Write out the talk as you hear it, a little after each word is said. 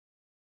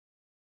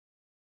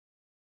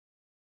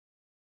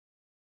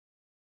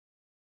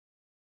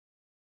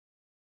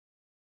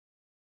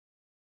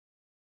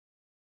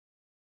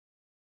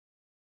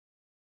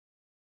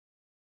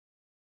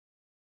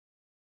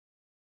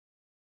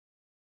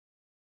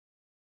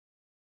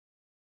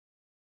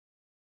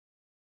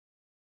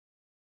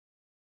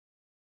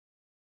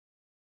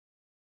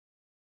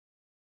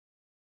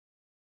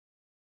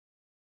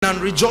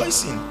and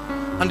rejoicing.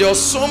 And there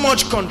was so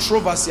much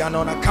controversy, and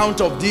on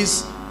account of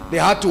this, they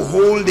had to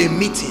hold a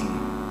meeting.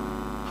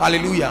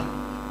 Hallelujah.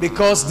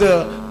 Because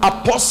the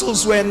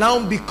apostles were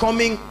now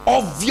becoming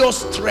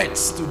obvious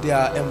threats to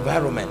their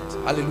environment.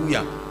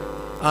 Hallelujah.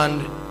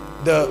 And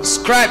the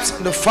scribes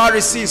and the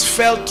Pharisees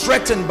felt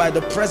threatened by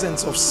the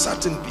presence of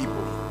certain people.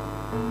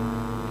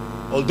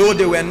 Although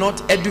they were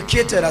not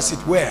educated, as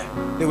it were,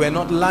 they were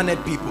not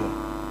learned people.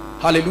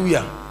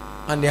 Hallelujah.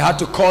 And they had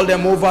to call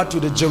them over to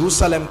the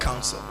Jerusalem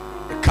council,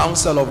 the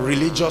council of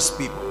religious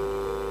people.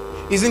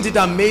 Isn't it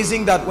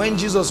amazing that when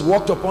Jesus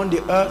walked upon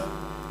the earth,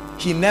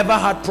 he never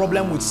had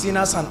problem with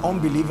sinners and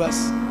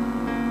unbelievers?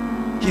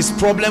 His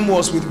problem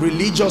was with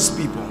religious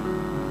people.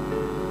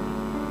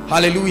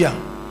 Hallelujah.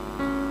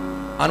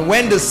 And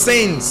when the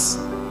saints,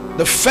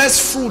 the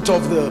first fruit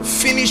of the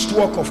finished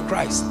work of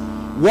Christ,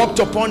 walked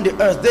upon the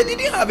earth, they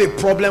didn't have a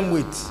problem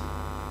with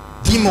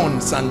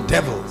demons and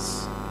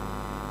devils.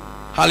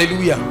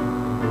 Hallelujah.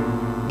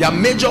 Their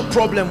major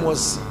problem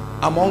was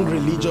among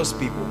religious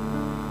people.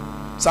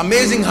 It's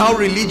amazing how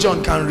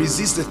religion can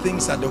resist the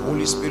things that the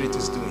Holy Spirit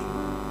is doing.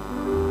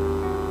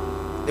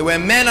 They were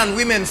men and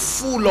women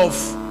full of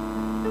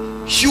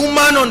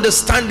human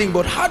understanding,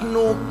 but had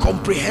no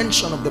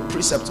comprehension of the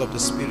precepts of the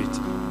Spirit.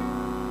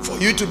 For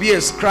you to be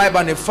a scribe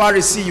and a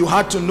Pharisee, you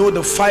had to know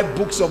the 5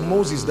 books of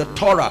Moses, the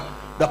Torah,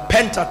 the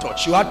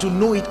Pentateuch. You had to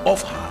know it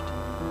off heart.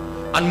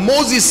 And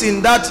Moses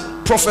in that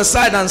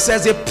prophesied and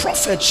says, a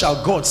prophet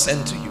shall God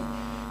send to you.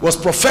 Was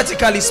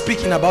prophetically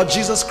speaking about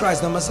Jesus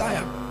Christ, the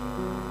Messiah.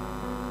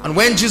 And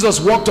when Jesus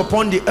walked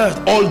upon the earth,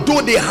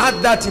 although they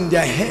had that in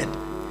their head,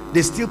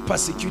 they still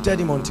persecuted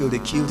him until they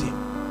killed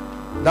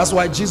him. That's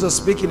why Jesus,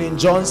 speaking in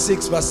John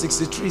 6 verse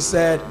 63,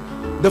 said,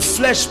 the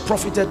flesh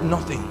profited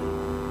nothing.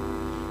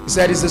 He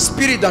said, it's the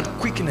spirit that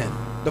quickeneth,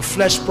 the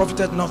flesh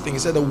profited nothing. He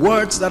said, the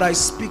words that I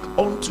speak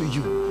unto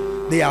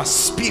you, they are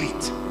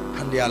spirit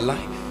and they are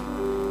life.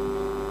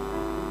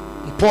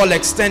 And Paul,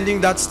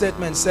 extending that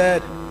statement,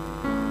 said,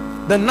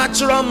 the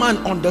natural man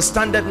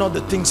understandeth not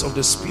the things of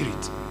the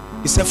spirit.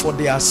 He said, for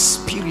they are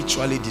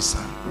spiritually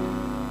discerned.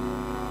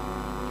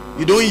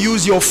 You don't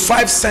use your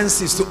 5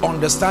 senses to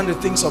understand the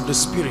things of the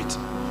spirit,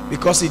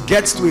 because it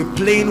gets to a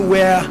plane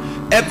where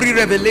every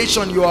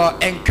revelation you are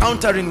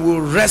encountering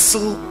will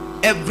wrestle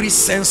every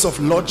sense of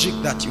logic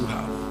that you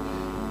have.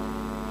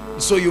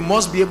 So you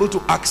must be able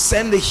to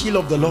ascend the hill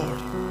of the Lord,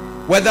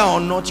 whether or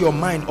not your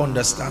mind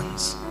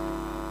understands.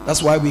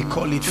 That's why we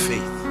call it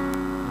faith.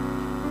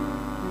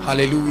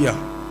 Hallelujah.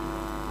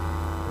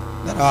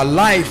 That our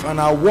life and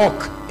our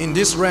walk in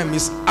this realm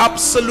is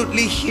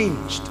absolutely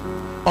hinged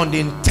on the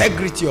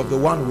integrity of the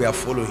one we are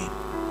following,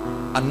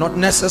 and not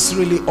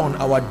necessarily on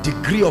our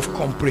degree of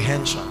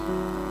comprehension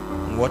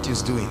on what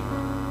he's doing.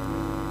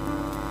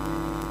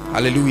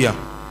 Hallelujah.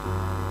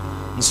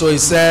 And so he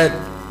said,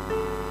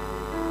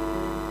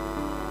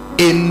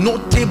 a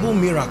notable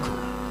miracle.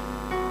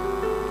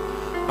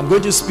 I'm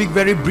going to speak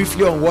very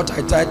briefly on what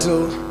I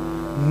title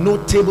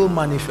notable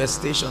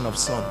manifestation of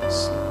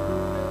sons.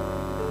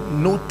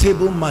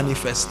 Notable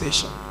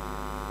manifestation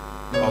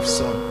of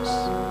sons.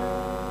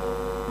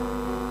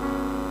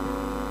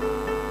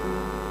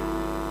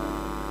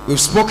 We've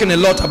spoken a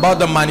lot about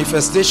the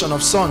manifestation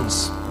of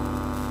sons.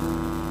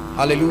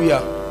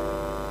 Hallelujah.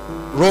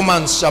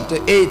 Romans chapter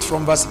 8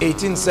 from verse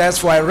 18 says,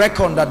 for I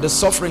reckon that the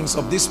sufferings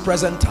of this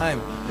present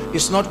time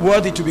is not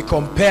worthy to be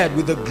compared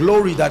with the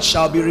glory that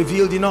shall be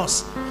revealed in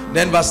us.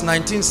 Then verse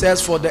 19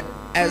 says, for the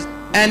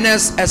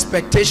earnest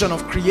expectation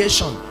of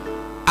creation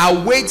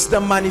awaits the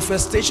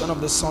manifestation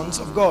of the sons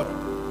of God.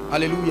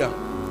 Hallelujah.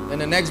 And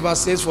the next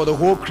verse says, for the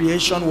whole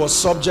creation was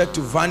subject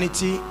to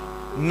vanity,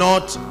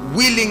 not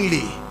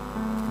willingly,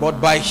 but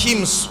by him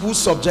who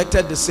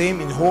subjected the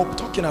same, in hope,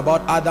 talking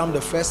about Adam, the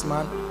first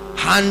man,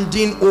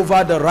 handing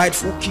over the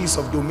rightful keys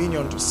of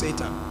dominion to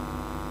Satan.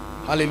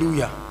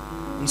 Hallelujah.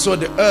 And so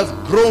the earth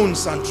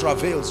groans and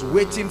travails,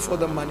 waiting for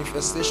the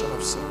manifestation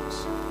of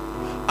sons.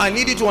 I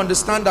need you to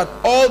understand that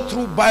all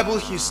through Bible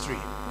history,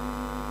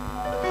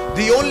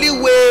 the only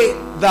way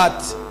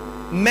that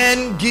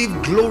men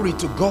give glory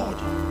to God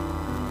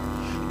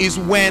is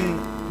when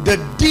the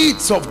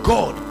deeds of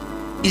God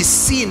is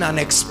seen and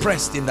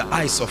expressed in the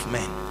eyes of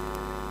men.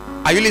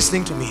 Are you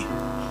listening to me?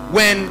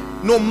 When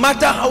no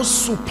matter how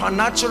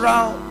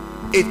supernatural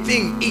a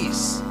thing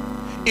is,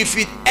 if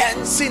it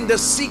ends in the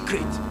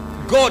secret,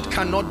 God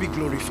cannot be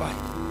glorified.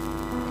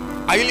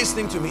 Are you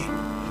listening to me?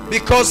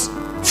 Because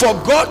for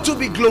God to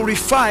be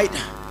glorified,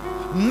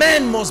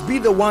 men must be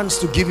the ones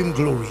to give him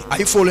glory. Are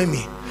you following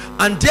me?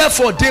 And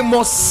therefore they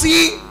must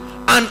see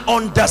and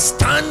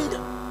understand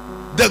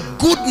the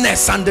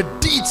goodness and the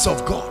deeds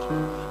of God,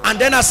 and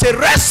then as a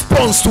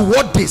response to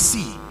what they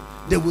see,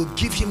 they will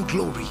give him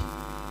glory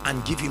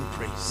and give him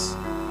praise.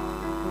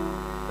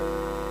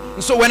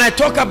 And so when I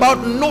talk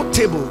about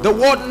notable, the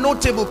word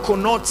notable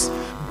connotes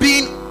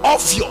being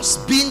obvious,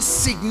 being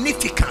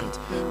significant,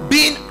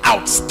 being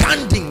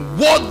outstanding,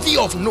 worthy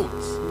of note.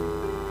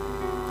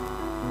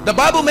 The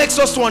Bible makes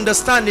us to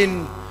understand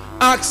in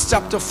Acts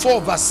chapter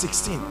 4 verse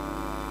 16,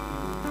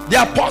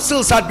 the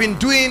apostles had been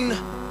doing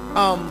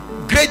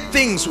great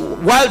things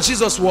while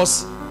Jesus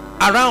was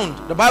around.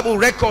 The Bible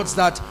records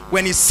that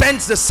when he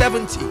sent the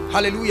 70,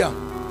 hallelujah,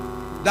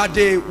 that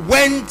they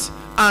went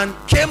and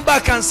came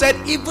back and said,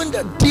 even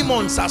the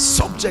demons are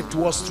subject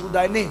to us through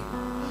thy name.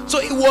 So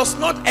it was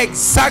not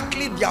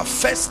exactly their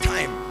first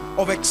time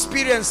of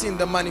experiencing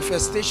the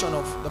manifestation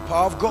of the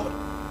power of God.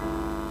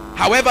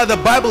 However, the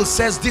Bible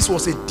says this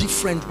was a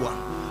different one.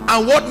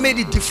 And what made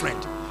it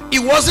different? It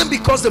wasn't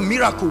because the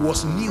miracle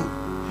was new.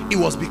 It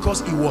was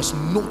because it was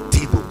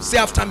notable. Say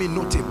after me,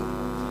 notable.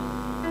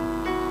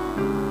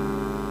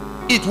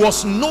 It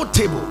was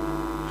notable,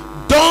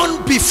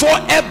 done before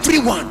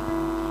everyone,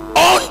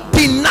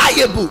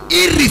 undeniable,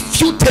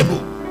 irrefutable,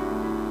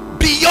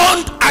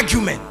 beyond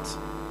argument.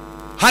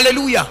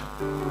 Hallelujah.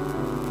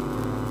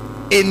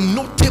 A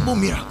notable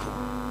miracle.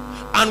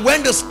 And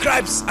when the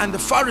scribes and the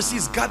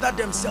Pharisees gathered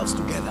themselves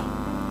together,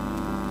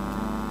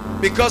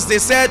 because they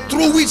said,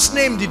 through which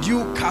name did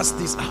you cast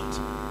this out?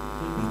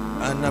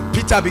 And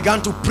Peter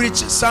began to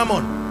preach a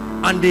sermon,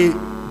 and they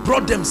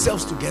brought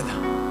themselves together.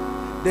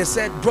 They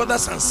said,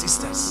 brothers and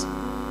sisters,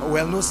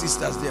 well, no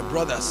sisters, they're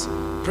brothers.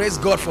 Praise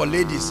God for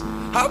ladies.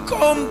 How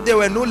come there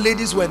were no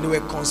ladies when they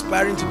were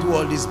conspiring to do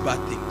all these bad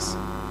things?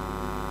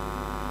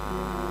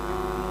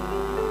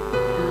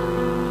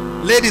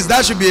 Ladies,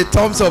 that should be a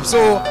thumbs up.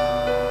 So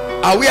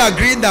are we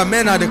agreeing that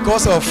men are the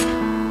cause of?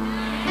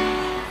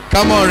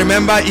 Come on,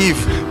 remember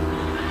Eve.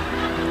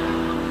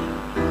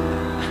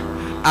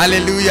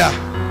 Hallelujah.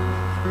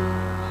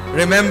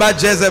 Remember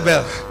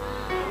Jezebel.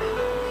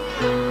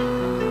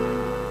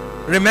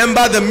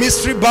 Remember, the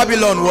mystery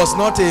Babylon was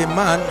not a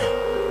man,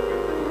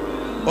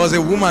 was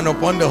a woman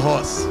upon the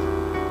horse.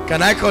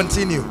 Can I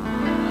continue?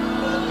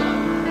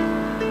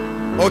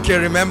 Okay,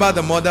 remember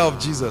the mother of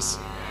Jesus.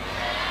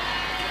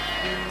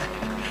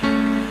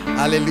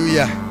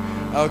 Hallelujah.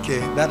 Okay,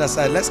 that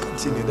aside, let's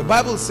continue. The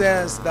Bible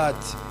says that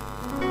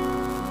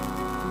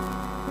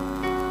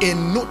a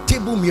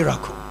notable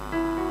miracle.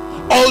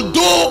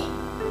 Although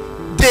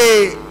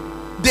they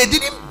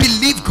didn't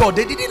believe God,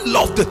 they didn't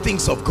love the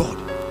things of God,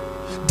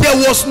 there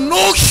was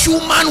no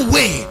human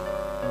way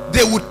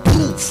they would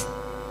prove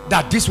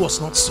that this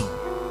was not so.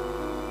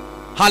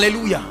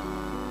 Hallelujah.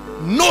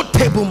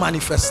 Notable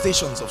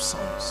manifestations of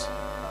sons.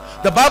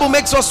 The Bible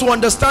makes us to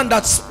understand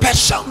that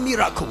special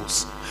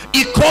miracles,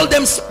 he called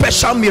them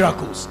special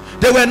miracles.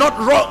 They were not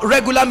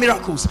regular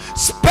miracles.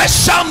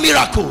 Special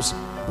miracles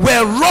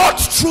were wrought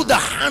through the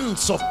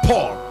hands of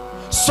Paul,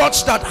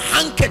 such that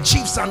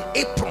handkerchiefs and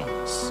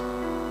aprons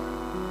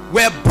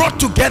were brought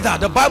together.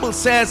 The Bible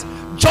says,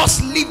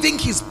 just leaving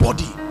his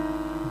body,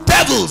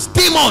 devils,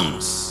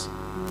 demons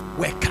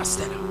were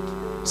casted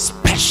out.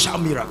 Special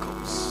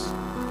miracles.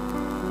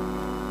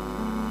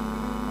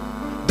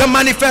 The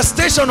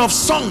manifestation of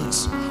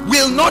songs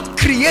will not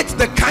create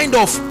the kind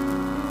of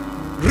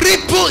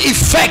ripple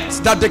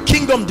effect that the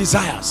kingdom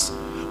desires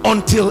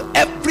until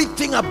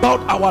everything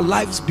about our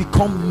lives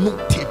become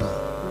notable.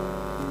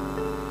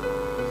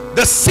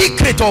 The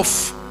secret of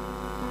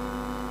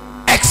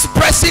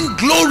expressing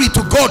glory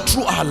to God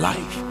through our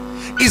life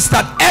is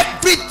that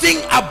everything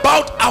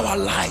about our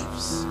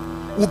lives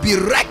will be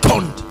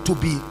reckoned to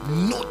be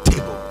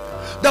notable.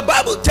 The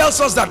Bible tells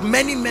us that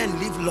many men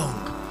live long.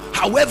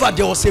 However,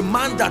 there was a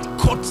man that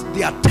caught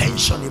the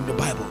attention in the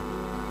Bible.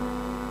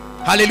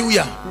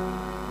 Hallelujah.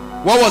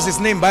 What was his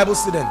name, Bible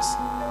students?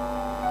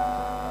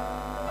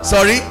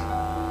 Sorry?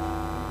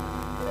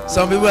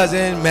 Some people are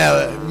saying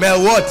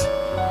Mel what?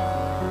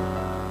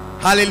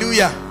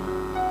 Hallelujah.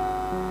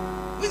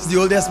 Who is the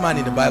oldest man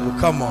in the Bible?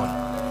 Come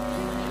on.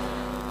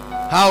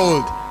 How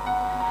old?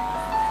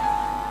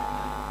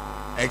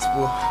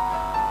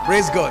 Expo.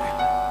 Praise God.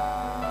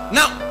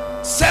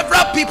 Now,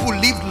 several people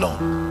lived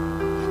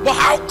long, but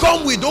how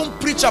come we don't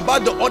preach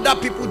about the other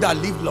people that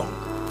lived long?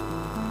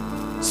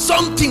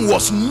 Something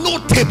was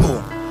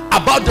notable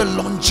about the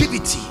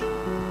longevity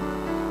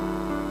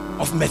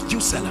of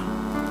Methuselah.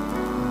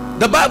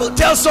 The Bible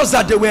tells us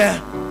that there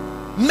were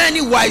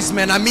many wise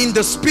men. I mean,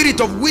 the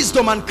spirit of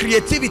wisdom and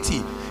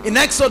creativity in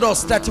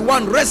Exodus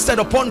 31 rested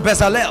upon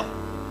Bezalel.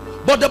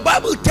 But the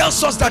Bible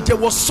tells us that there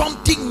was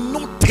something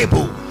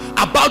notable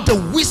about the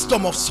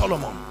wisdom of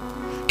Solomon.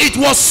 It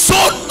was so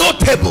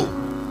notable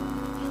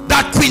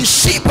that Queen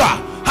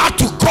Sheba had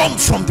to come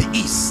from the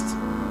east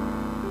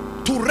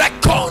to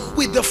reckon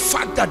with the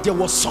fact that there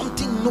was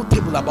something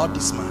notable about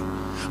this man.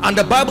 And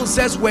the Bible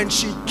says when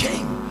she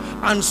came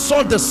and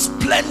saw the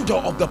splendor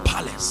of the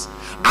palace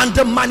and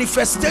the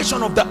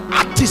manifestation of the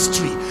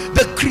artistry,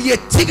 the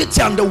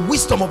creativity and the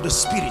wisdom of the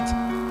spirit,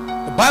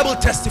 the Bible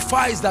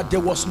testifies that there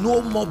was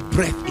no more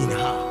breath in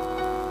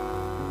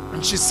her.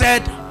 And she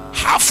said,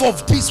 half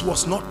of this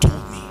was not told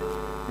me.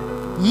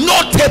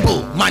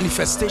 Notable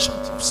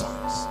manifestations of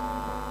sons.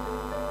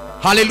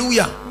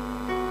 Hallelujah.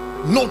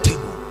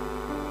 Notable.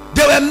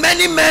 There were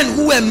many men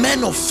who were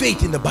men of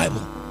faith in the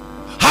Bible.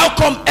 How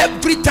come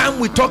every time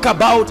we talk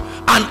about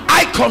an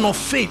icon of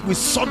faith, we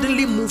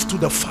suddenly move to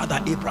the father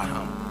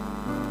Abraham?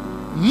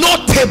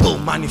 Notable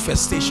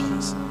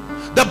manifestations.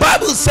 The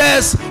Bible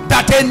says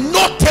that a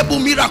notable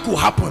miracle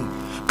happened,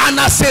 and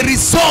as a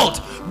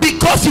result,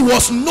 because he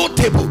was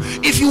notable.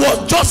 If he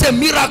was just a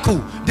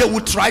miracle, they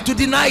would try to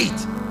deny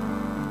it.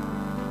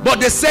 But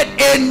they said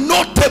a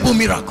notable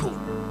miracle.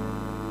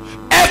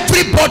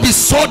 Everybody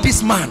saw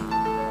this man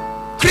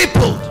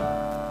crippled,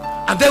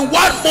 and then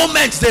one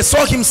moment they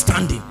saw him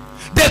standing.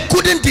 They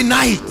couldn't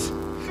deny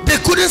it. They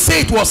couldn't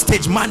say it was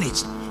stage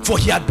managed, for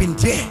he had been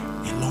there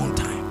a long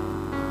time.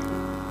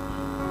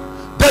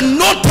 The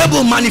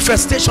notable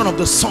manifestation of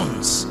the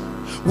sons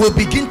will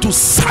begin to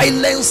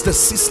silence the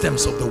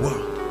systems of the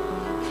world.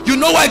 You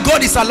know why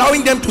God is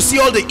allowing them to see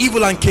all the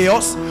evil and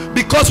chaos?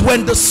 Because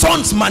when the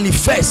sons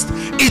manifest,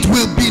 it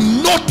will be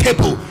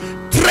notable,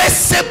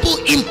 traceable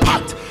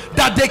impact,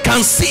 that they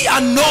can see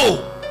and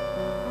know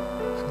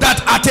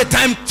that at a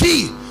time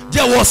T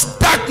there was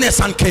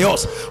darkness and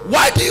chaos.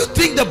 Why do you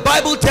think the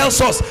Bible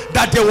tells us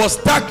that there was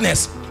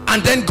darkness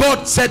and then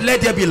God said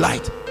let there be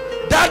light?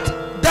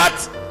 That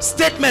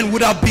statement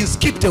would have been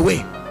skipped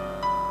away.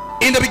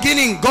 In the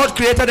beginning God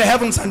created the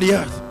heavens and the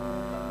earth,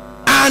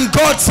 and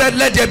God said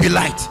let there be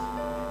light.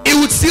 It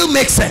would still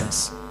make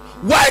sense.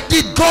 Why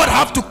did God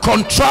have to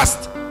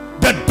contrast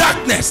the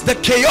darkness, the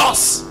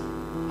chaos,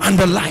 and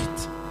the light?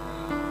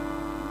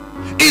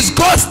 It's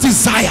God's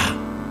desire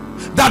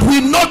that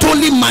we not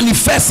only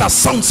manifest as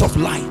sons of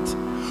light,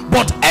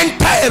 but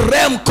enter a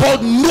realm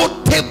called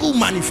notable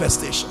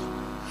manifestation,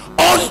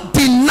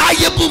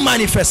 undeniable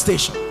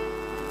manifestation,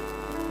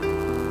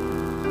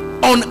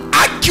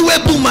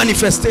 unarguable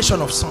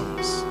manifestation of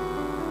sons.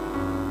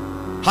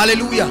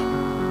 Hallelujah.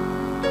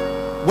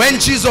 When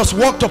Jesus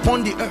walked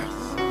upon the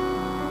earth,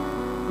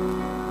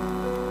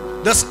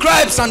 the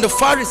scribes and the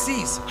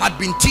Pharisees had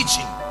been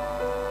teaching.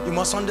 You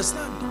must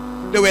understand,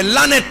 they were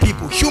learned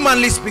people.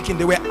 Humanly speaking,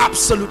 they were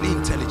absolutely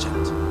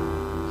intelligent.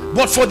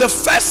 But for the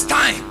first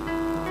time,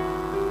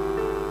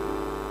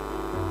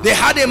 they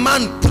had a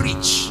man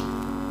preach,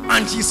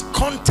 and his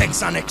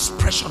context and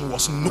expression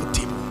was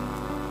notable.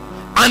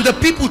 And the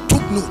people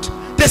took note.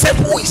 They said,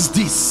 who is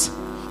this?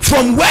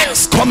 From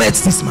whence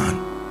cometh this man?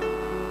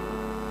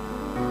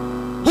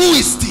 Who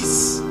is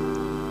this?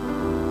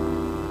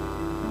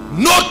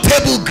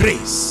 Notable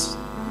grace.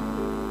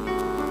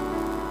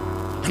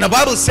 And the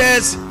Bible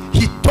says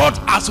he taught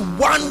as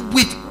one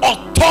with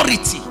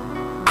authority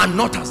and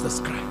not as the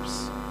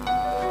scribes.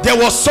 There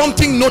was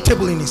something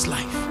notable in his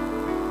life.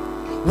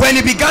 When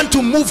he began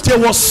to move, there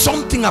was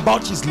something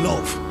about his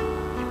love.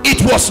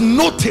 It was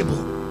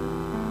notable.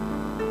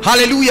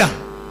 Hallelujah.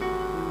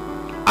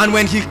 And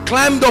when he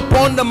climbed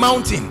upon the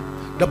mountain,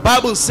 the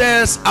Bible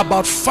says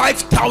about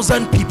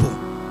 5,000 people,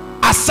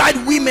 aside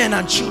women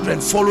and children,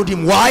 followed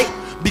him. Why?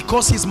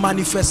 Because his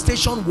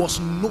manifestation was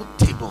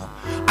notable.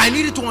 I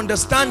needed to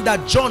understand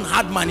that John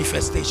had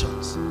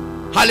manifestations.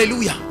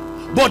 Hallelujah.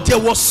 But there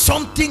was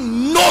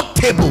something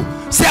notable.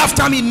 Say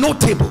after me,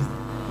 notable.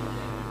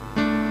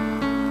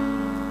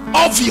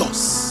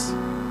 Obvious.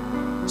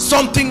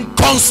 Something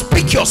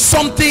conspicuous.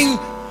 Something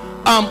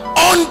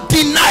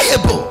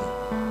undeniable.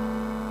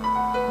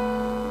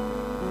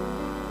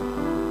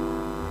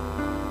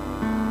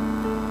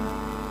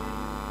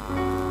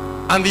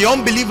 And the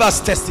unbelievers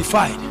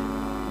testified.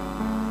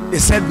 They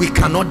said, we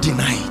cannot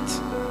deny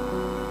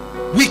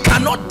it. We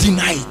cannot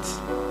deny it.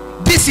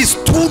 This is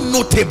too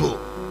notable.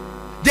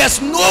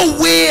 There's no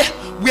way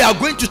we are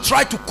going to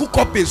try to cook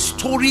up a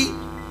story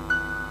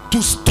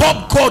to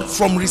stop God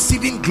from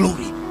receiving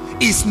glory.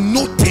 It's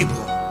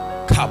notable.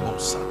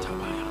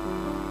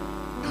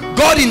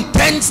 God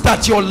intends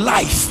that your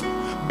life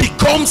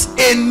becomes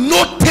a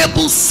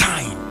notable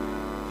sign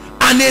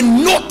and a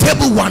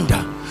notable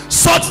wonder,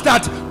 such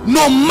that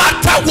no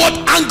matter what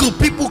angle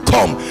people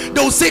come,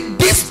 they will say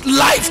this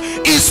life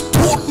is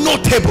too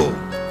notable.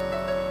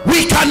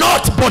 We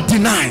cannot but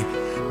deny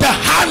the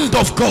hand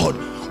of God.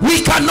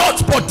 We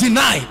cannot but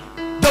deny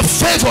the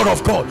favor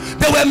of God.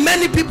 There were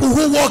many people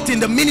who worked in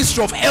the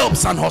ministry of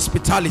helps and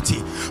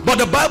hospitality, but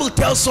the Bible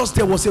tells us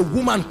there was a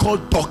woman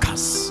called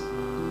Dorcas.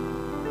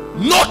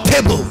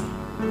 Notable.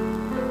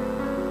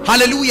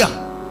 Hallelujah.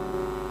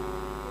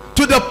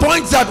 To the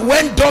point that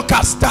when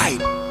Dorcas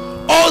died,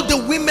 all the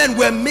women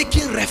were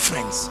making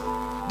reference.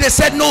 They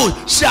said, no,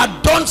 she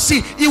had done,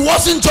 see, it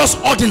wasn't just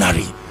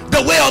ordinary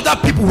the way other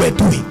people were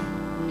doing.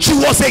 She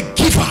was a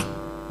giver.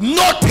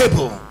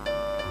 Notable.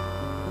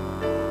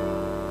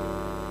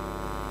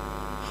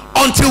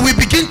 Until we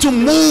begin to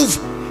move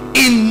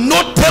in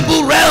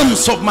notable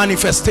realms of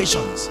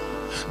manifestations,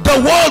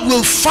 the world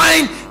will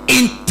find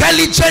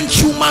intelligent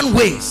human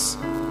ways.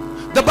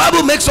 The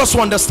Bible makes us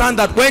understand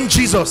that when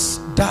Jesus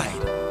died,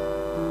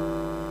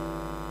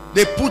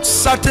 they put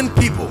certain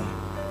people,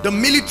 the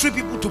military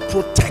people, to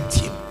protect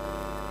him.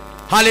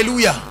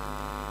 Hallelujah.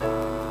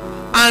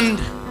 And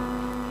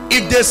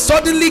if they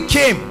suddenly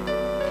came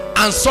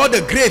and saw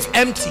the grave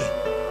empty,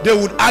 they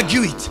would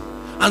argue it.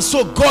 And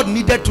so God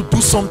needed to do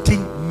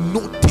something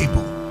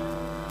notable.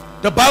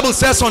 The Bible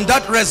says on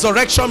that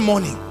resurrection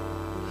morning,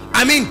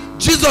 I mean,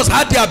 Jesus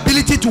had the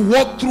ability to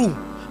walk through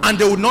and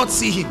they would not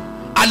see him.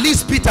 At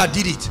least Peter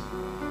did it.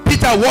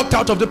 Peter walked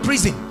out of the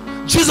prison.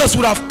 Jesus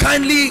would have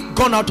kindly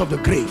gone out of the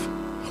grave.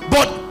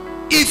 But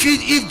if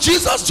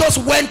Jesus just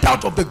went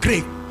out of the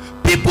grave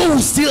people will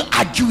still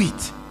argue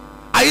it.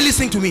 Are you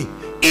listening to me?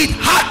 It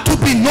had to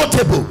be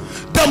notable.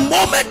 The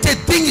moment a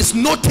thing is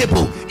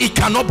notable, it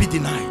cannot be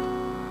denied.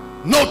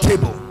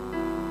 Notable.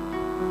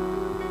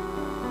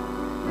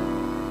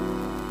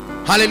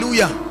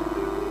 Hallelujah.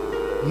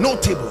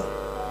 Notable.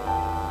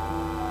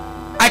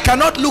 I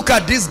cannot look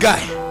at this guy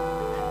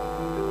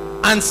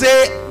and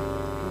say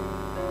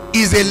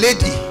he's a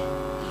lady.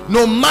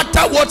 No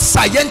matter what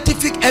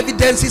scientific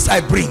evidences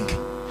I bring,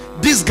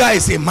 this guy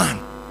is a man,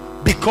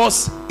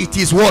 because it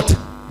is what?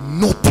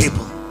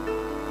 Notable.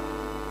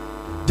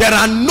 There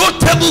are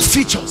notable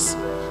features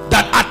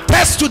that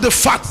attest to the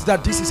fact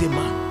that this is a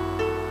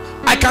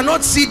man. I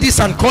cannot see this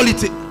and call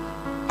it,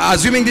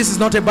 assuming this is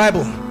not a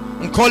Bible,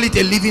 and call it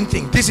a living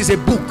thing. This is a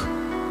book.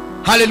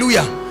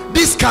 Hallelujah.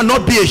 This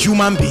cannot be a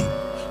human being.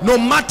 No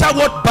matter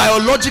what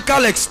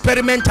biological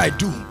experiment I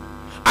do,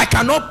 I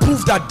cannot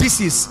prove that this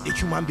is a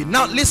human being.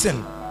 Now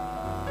listen,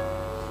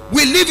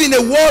 we live in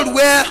a world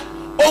where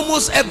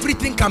almost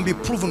everything can be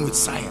proven with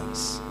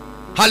science.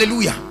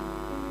 Hallelujah.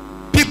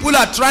 People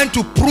are trying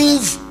to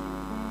prove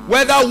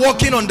whether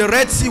walking on the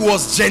Red Sea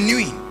was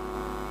genuine,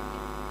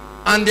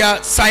 and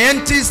their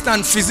scientists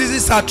and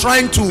physicists are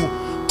trying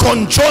to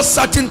conjure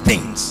certain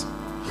things.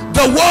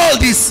 The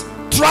world is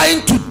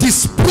trying to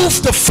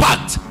disprove the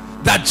fact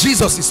that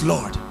Jesus is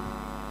Lord.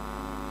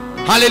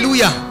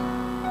 Hallelujah.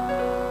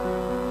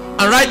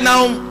 And right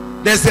now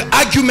there's the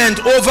argument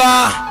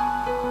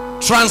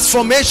over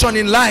transformation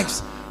in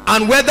lives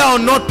and whether or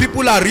not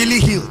people are really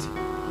healed.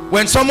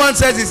 When someone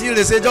says he's healed,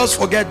 they say, just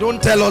forget,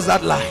 don't tell us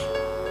that lie.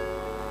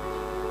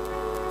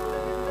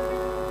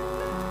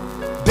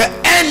 The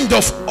end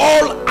of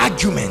all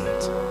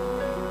argument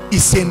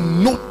is a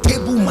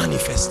notable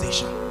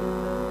manifestation.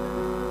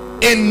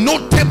 A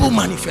notable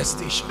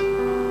manifestation.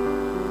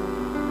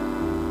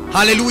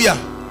 Hallelujah.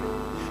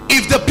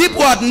 If the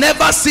people had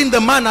never seen the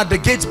man at the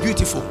gates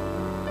beautiful,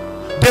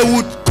 they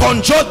would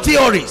conjure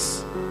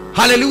theories.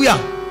 Hallelujah.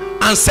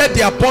 And said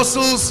the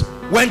apostles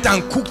went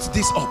and cooked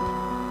this up.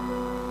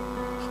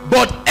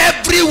 But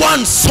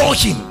everyone saw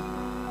him.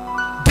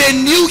 They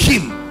knew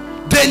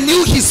him. They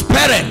knew his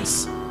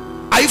parents.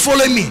 Are you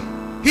following me?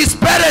 His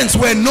parents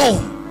were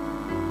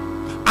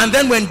known. And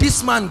then when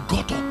this man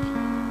got up,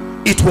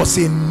 it was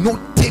a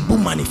notable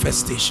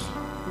manifestation.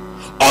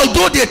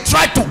 Although they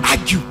tried to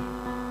argue,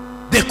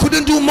 they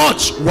couldn't do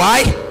much.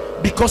 Why?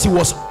 Because it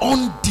was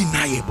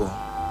undeniable.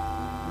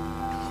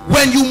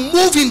 When you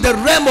move in the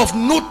realm of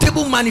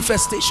notable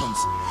manifestations,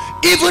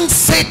 even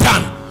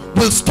Satan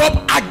will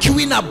stop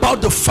arguing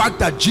about the fact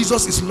that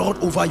Jesus is Lord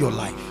over your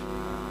life.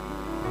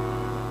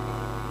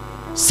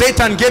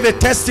 Satan gave a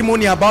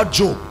testimony about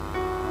Job.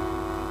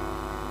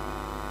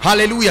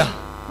 Hallelujah.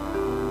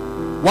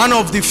 One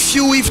of the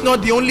few, if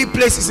not the only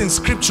places in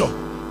scripture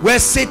where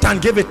Satan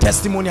gave a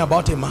testimony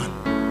about a man.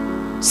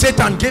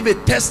 Satan gave a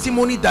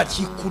testimony that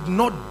he could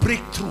not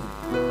break through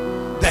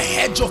the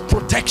hedge of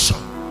protection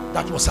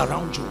that was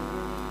around Job.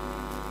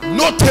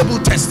 Notable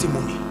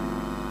testimony.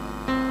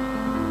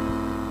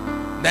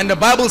 Then the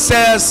Bible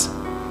says,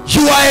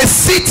 you are a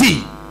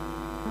city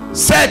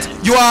set,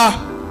 you are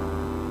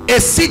a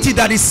city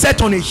that is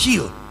set on a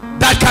hill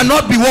that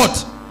cannot be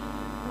what?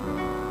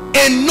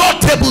 A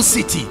notable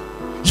city.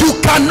 You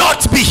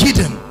cannot be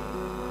hidden.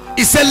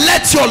 He said,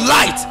 let your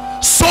light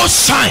so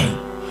shine.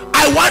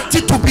 I want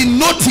it to be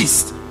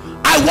noticed.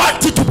 I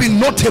want it to be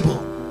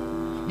notable.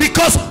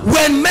 Because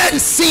when men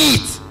see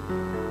it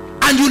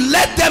and you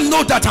let them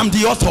know that I'm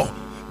the author,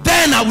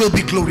 then I will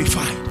be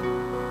glorified.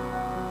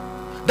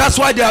 That's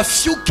why there are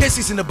few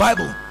cases in the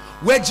Bible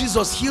where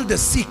Jesus healed the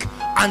sick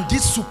and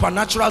did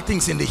supernatural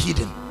things in the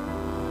hidden.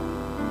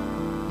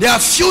 There are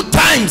few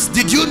times,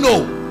 did you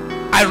know,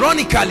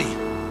 ironically,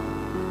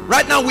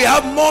 right now we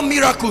have more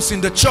miracles in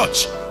the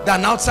church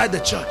than outside the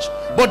church.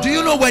 But do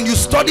you know, when you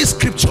study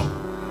scripture,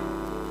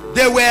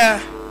 there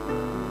were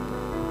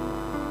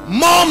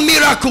more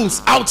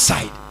miracles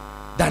outside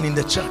than in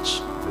the church.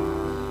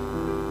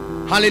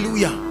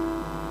 Hallelujah.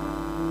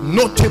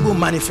 Notable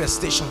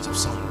manifestations of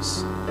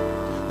sons.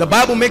 The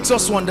Bible makes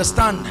us to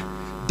understand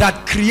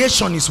that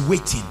creation is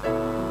waiting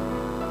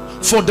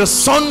for the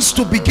sons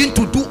to begin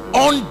to do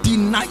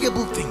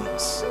undeniable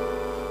things.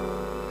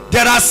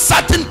 There are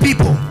certain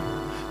people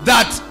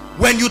that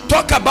when you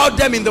talk about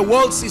them in the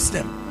world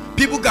system,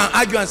 people can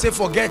argue and say,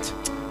 forget,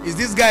 is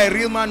this guy a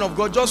real man of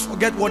God? Just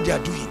forget what they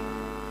are doing.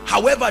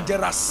 However,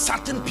 there are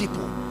certain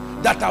people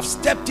that have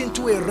stepped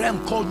into a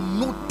realm called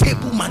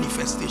notable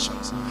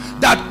manifestations,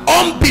 that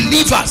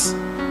unbelievers,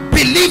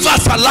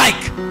 believers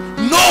alike,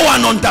 know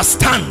and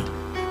understand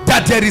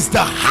that there is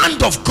the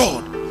hand of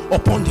God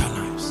upon their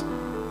lives.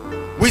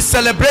 We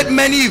celebrate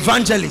many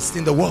evangelists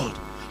in the world.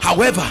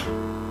 However,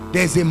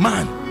 there's a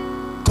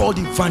man called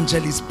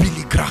Evangelist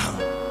Billy Graham.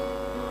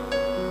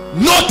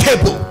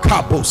 Notable.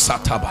 Kabo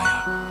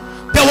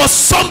Satabaya. There was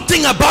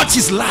something about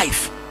his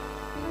life.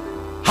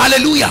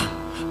 Hallelujah.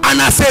 And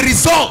as a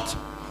result,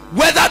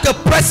 whether the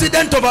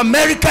president of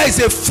America is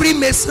a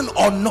Freemason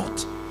or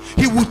not,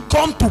 he would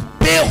come to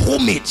pay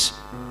homage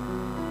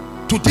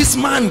to this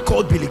man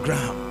called Billy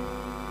Graham.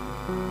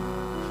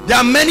 There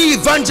are many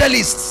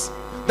evangelists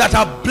that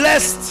have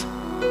blessed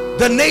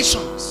the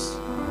nations,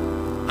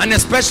 and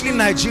especially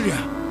Nigeria.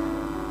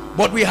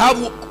 But we have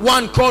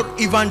one called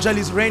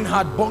Evangelist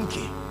Reinhard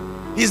Bonnke.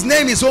 His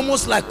name is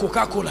almost like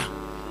Coca-Cola.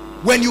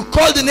 When you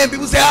call the name,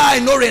 people say, I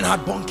know Reinhard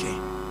Bonnke.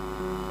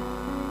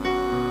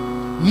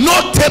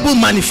 Notable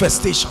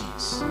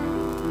manifestations.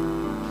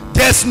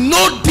 There's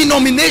no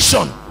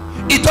denomination,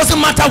 it doesn't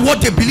matter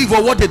what they believe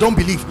or what they don't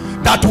believe,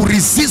 that will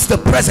resist the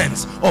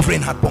presence of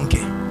Reinhard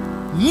Bonnke.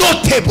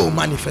 Notable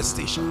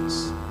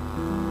manifestations.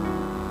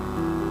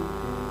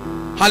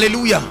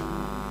 Hallelujah.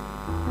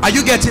 Are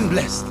you getting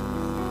blessed?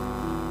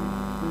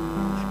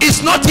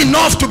 It's not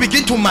enough to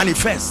begin to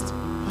manifest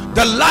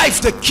the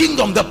life, the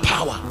kingdom, the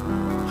power,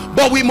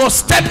 but we must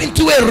step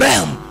into a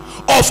realm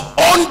of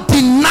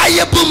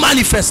undeniable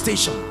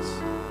manifestations,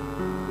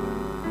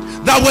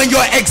 that when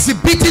you're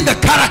exhibiting the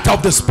character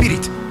of the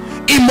Spirit,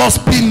 it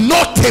must be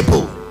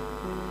notable.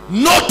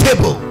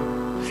 Notable.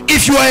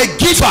 If you are a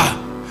giver,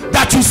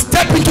 that you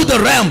step into the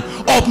realm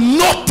of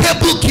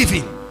notable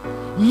giving.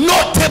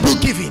 Notable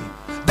giving,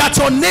 that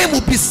your name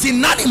will be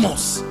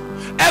synonymous.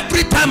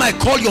 Every time I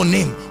call your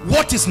name,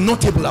 what is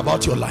notable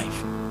about your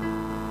life?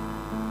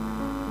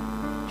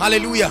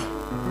 Hallelujah.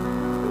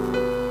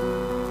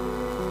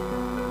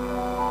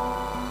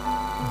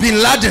 Bin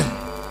Laden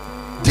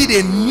did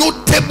a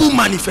notable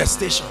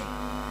manifestation.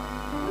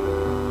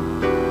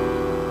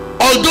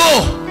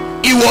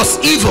 Although it was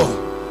evil,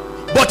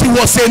 but it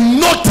was a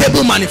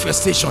notable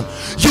manifestation.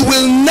 You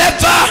will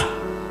never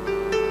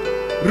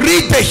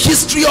read the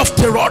history of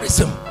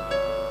terrorism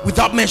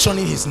without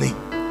mentioning his name.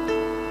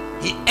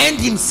 He earned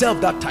himself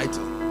that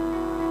title.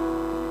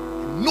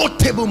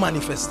 Notable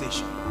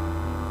manifestation.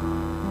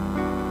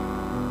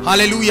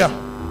 Hallelujah.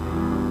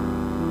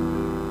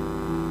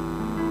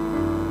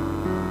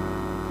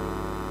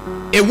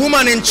 A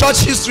woman in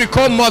church history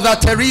called Mother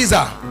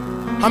Teresa.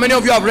 How many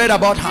of you have read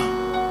about her?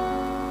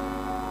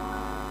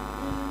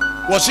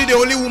 Was she the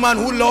only woman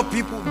who loved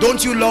people?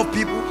 Don't you love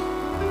people?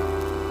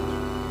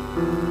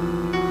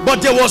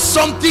 But there was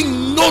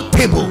something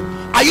notable.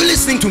 Are you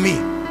listening to me?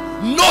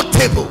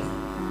 Notable.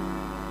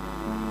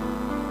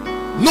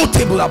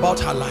 Notable about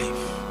her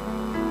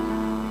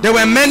life. There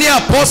were many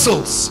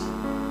apostles.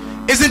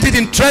 Isn't it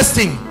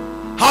interesting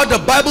how the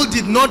Bible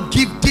did not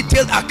give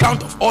detailed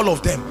account of all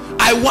of them?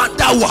 I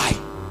wonder why.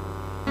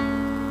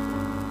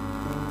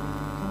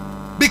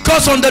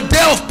 Because on the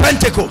day of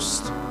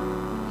Pentecost,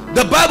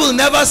 the Bible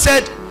never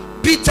said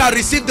Peter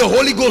received the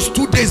Holy Ghost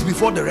 2 days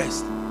before the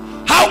rest.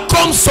 How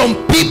come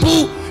some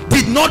people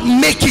did not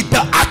make it the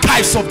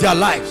archives of their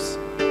lives?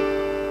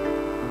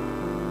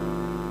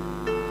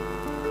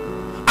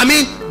 I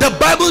mean, the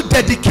Bible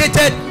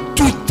dedicated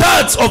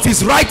 2/3 of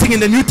his writing in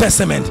the New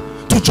Testament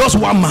to just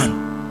one man.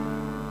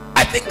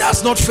 I think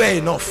that's not fair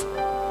enough.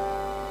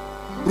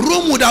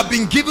 Room would have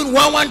been given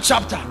one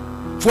chapter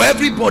for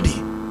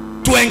everybody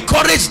to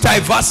encourage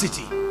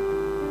diversity.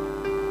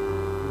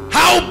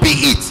 How be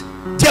it,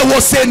 there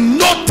was a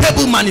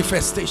notable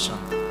manifestation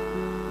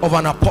of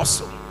an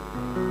apostle.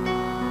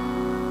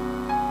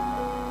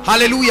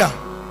 Hallelujah.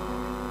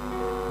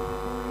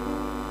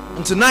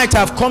 And tonight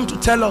I've come to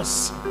tell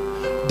us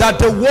that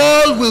the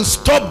world will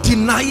stop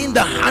denying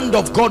the hand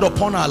of God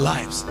upon our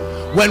lives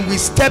when we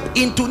step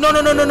into no.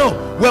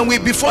 When we,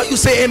 before you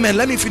say amen,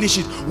 let me finish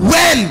it.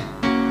 When,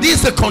 this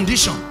is the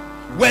condition,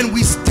 when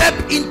we step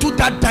into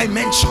that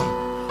dimension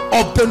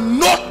of the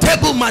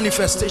notable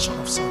manifestation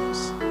of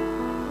sons.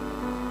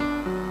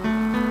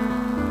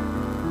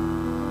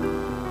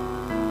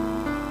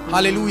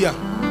 Hallelujah.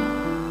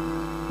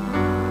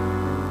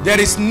 There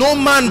is no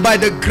man by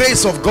the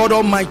grace of God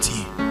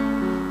Almighty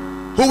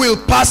who will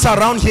pass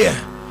around here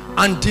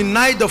and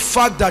deny the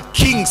fact that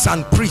kings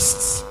and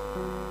priests,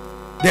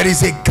 there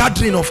is a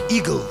gathering of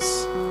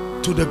eagles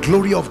to the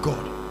glory of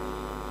God.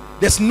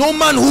 There's no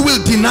man who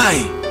will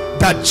deny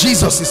that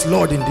Jesus is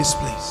Lord in this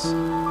place.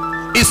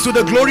 It's to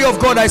the glory of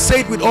God. I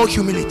say it with all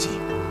humility,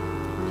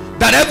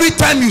 that every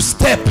time you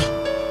step,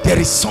 there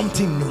is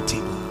something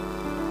notable.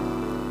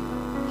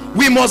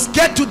 We must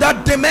get to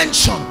that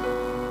dimension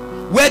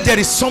where there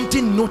is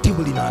something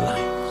notable in our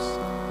lives.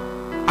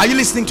 Are you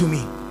listening to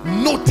me?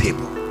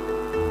 Notable.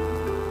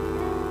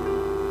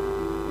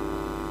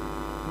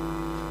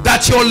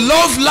 That your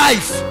love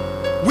life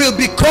will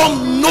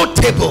become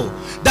notable,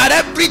 that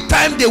every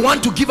time they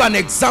want to give an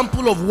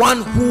example of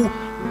one who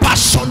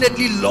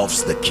passionately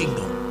loves the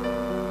kingdom,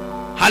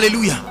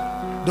 hallelujah,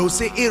 they'll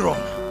say Aaron.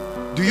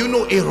 Do you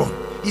know Aaron?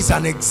 He's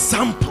an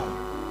example.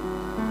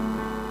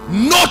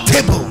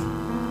 Notable.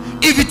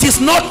 If it is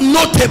not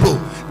notable,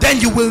 then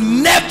you will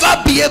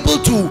never be able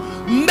to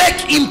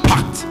make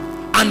impact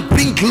and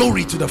bring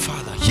glory to the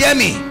Father. Hear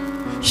me.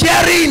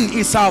 Herein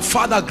is our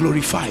Father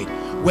glorified,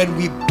 when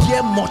we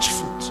bear much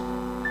fruit.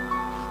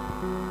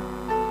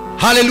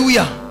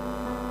 Hallelujah.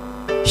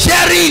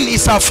 Herein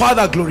is our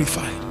Father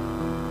glorified,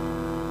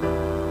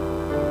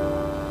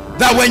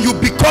 that when you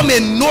become a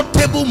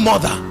notable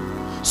mother,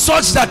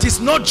 such that it's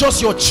not just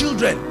your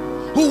children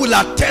who will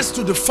attest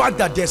to the fact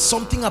that there's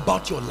something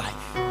about your life.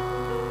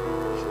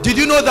 Did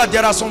you know that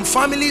there are some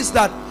families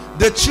that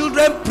the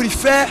children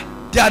prefer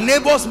their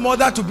neighbor's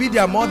mother to be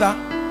their mother,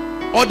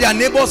 or their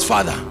neighbor's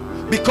father,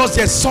 because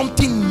there's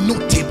something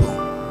notable?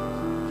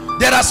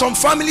 There are some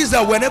families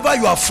that whenever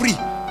you are free,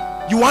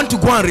 you want to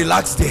go and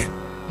relax there.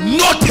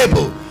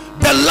 Notable.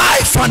 The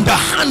life and the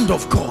hand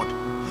of God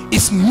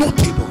is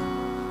notable.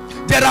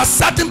 There are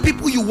certain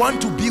people you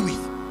want to be with.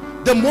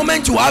 The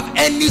moment you have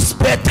any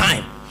spare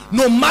time,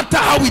 no matter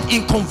how it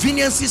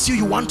inconveniences you,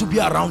 you want to be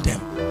around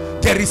them.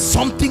 There is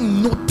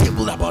something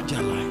notable about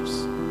their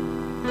lives.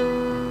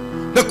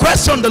 The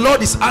question the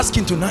Lord is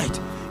asking tonight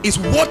is,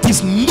 what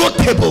is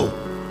notable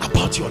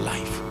about your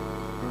life?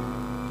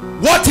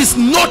 What is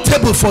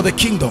notable for the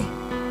kingdom?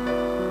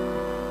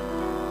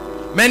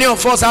 Many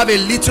of us have a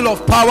little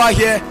of power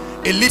here,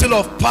 a little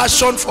of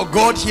passion for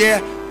God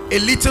here, a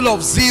little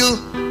of zeal,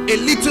 a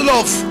little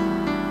of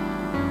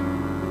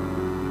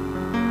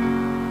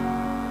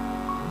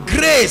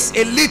grace,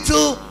 a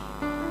little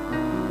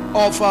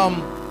of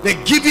the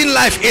giving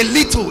life, a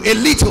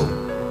little.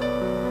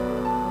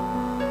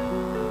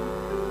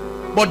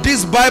 But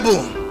this Bible,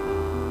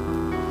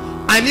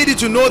 I need you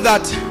to know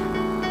that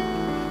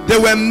there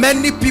were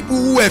many people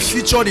who were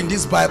featured in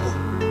this Bible,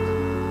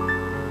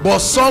 but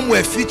some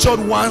were featured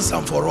once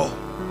and for all.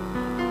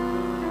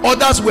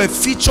 Others were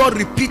featured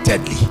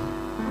repeatedly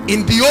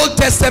in the Old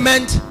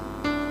Testament,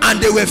 and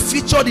they were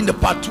featured in the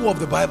part 2 of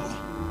the Bible.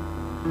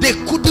 They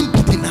couldn't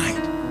be denied.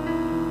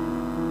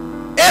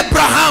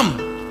 Abraham,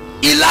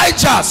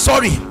 Elijah,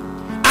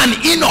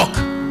 and Enoch.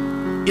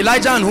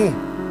 Elijah and who?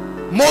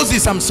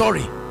 Moses,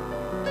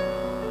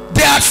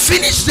 they had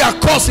finished their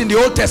course in the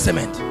Old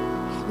Testament.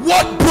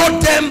 What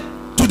brought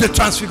them to the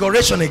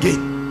transfiguration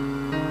again?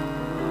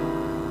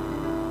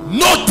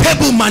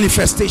 Notable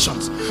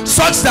manifestations,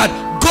 such that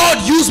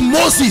God used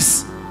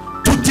Moses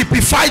to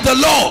typify the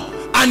law,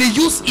 and he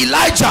used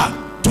Elijah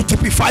to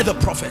typify the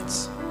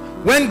prophets.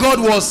 When God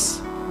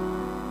was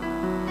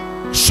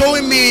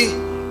showing me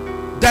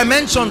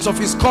dimensions of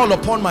his call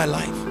upon my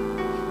life,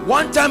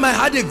 one time I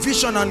had a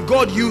vision, and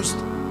God used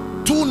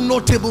 2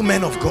 notable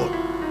men of God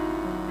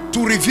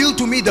to reveal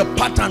to me the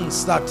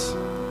patterns that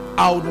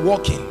I would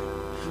walk in.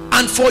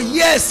 And for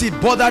years it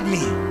bothered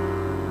me.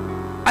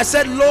 I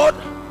said, Lord,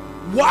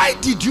 why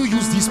did you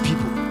use these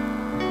people?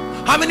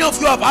 How many of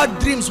you have had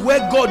dreams where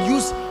God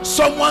used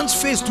someone's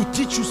face to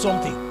teach you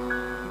something?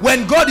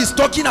 When God is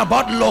talking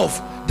about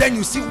love, then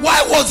you see,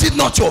 why was it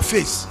not your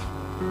face?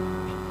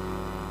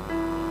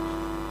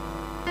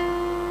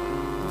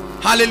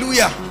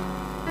 Hallelujah.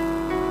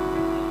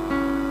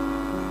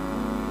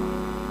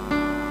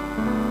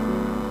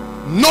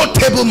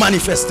 Notable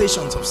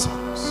manifestations of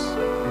songs.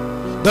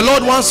 The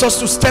Lord wants us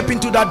to step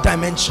into that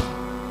dimension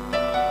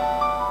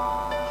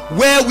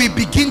where we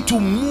begin to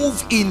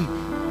move in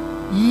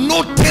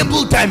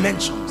notable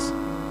dimensions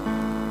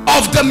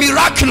of the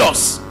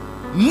miraculous.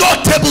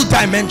 Notable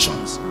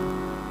dimensions.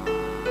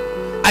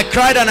 I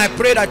cried and I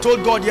prayed. I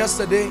told God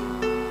yesterday,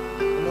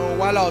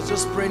 while I was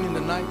just praying in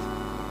the night,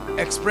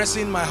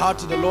 expressing my heart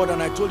to the Lord,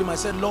 and I told him, I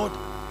said, Lord,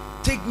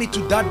 take me to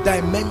that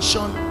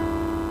dimension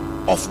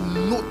of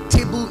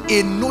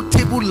a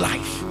notable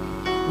life,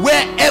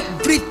 where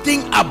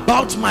everything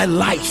about my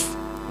life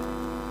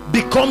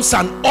becomes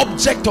an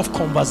object of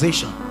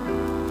conversation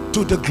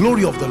to the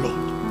glory of the Lord.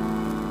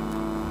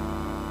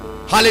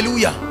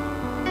 Hallelujah.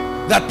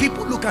 That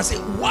people look and say,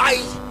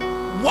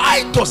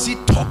 why does he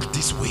talk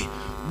this way?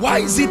 Why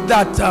is it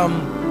that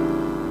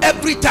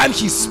every time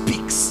he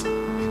speaks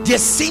there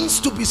seems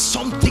to be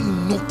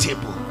something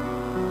notable?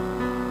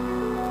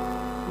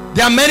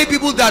 There are many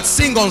people that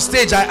sing on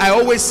stage, I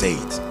always say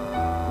it,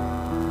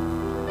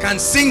 can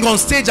sing on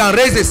stage and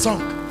raise a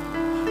song,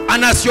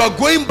 and as you are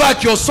going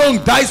back, your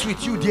song dies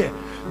with you there.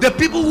 The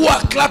people who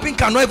are clapping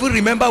cannot even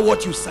remember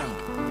what you sang.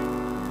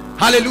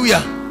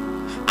 Hallelujah.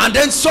 And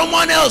then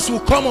someone else will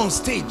come on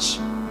stage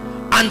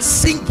and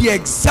sing the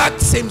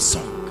exact same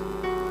song,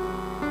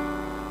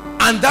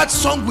 and that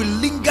song will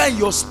linger in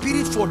your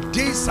spirit for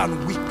days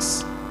and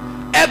weeks.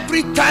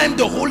 Every time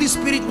the Holy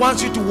Spirit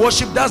wants you to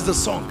worship, that's the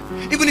song.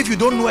 Even if you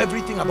don't know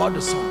everything about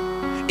the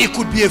song, it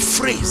could be a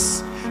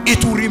phrase,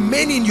 it will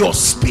remain in your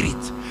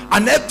spirit,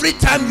 and every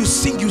time you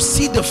sing, you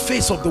see the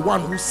face of the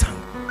one who sang.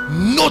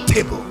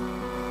 Notable.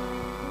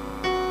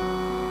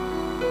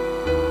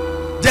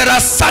 There are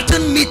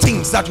certain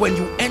meetings that when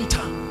you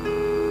enter,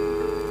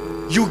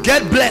 you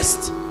get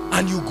blessed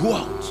and you go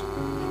out.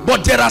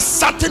 But there are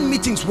certain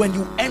meetings when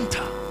you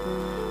enter,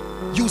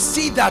 you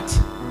see that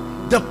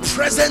the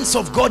presence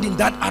of God in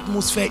that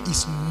atmosphere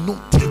is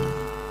notable.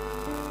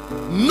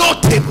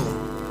 Notable.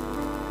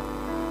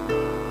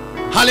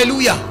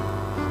 Hallelujah.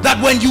 That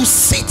when you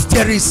sit,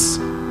 there is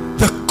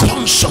the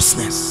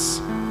consciousness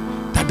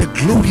that the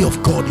glory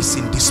of God is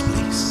in this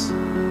place.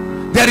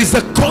 There is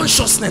the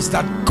consciousness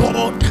that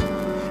God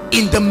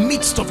in the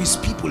midst of his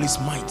people is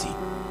mighty.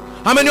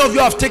 How many of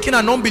you have taken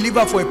an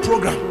unbeliever for a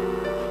program,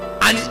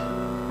 and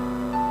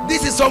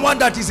this is someone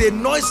that is a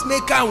noise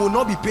maker and will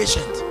not be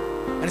patient,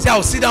 and he says,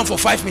 I'll sit down for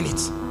 5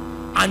 minutes,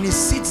 and he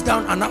sits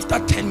down, and after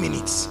 10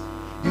 minutes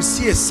you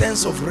see a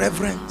sense of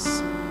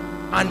reverence,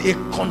 and a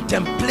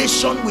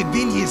contemplation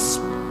within his,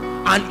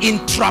 an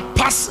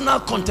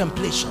intrapersonal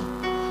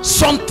contemplation.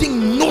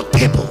 Something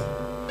notable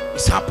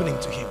is happening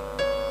to him.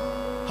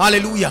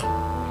 Hallelujah.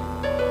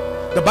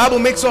 The Bible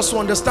makes us to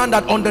understand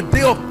that on the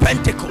day of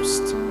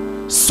Pentecost,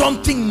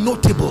 something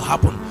notable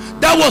happened.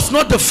 That was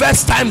not the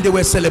first time they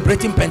were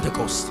celebrating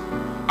Pentecost.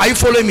 Are you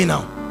following me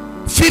now?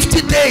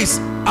 50 days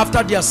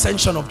after the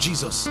ascension of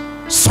Jesus,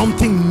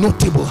 something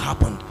notable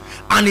happened,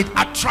 and it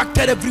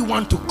attracted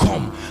everyone to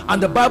come.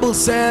 And the Bible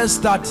says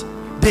that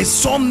they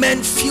saw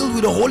men filled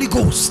with the Holy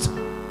Ghost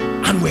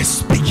and were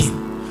speaking.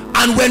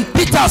 And when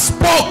Peter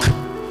spoke,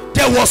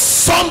 there was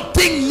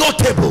something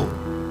notable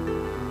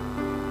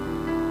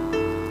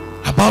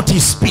about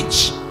his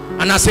speech,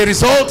 and as a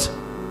result,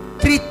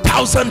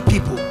 3,000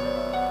 people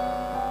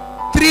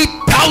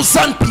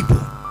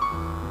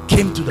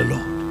came to the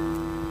Lord.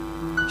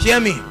 Hear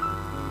me.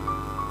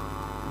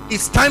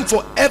 It's time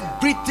for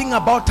everything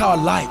about our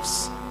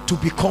lives to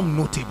become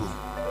notable.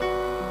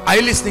 Are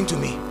you listening to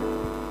me?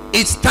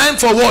 It's time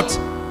for what?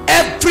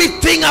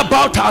 Everything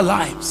about our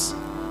lives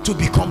to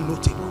become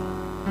notable.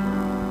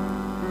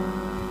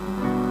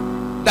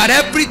 That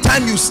every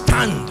time you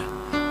stand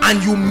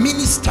and you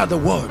minister the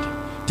word,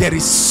 there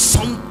is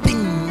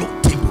something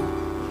notable,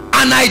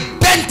 an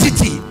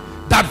identity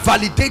that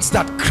validates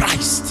that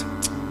Christ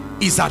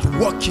is at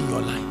work in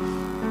your life.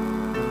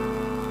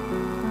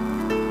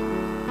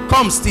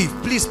 Come, Steve,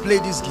 please play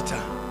this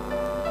guitar.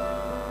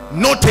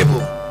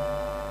 Notable.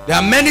 There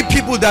are many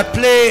people that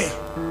play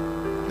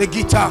the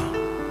guitar.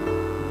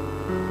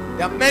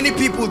 There are many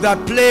people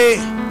that play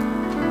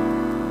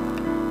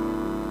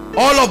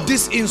all of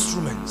these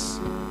instruments.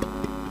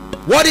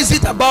 What is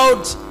it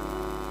about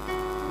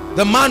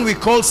the man we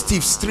call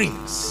Steve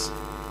Strings?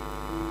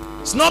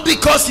 It's not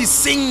because he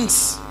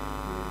sings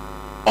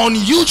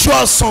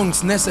unusual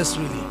songs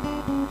necessarily.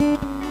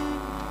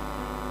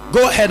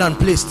 Go ahead and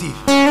play, Steve.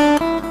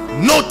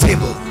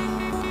 Notable.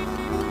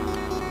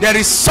 There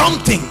is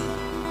something.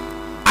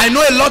 I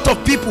know a lot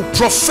of people,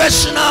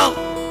 professional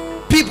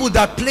people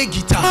that play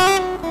guitar,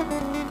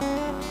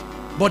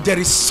 but there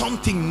is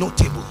something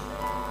notable.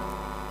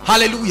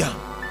 Hallelujah.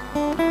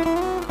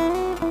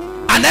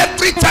 And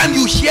every time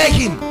you hear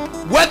him,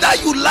 whether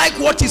you like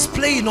what he's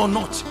playing or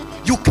not,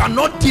 you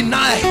cannot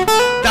deny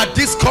that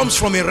this comes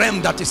from a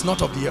realm that is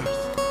not of the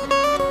earth.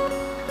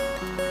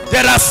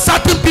 There are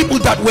certain people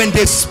that when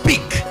they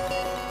speak,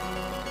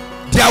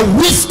 their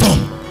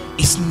wisdom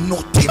is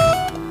notable.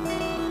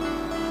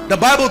 The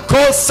Bible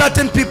calls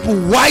certain people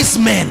wise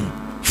men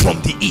from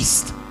the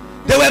east.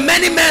 There were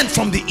many men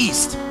from the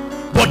east,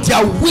 but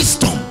their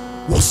wisdom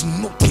was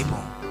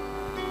notable.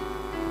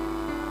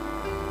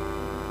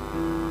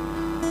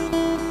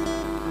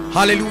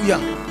 Hallelujah.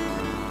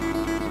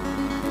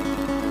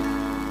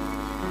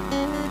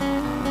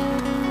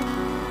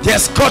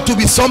 There's got to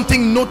be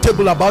something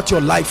notable about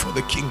your life for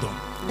the kingdom.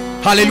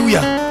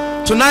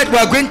 Hallelujah. Tonight we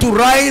are going to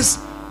rise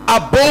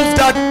above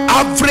that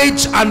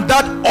average and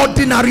that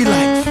ordinary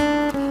life.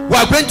 We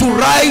are going to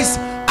rise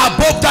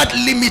above that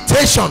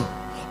limitation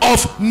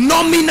of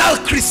nominal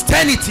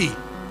Christianity.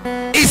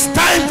 It's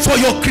time for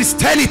your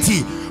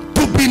Christianity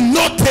to be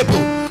notable,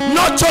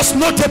 not just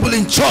notable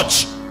in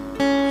church.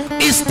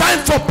 It's time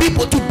for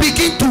people to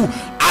begin to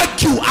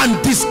argue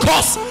and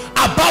discuss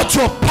about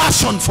your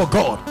passion for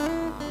God.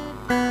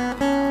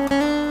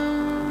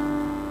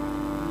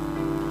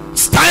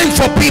 It's time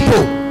for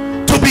people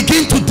to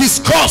begin to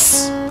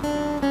discuss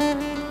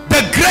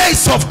the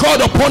grace of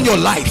God upon your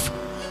life,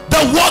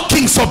 the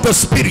workings of the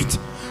Spirit.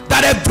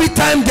 That every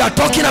time they are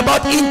talking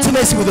about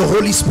intimacy with the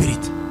Holy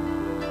Spirit,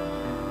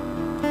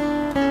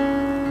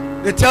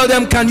 they tell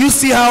them, can you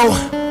see how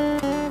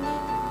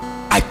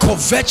I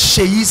covet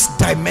Shei's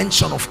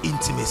dimension of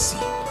intimacy?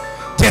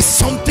 There's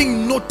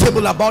something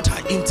notable about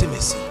her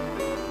intimacy.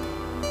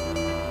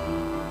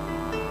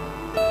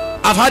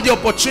 I've had the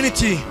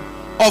opportunity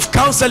of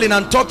counseling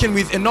and talking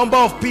with a number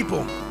of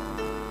people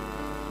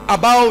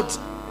about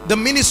the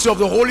ministry of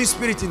the Holy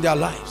Spirit in their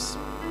lives,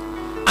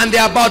 and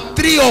there are about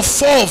 3 or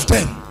 4 of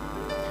them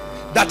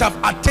that have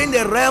attained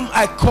a realm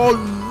I call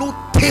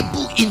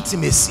notable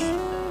intimacy.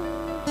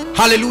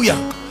 Hallelujah.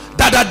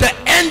 That at the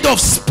end of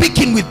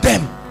speaking with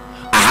them,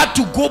 I had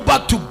to go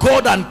back to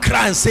God and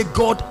cry and say,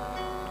 God,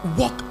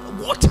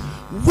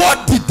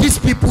 what did these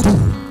people do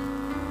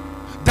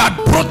that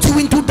brought you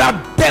into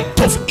that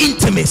depth of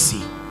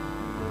intimacy?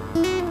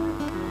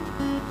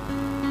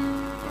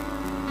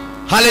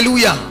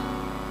 Hallelujah.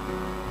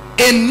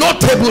 A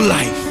notable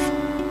life,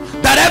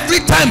 that every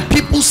time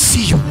people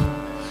see you,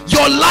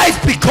 your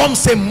life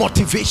becomes a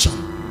motivation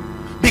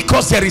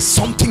because there is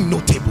something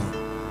notable.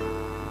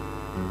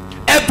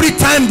 Every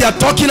time they are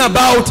talking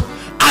about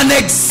an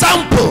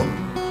example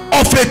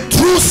of a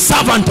true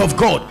servant of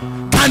God,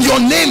 can your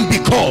name be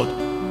called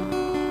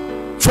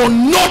for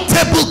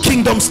notable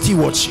kingdom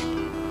stewardship?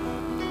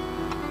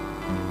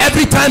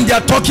 Every time they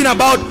are talking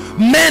about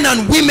men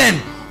and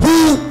women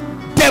who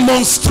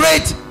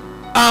demonstrate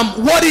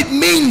what it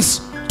means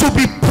to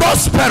be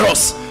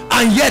prosperous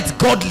and yet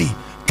godly,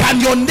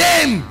 can your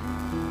name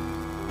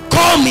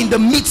come in the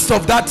midst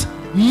of that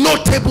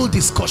notable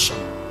discussion.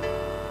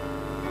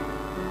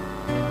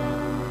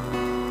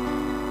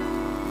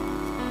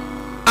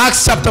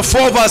 Acts chapter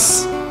 4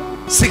 verse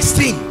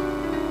 16.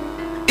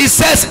 It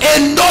says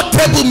a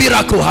notable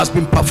miracle has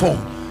been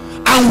performed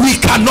and we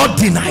cannot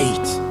deny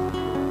it.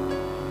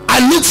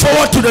 I look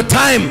forward to the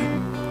time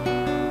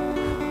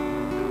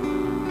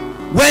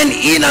when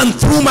in and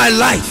through my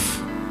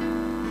life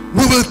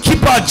we will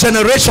keep our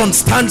generation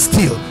stand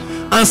still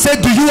and say,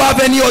 do you have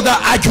any other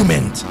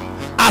argument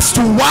as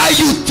to why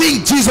you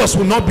think Jesus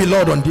will not be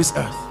Lord on this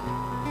earth?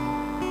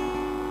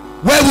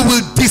 Where we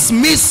will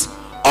dismiss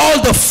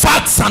all the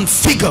facts and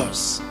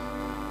figures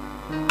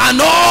and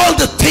all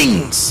the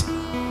things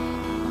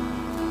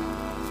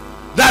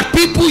that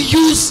people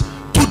use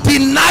to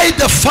deny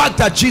the fact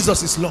that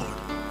Jesus is Lord.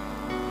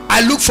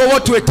 I look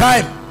forward to a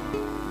time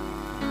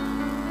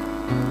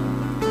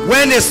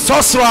when a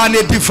sorcerer and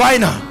a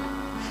diviner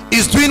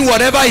is doing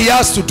whatever he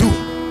has to do,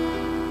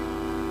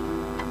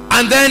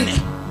 and then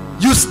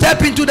you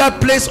step into that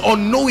place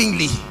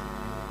unknowingly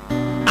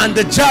and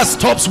the jar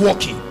stops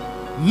working.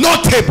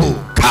 Notable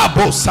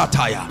Kabo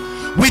Satire,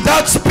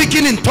 without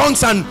speaking in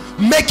tongues and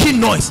making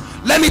noise.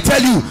 Let me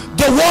tell you,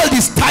 the world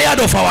is tired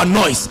of our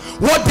noise.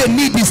 What they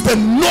need is the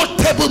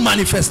notable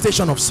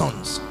manifestation of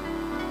sons.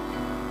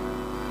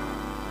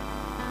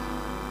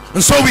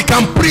 And so we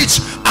can preach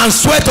and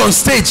sweat on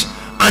stage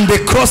and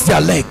they cross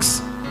their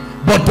legs,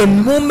 but the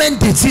moment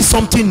they see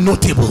something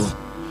notable,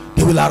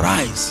 they will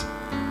arise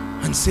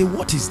and say,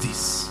 what is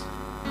this?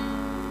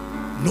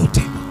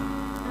 Notable.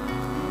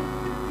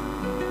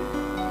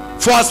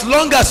 For as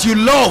long as you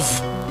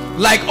love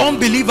like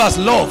unbelievers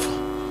love,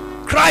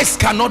 Christ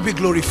cannot be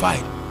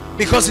glorified,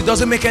 because it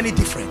doesn't make any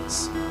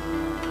difference.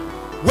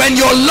 When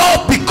your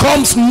love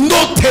becomes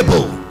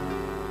notable,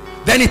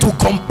 then it will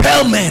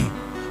compel men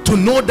to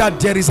know that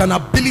there is an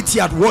ability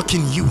at work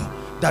in you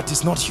that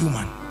is not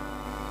human.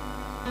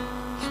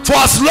 For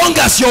as long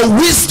as your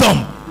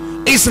wisdom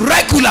is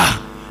regular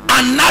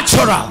and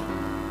natural,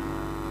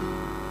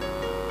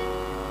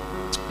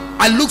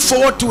 I look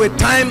forward to a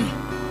time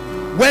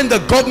when the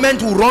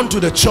government will run to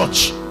the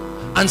church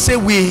and say,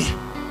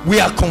 we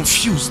are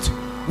confused,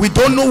 we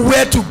don't know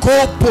where to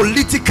go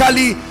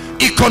politically,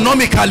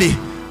 economically,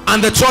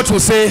 and the church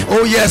will say,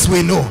 oh yes,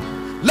 we know.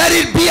 Let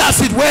it be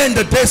as it were in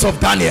the days of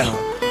Daniel,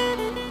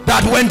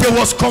 that when there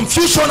was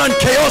confusion and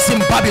chaos in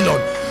Babylon,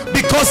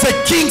 because the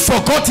king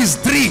forgot his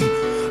dream,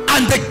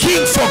 and the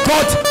king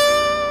forgot,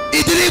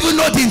 he didn't even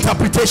know the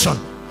interpretation.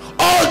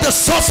 All the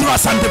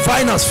sorcerers and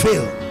diviners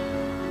failed,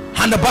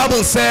 and the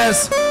Bible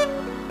says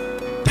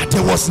that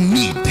there was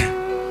need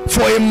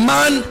for a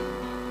man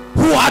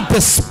who had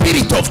the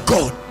Spirit of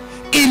God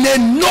in a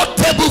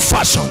notable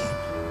fashion.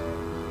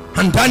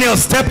 And Daniel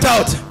stepped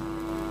out.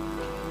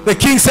 The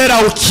king said,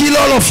 I will kill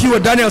all of you.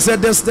 And Daniel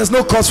said, there's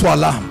no cause for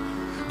alarm.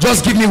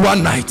 Just give me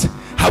one night,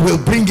 I will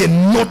bring a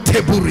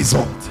notable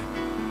result.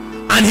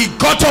 And he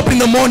got up in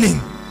the morning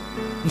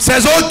and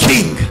says, oh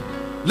king,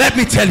 let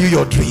me tell you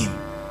your dream.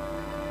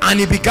 And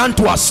he began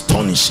to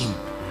astonish him.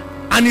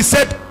 And he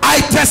said, I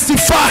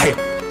testify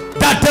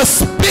that the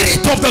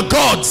Spirit of the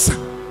gods,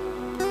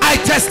 I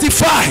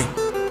testify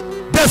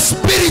the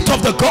Spirit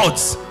of the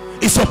gods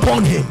is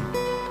upon him.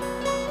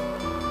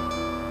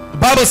 The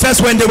Bible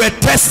says when they were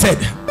tested,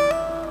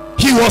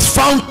 he was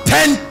found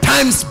 10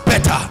 times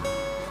better.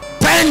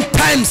 10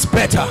 times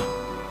better.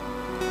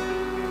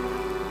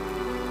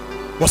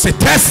 Was a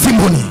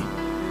testimony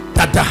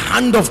that the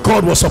hand of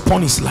God was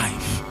upon his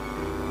life.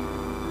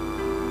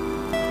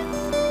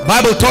 The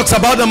Bible talks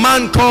about a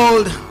man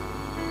called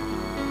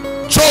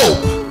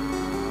Job.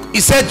 He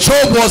said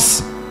Job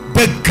was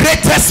the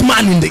greatest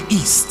man in the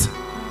East.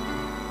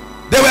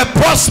 They were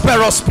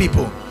prosperous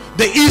people.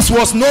 The East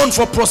was known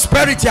for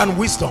prosperity and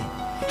wisdom.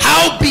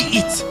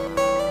 Howbeit,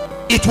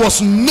 it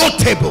was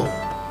notable.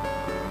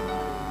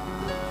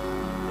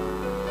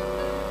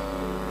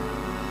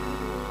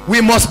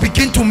 We must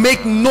begin to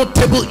make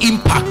notable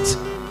impact.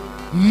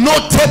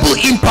 Notable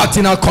impact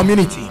in our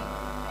community.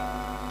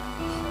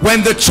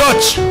 When the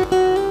church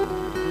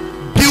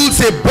builds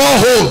a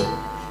borehole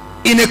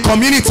in a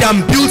community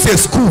and builds a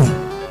school,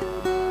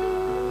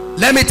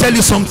 let me tell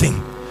you something,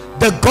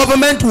 the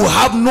government will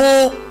have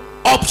no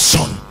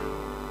option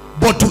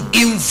but to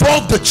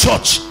involve the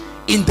church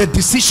in the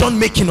decision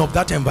making of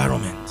that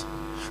environment.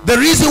 The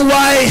reason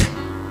why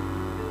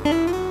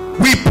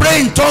we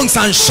pray in tongues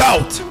and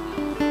shout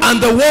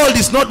and the world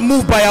is not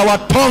moved by our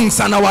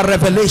tongues and our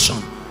revelation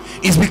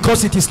is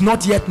because it is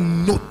not yet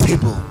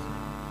notable.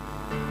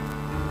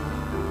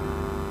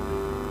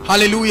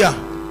 Hallelujah.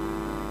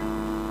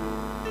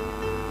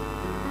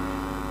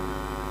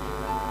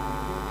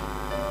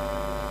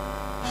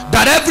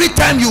 That every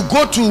time you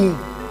go to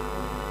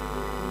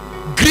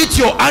greet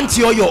your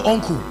auntie or your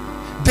uncle,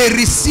 they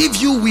receive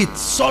you with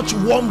such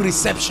warm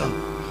reception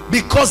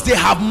because they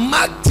have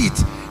marked it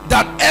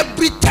that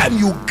every time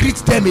you greet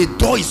them, a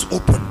door is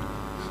open.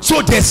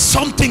 So there's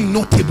something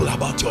notable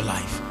about your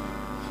life.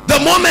 The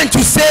moment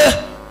you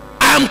say,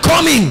 I am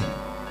coming,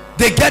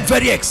 they get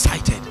very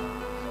excited.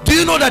 Do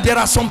you know that there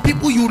are some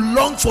people you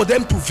long for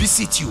them to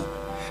visit you?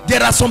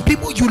 There are some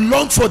people you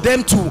long for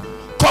them to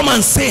come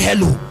and say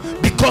hello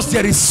because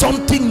there is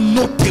something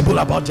notable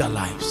about their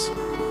lives.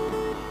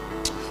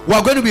 We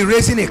are going to be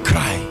raising a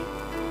cry.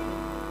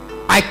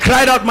 I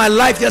cried out my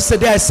life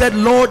yesterday. I said,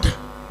 Lord,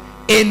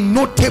 a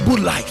notable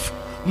life.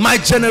 My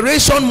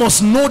generation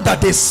must know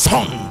that a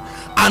son,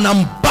 an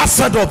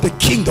ambassador of the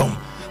kingdom,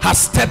 has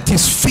stepped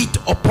his feet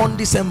upon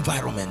this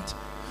environment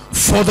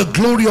for the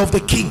glory of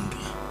the king.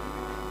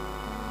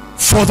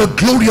 For the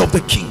glory of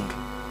the king.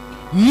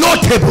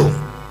 Notable.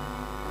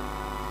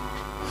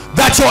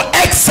 That your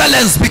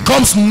excellence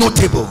becomes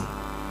notable.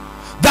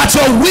 That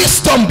your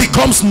wisdom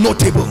becomes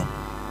notable.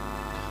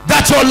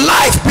 That your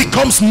life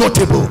becomes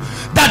notable.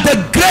 That the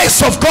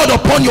grace of God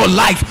upon your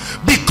life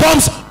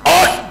becomes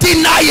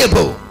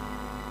undeniable,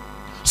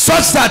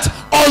 such that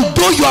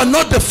although you are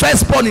not the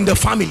firstborn in the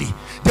family,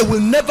 they will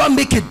never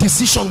make a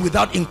decision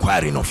without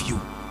inquiring of you.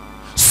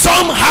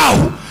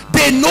 Somehow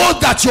they know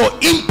that your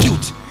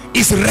input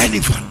is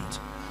relevant,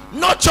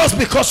 not just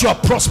because you are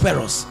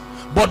prosperous,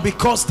 but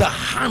because the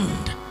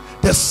hand,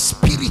 the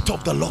Spirit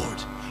of the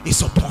Lord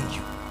is upon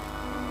you.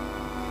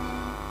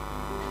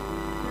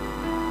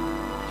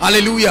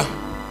 Hallelujah.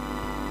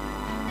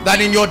 That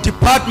in your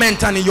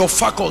department and in your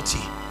faculty,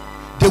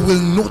 they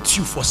will note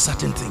you for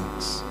certain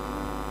things.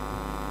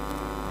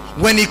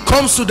 When it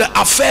comes to the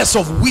affairs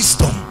of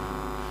wisdom,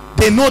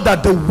 they know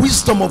that the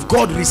wisdom of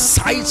God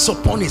resides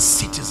upon a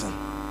citizen.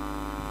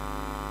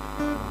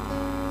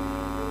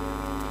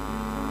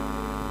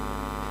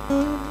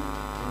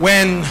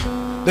 When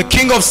the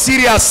king of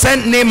Syria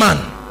sent Naaman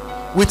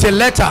with a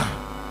letter,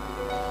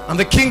 and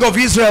the king of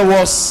Israel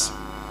was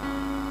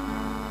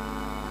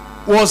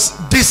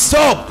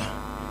disturbed.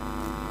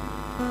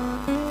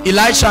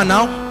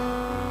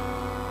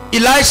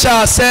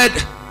 Elisha said,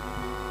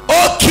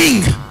 "Oh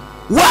king,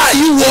 why are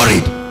you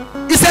worried?"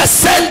 He said,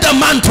 "Send the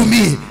man to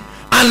me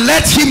and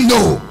let him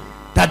know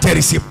that there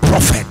is a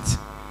prophet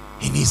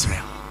in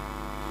Israel."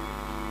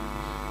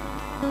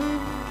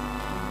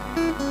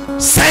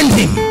 Send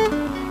him.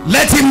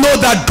 Let him know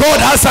that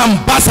God has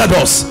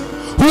ambassadors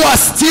who are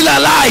still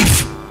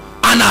alive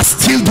and are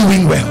still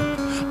doing well.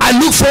 I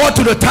look forward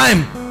to the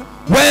time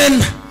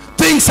when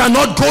things are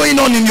not going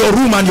on in your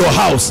room and your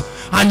house,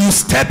 and you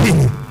step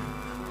in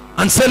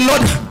and say,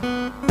 "Lord,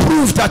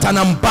 prove that an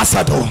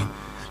ambassador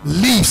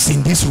lives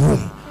in this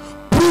room.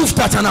 Prove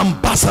that an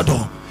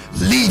ambassador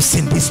lives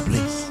in this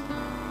place."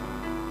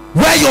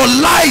 Where your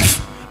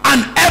life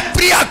and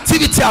every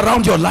activity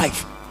around your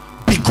life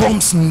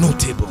becomes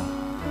notable.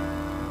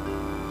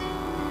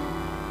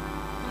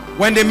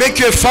 When they make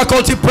you a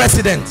faculty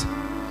president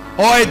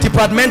or a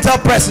departmental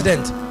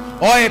president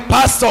or a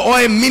pastor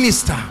or a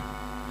minister,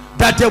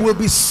 that there will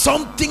be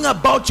something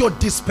about your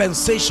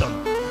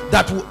dispensation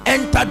that will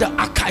enter the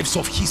archives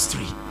of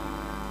history.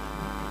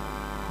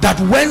 That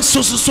when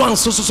so and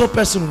so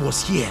person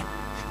was here,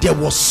 there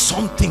was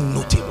something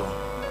notable.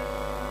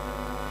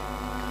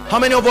 How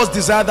many of us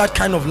desire that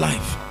kind of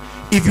life?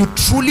 If you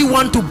truly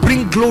want to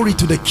bring glory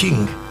to the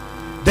king,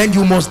 then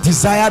you must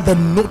desire the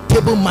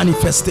notable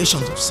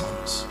manifestations of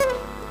sons.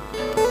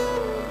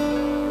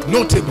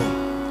 Notable.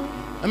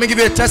 Let me give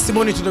you a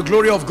testimony to the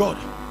glory of God.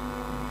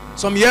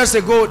 Some years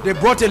ago, they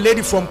brought a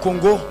lady from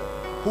Congo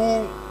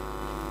who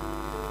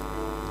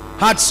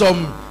had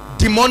some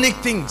demonic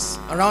things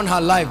around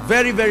her life.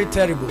 Very, very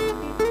terrible.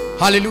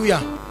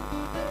 Hallelujah.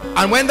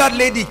 And when that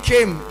lady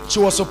came, she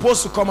was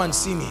supposed to come and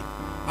see me.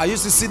 I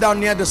used to sit down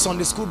near the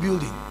Sunday school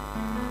building,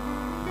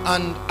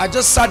 and I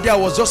just sat there. I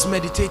was just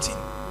meditating,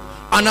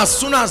 and as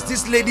soon as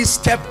this lady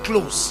stepped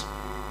close,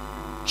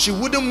 she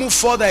wouldn't move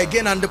further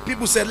again, and the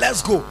people said,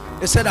 "Let's go."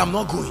 They said, "I'm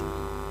not going."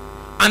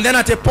 And then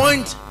at a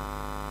point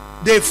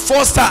they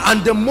forced her,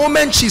 and the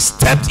moment she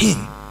stepped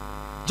in,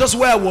 just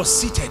where I was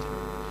seated,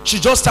 she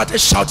just started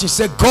shouting. She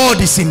said,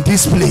 "God is in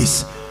this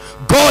place.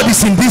 God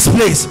is in this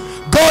place.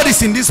 God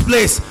is in this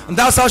place." And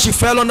that's how she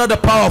fell under the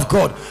power of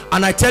God.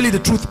 And I tell you the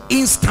truth,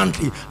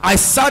 instantly I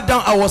sat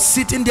down. I was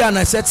sitting there and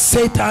I said,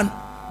 "Satan,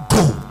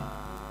 go."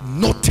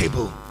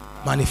 Notable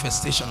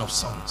manifestation of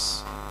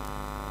sons.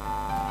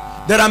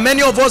 There are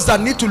many of us that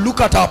need to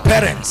look at our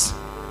parents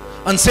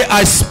and say,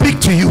 "I speak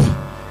to you,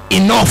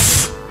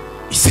 enough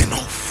is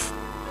enough."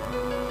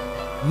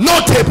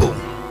 Notable.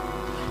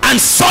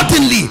 And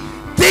suddenly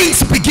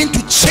things begin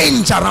to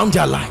change around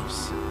their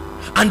lives,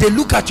 and they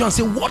look at you and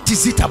say, "What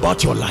is it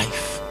about your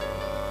life?"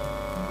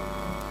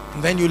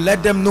 And then you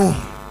let them know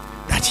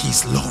that he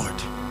is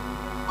Lord,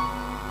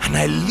 and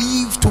I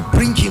live to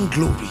bring him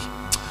glory.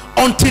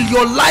 Until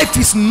your life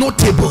is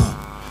notable,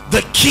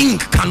 the king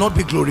cannot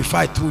be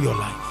glorified through your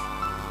life.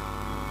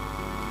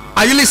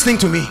 Are you listening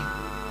to me?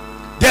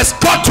 There's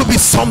got to be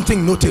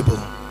something notable.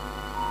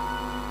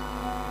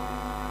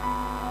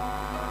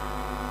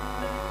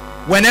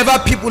 Whenever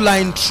people are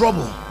in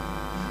trouble,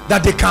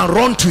 that they can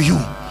run to you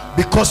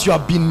because you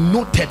have been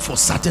noted for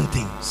certain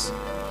things.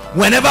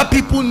 Whenever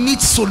people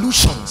need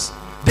solutions,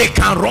 they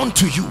can run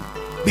to you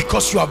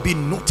because you have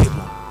been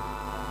notable.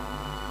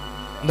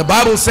 And the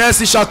Bible says,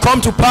 "It shall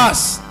come to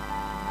pass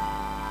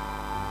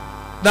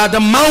that the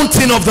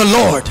mountain of the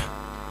Lord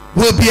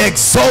will be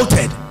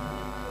exalted,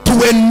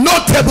 to a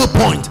notable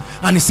point,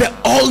 and he said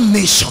all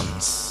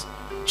nations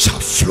shall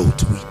flow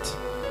to it,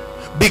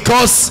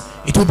 because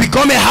it will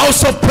become a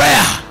house of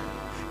prayer,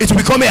 it will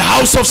become a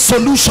house of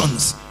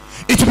solutions,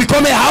 it will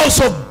become a house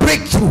of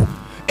breakthrough,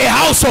 a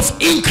house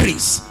of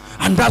increase.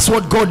 And that's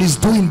what God is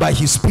doing by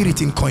his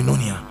Spirit in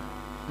Koinonia,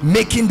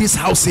 making this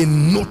house a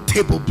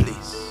notable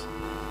place,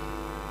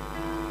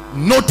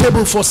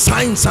 notable for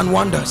signs and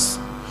wonders,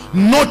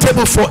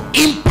 notable for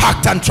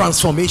impact and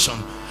transformation,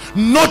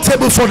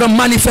 notable for the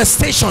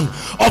manifestation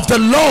of the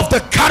law of the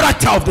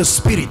character of the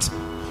Spirit,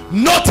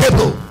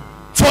 notable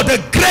for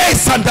the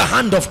grace and the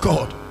hand of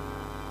God,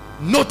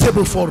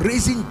 notable for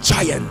raising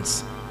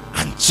giants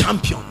and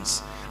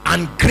champions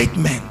and great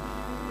men,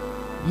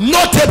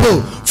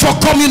 notable for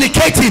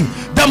communicating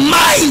the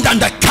mind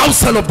and the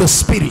counsel of the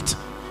Spirit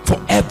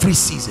for every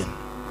season.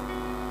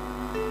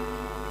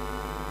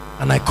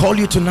 And I call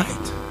you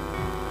tonight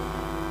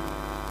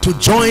to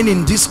join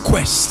in this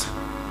quest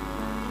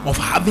of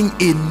having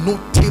a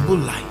notable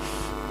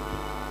life.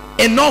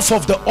 Enough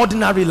of the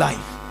ordinary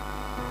life,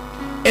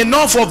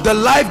 enough of the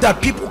life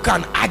that people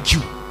can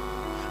argue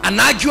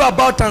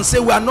about and say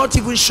we are not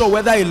even sure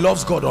whether he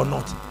loves God or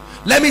not.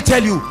 Let me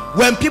tell you,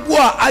 when people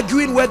are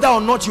arguing whether or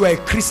not you are a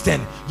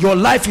Christian, your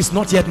life is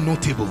not yet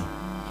notable.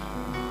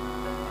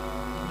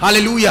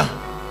 Hallelujah.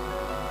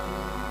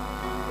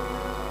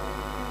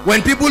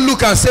 When people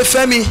look and say,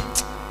 Femi,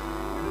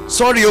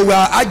 sorry, we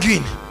are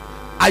arguing,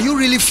 are you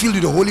really filled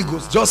with the Holy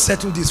Ghost? Just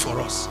settle this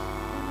for us.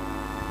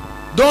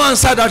 Don't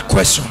answer that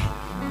question.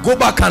 Go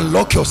back and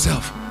lock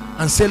yourself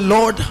and say,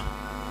 Lord,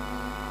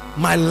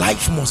 my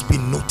life must be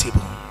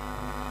notable.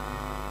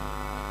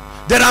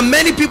 There are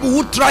many people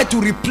who try to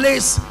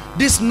replace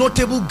this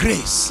notable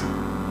grace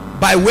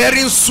by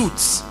wearing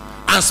suits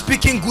and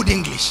speaking good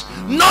English.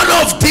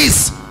 None of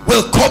this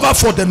will cover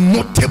for the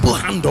notable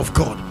hand of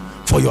God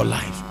for your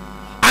life.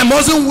 I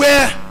mustn't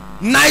wear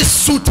nice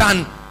suit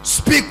and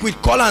speak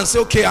with color and say,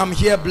 okay, I'm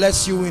here,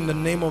 bless you in the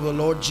name of the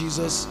Lord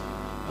Jesus.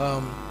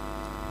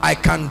 I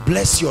can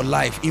bless your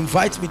life.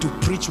 Invite me to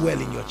preach well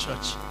in your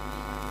church.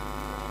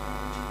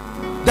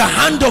 The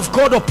hand of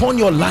God upon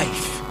your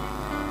life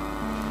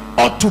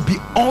ought to be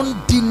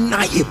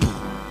undeniable.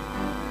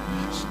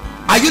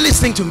 Are you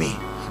listening to me?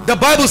 The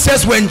Bible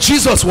says when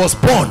Jesus was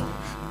born,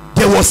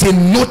 there was a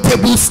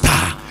notable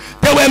star.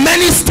 There were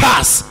many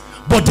stars,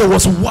 but there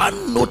was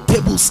one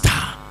notable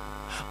star.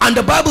 And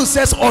the Bible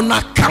says on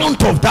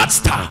account of that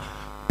star,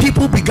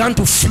 people began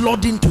to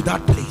flood into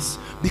that place,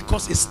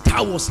 because a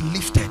star was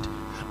lifted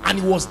and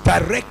it was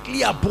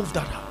directly above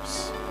that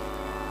house.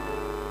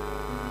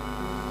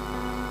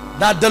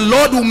 That the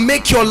Lord will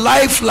make your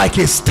life like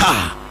a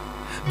star,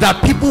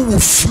 that people will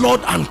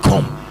flood and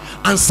come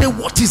and say,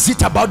 what is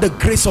it about the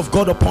grace of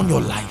God upon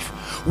your life?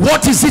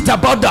 What is it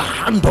about the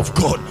hand of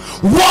God?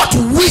 What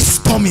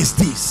wisdom is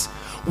this?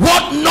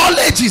 What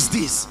knowledge is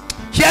this?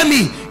 Hear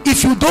me,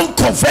 if you don't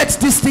covet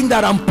this thing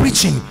that I'm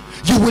preaching,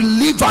 you will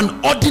live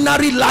an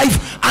ordinary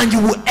life and you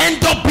will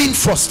end up being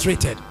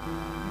frustrated.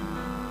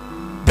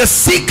 The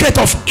secret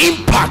of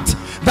impact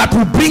that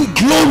will bring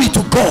glory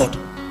to God,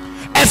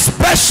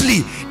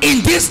 especially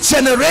in this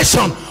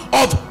generation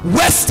of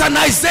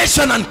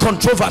westernization and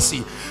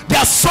controversy, there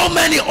are so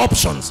many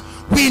options.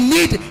 We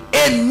need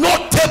a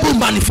notable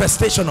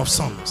manifestation of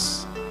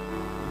sons.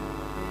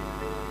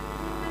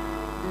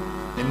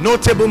 A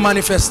notable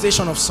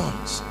manifestation of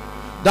sons,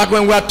 that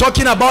when we are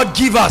talking about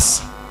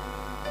givers,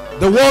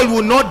 the world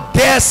will not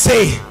dare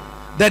say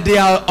that they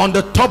are on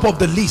the top of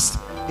the list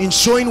in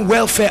showing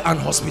welfare and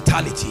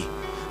hospitality.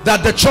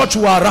 That the church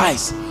will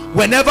arise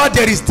whenever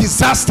there is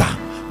disaster.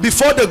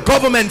 Before the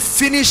government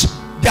finish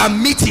their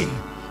meeting,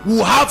 we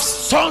will have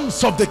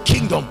sons of the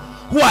kingdom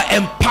who are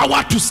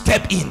empowered to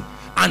step in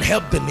and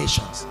help the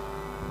nations.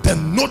 The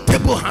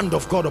notable hand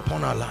of God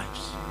upon our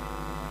lives.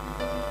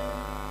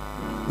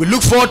 We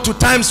look forward to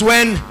times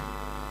when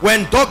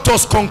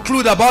doctors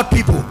conclude about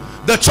people,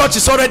 the church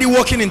is already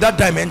working in that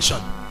dimension.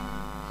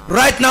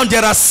 Right now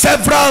there are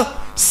several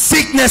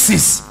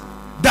sicknesses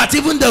that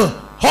even the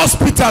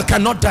hospital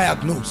cannot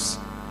diagnose,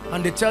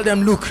 and they tell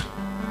them, look,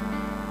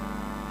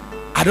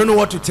 I don't know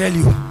what to tell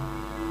you,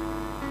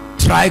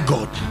 try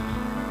God.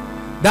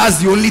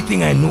 That's the only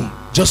thing I know.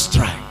 Just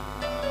try.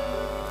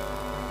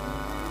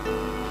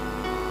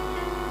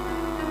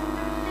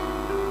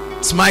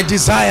 It's my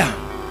desire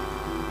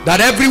that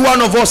every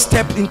one of us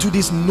step into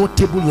this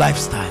notable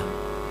lifestyle.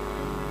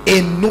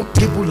 A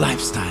notable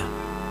lifestyle,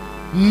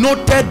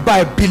 noted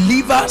by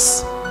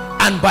believers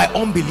and by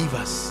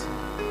unbelievers.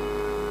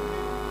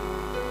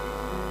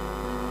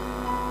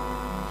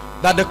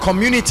 That the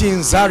community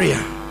in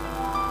Zaria,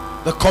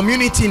 the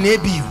community in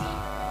ABU,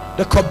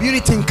 the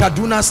community in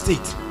Kaduna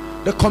State,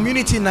 the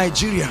community in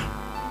Nigeria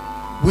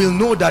will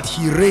know that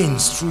he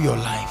reigns through your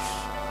life.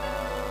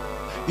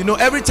 You know,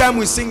 every time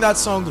we sing that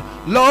song,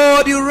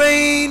 Lord, you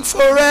reign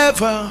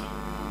forever,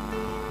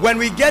 when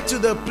we get to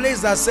the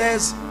place that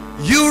says,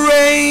 you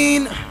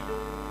reign,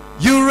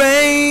 you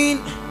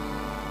reign,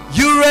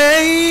 you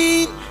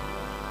reign,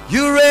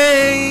 you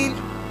reign.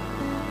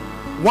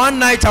 One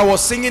night I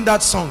was singing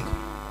that song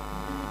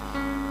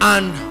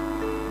And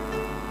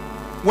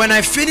when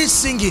I finished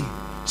singing,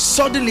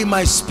 suddenly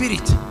my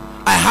spirit,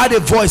 I heard a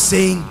voice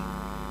saying,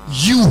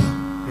 "You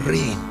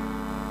reign."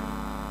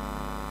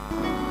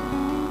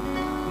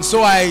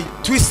 So I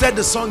twisted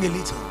the song a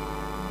little.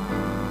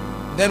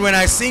 Then when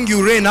I sing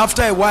 "You reign,"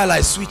 after a while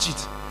I switch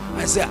it.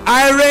 I say,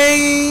 "I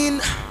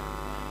reign,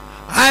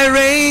 I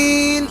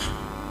reign,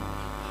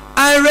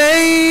 I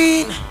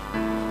reign,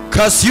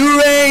 'cause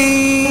you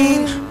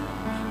reign.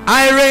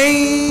 I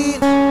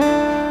reign,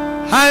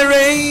 I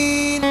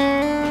reign,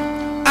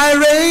 I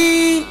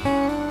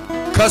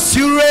reign, 'cause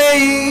you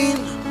reign."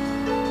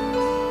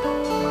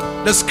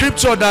 The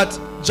scripture that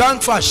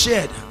Jangfa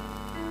shared,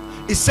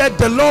 it said,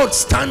 "The Lord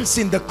stands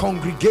in the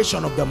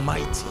congregation of the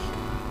mighty,"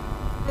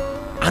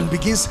 and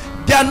begins.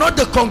 They are not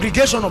the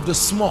congregation of the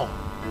small.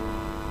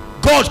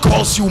 God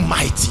calls you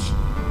mighty.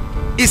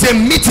 It's a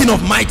meeting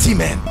of mighty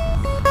men,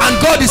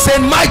 and God is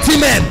saying, "Mighty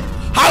men,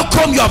 how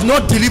come you have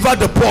not delivered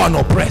the poor and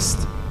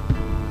oppressed?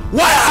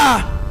 Why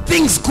are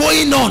things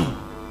going on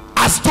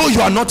as though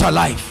you are not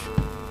alive?"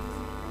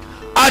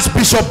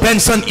 Archbishop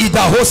Benson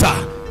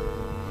Idahosa,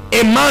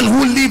 a man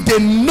who lived a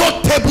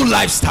notable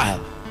lifestyle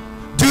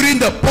during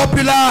the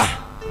popular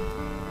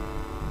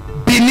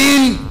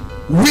Benin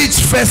Witch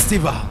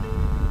Festival.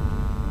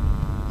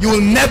 You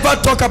will never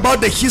talk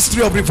about the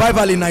history of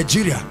revival in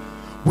Nigeria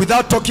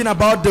without talking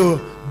about the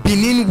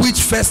Benin Witch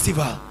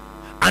Festival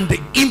and the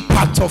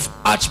impact of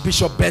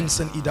Archbishop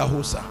Benson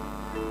Idahosa.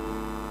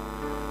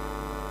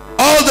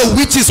 All the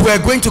witches were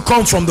going to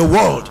come from the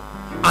world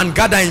and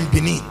gather in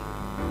Benin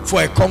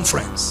for a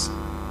conference.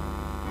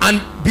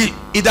 And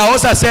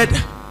Idahosa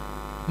said,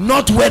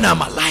 "Not when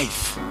I'm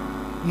alive,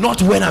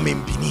 not when I'm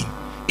in Benin.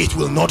 It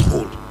will not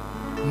hold."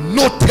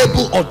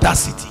 Notable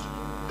audacity.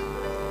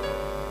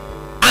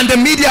 And the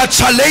media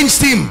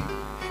challenged him.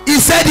 He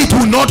said it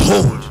will not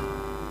hold.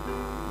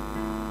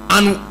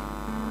 And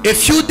a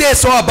few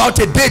days or about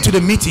a day to the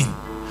meeting,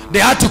 they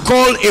had to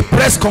call a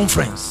press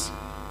conference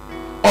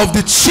of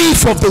the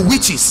chief of the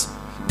witches.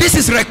 This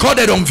is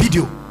recorded on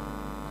video.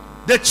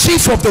 The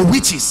chief of the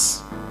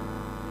witches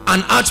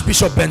and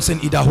Archbishop Benson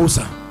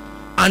Idahosa,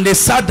 and they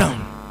sat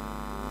down,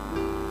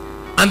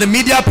 and the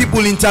media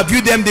people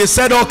interviewed them. They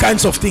said all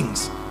kinds of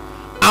things,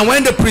 and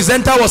when the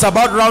presenter was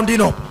about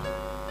rounding up,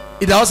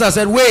 Idahosa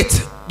said,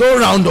 "Wait,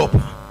 don't round up,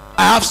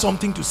 I have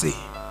something to say."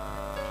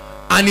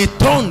 And he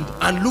turned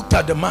and looked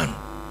at the man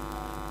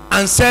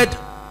and said,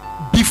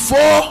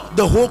 "Before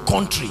the whole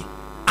country,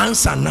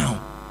 answer now.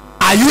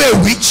 Are you a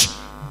witch?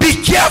 Be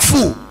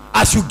careful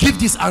as you give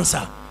this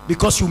answer,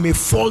 because you may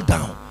fall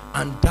down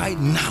and die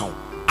now.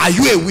 Are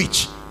you a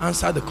witch?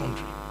 Answer the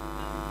country."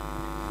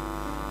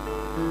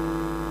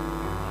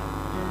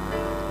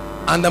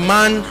 And the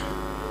man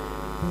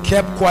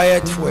kept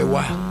quiet for a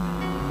while.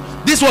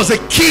 This was a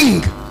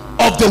king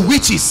of the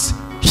witches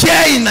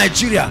here in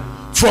Nigeria,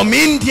 from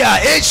India,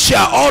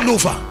 Asia, all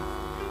over.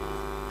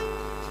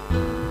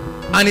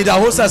 And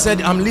Idahosa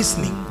said, "I'm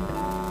listening."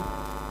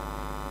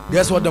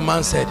 Guess what the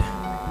man said?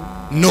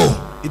 "No."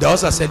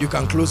 Idahosa said, "You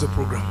can close the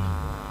program."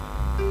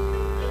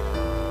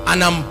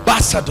 An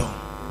ambassador,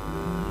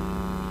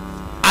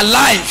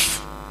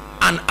 alive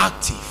and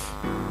active.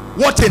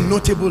 What a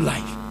notable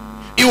life.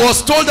 He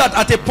was told that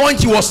at a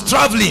point he was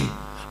traveling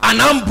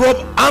and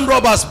armed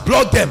robbers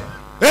blocked them.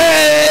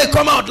 "Hey,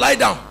 come out, lie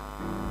down."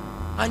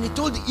 And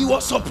he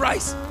was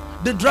surprised.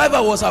 The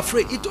driver was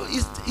afraid.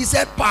 He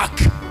said, "Park."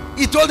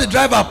 He told the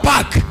driver,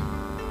 "Park."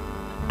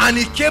 And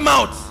he came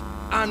out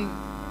and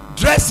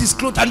dressed his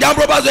clothes, and the armed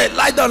robbers said,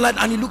 "Lie down, lie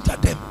down." And he looked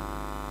at them.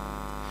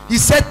 He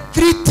said,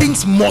 "Three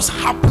things must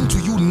happen to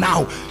you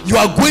now. You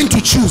are going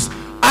to choose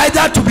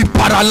either to be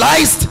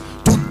paralyzed,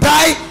 to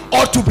die,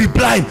 or to be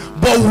blind.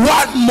 But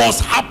what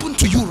must happen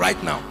to you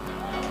right now?"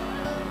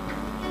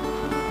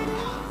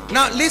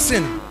 Now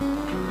listen,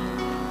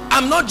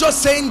 I'm not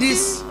just saying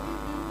this.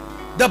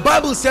 The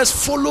Bible says,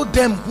 "Follow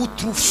them who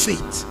through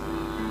faith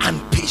and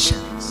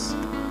patience."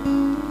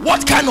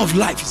 What kind of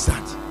life is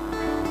that?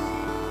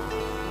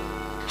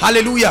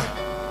 Hallelujah.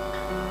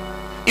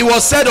 It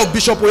was said of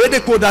Bishop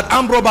Oyedepo that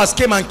armed robbers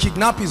came and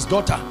kidnapped his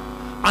daughter,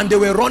 and they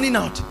were running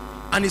out,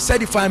 and he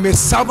said, "If I am a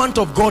servant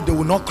of God, they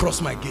will not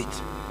cross my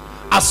gate."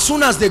 As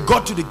soon as they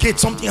got to the gate,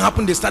 something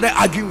happened. They started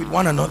arguing with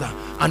one another,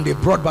 and they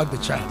brought back the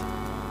child.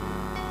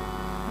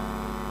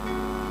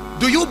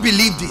 Do you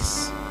believe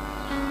this?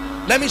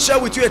 Let me share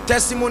with you a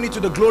testimony to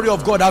the glory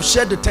of God. I've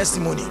shared the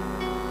testimony.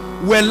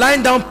 We're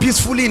lying down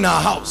peacefully in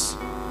our house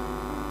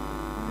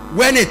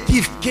when a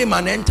thief came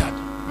and entered.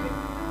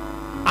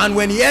 And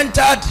when he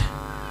entered,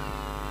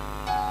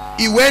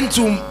 he went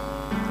to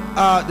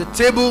the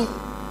table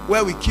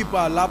where we keep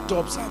our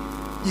laptops, and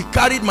he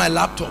carried my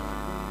laptop.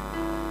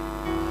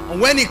 And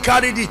when he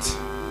carried it,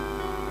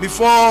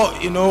 before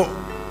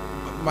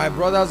my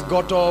brothers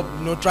got up,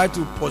 tried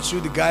to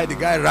pursue the guy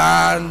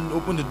ran,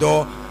 opened the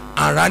door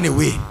and ran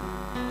away.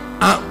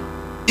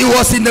 It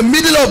was in the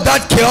middle of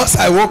that chaos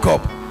I woke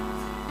up,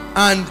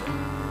 and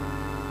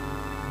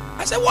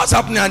I said, "What's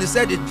happening?" And they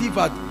said the thief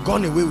had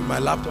gone away with my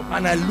laptop.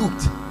 And I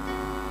looked,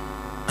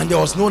 and there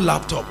was no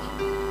laptop.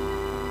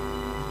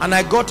 And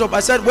I got up.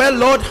 I said, well,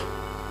 Lord,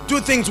 two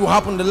things will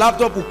happen. The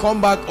laptop will come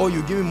back, or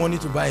you give me money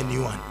to buy a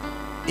new one.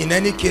 In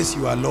any case,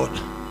 you are Lord.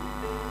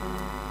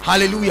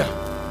 Hallelujah.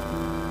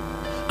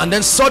 And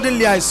then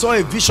suddenly I saw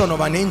a vision of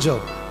an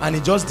angel, and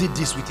he just did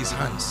this with his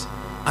hands,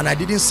 and I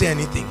didn't say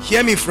anything.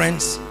 Hear me,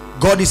 friends.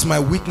 God is my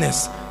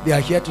witness. They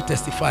are here to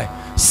testify.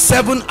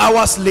 7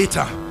 hours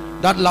later,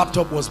 that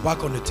laptop was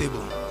back on the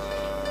table.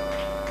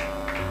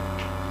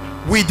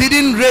 We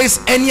didn't raise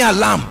any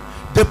alarm.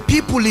 The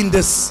people in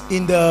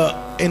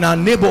our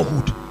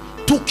neighborhood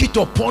took it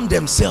upon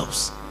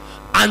themselves,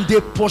 and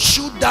they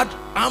pursued that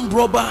armed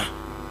robber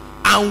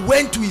and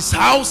went to his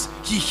house.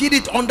 He hid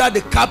it under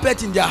the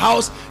carpet in their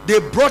house. They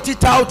brought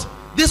it out.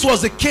 This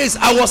was the case.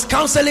 I was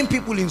counseling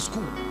people in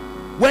school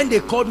when they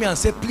called me and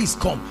said, please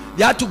come.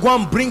 They had to go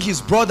and bring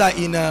his brother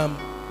in the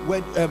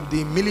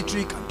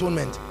military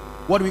cantonment.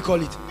 What do we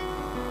call it?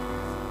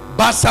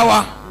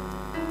 Basawa.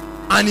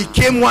 And he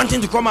came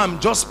wanting to come and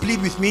just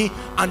plead with me,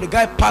 and the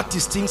guy packed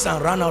his things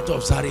and ran out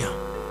of Zaria.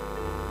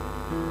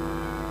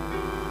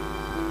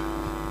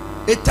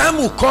 A time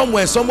will come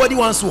when somebody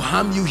wants to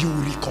harm you, he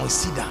will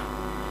reconsider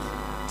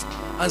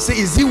and say,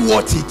 is it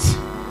worth it?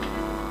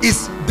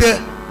 Is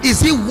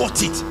it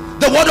worth it?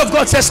 The word of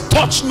God says,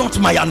 touch not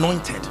my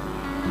anointed,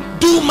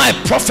 do my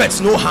prophets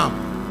no harm.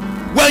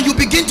 When you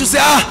begin to say,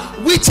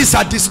 witches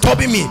are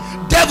disturbing me,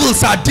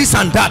 devils are this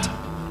and that,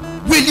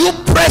 will you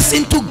press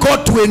into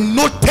God to a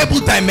notable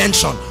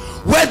dimension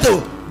where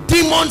the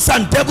demons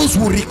and devils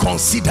will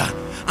reconsider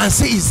and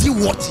say, is it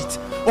worth it?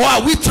 Or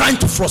are we trying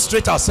to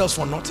frustrate ourselves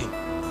for nothing?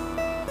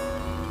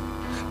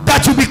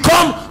 That you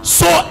become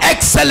so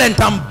excellent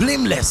and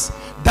blameless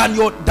that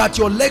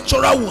your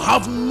lecturer will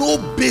have no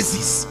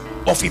basis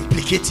of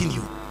implicating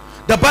you.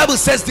 The Bible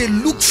says they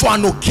looked for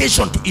an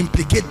occasion to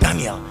implicate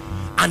Daniel,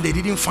 and they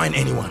didn't find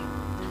anyone.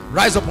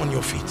 Rise up on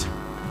your feet.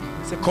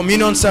 It's a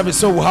communion service,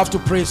 so we'll have to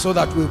pray so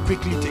that we'll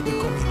quickly take the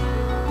communion.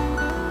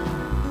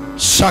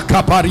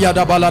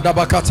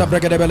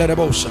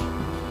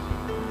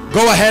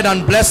 Go ahead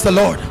and bless the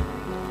Lord.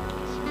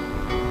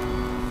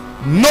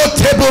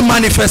 Notable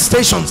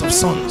manifestations of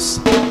sons.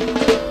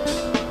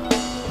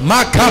 Go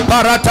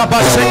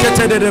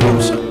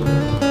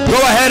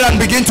ahead and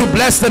begin to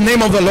bless the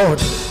name of the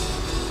Lord.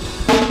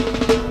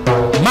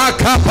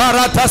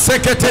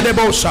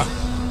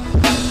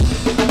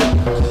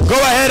 Go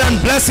ahead and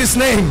bless his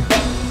name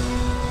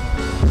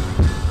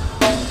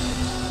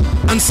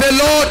and say,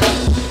 Lord,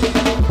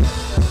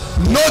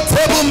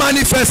 notable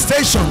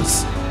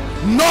manifestations,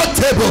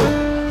 notable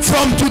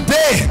from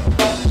today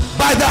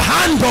by the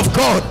hand of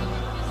God.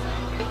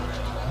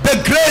 The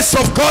grace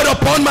of God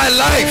upon my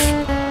life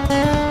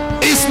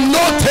is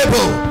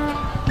notable,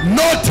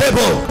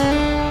 notable,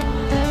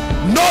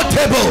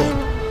 notable,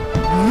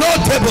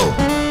 notable.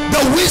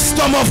 The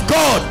wisdom of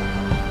God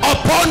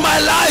upon my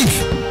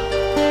life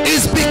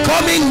is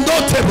becoming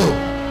notable.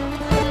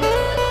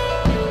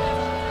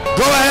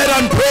 Go ahead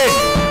and pray.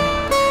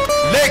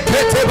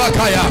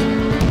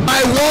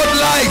 My word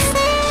life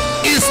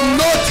is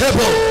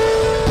notable.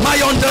 My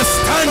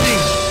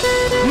understanding,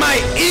 my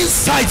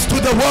insights to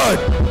the word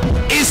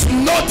is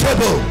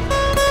notable.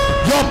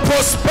 Your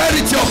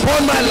prosperity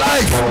upon my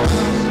life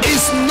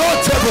is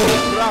notable.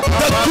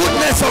 The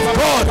goodness of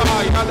God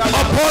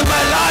upon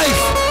my life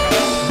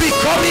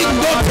becoming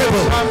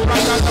notable.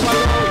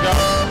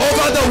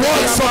 Over the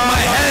works of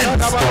my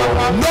hands,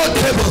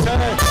 notable.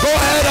 Go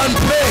ahead and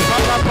pray.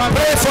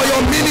 Pray for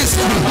your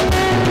ministry.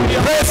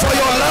 Pray for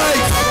your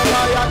life.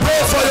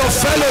 Pray for your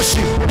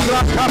fellowship.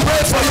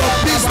 Pray for your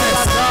business,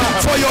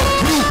 for your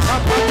group.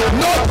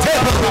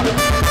 Notable.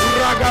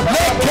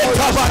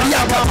 Notable.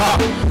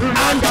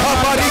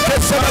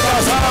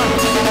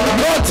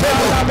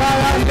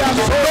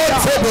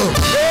 Notable.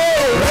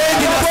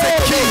 Reigning as a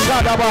king.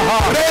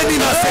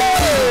 Reigning as a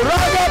king.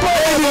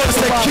 Reigning as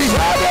a king.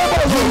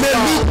 You may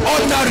look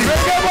ordinary,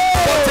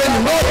 but a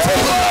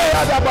notable life.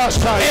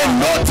 A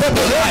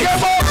notable life.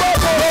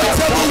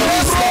 Notable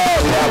wisdom.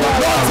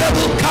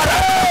 Notable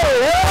character.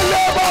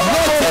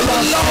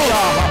 Notable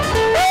love.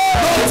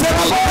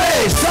 Notable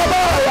grace.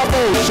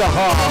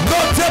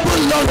 Notable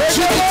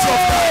longevity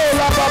of life.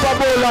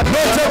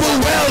 Notable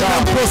wealth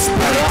and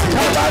prosperity.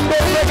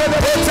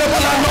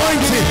 Notable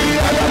anointing.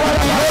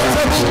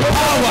 Notable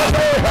power.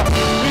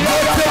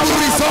 Notable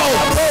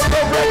results.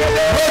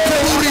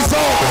 Notable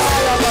results.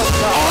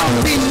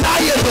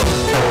 Undeniable.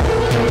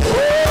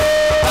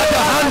 That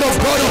the hand of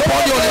God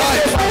upon your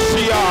life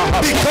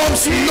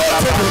becomes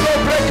notable.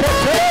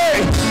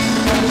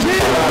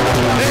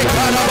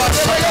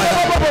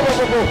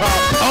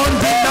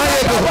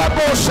 Undeniable.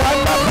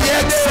 The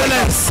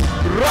excellence of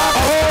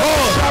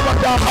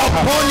God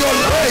upon your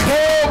life,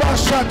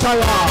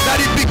 that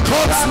it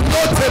becomes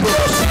notable.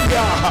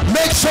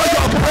 Make sure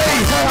you're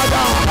praying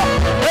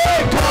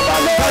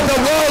that the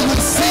world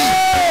will see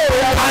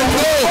and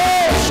know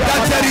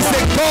that there is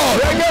a God,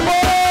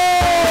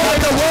 that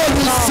the world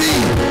will see,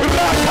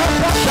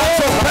 that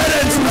your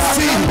parents will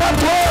see,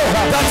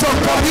 that your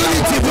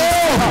community will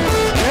see.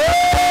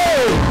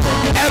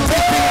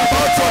 Everything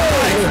about your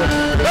life,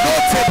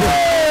 notable.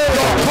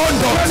 Your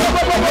conduct,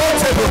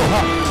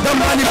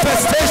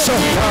 manifestation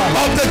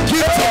of the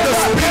gift of the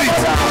Spirit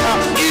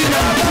in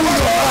and through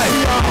your life.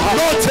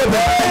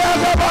 Notable.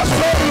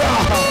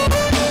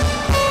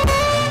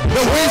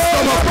 The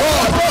wisdom of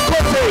God.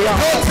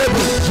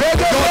 Notable. Your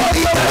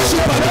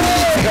leadership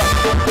ability.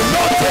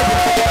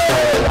 Notable.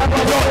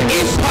 Your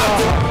impact.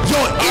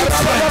 Your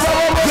influence.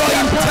 Your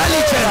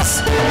intelligence.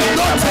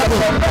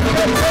 Notable.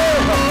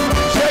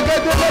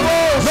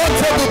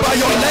 Notable by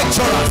your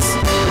lecturers.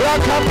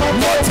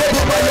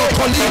 Notable by your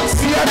colleagues.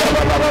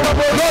 Notable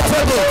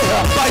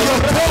by your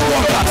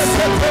co-workers.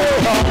 Notable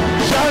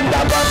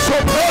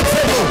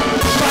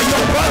by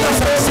your brothers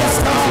and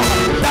sisters.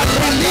 That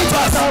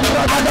believers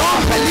and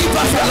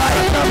unbelievers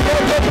alike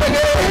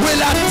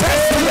will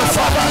attest to the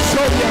fact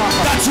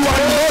that you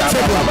are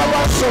notable,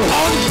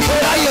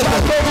 undeniable,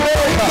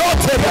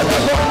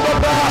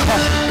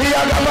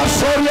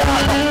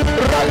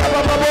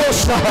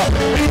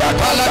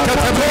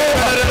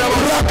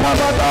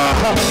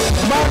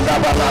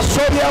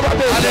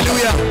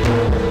 Hallelujah.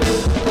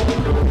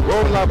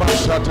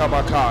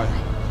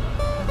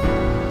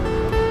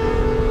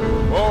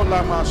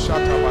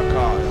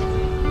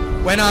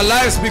 When our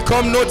lives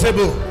become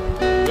notable,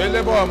 then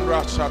the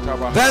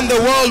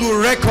world will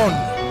reckon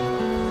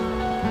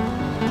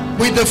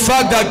with the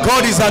fact that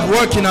God is at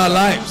work in our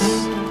lives.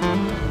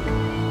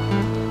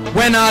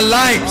 When our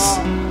lives,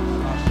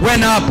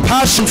 when our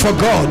passion for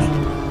God,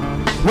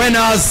 when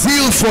our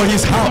zeal for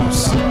his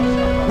house,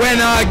 when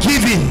our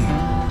giving,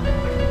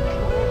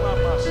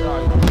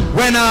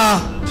 when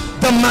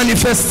the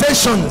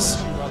manifestations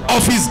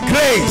of his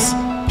grace,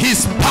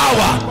 his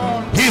power,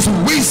 his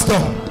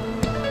wisdom,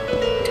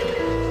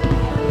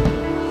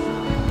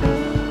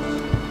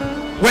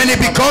 when it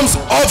becomes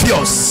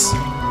obvious,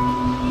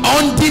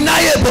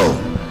 undeniable,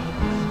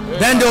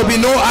 then there will be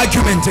no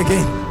argument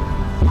again.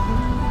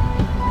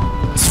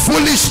 It's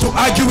foolish to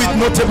argue with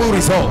notable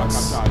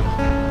results.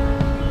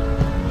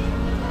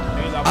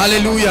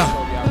 Hallelujah.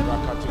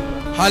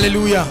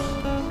 Hallelujah.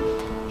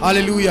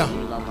 Hallelujah.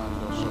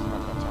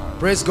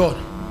 Praise God.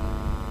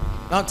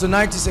 Now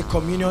tonight is a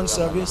communion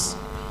service,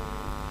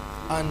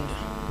 and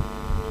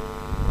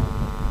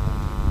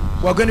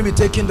we're going to be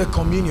taking the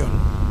communion.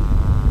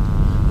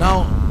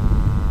 Now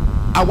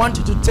I want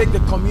you to take the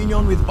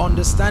communion with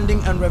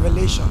understanding and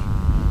revelation,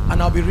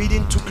 and I'll be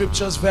reading two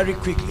scriptures very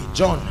quickly.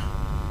 John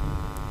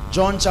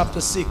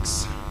chapter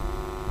 6.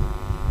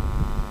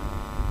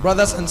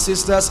 Brothers and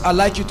sisters, I'd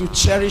like you to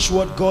cherish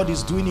what God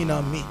is doing in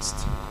our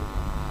midst.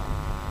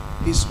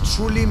 He's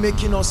truly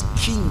making us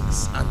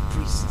kings and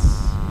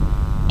priests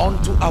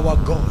unto our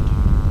God.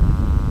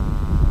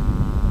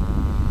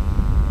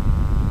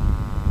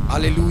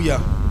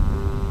 Hallelujah.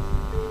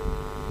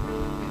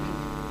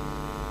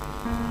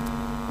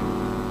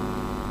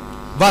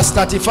 Verse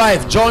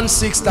 35, John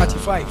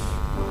 6:35.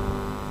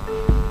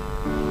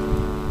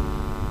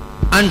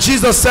 And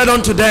Jesus said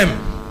unto them,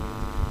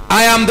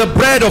 I am the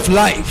bread of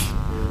life,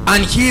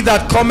 and he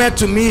that cometh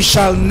to me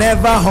shall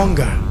never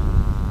hunger,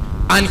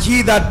 and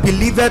he that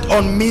believeth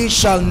on me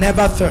shall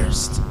never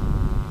thirst.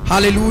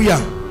 Hallelujah.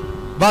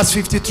 Verse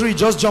 53,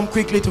 just jump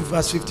quickly to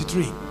verse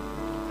 53.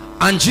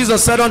 And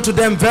Jesus said unto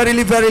them,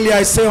 verily, verily,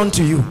 I say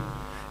unto you,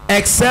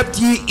 except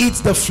ye eat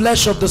the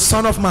flesh of the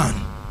Son of Man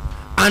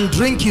and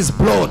drink his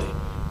blood,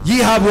 ye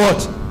have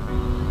what?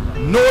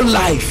 No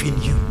life in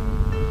you.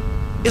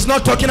 It's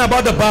not talking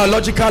about the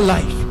biological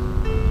life,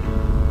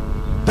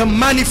 the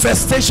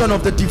manifestation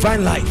of the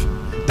divine life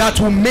that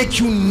will make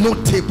you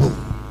notable.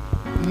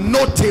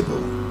 Notable.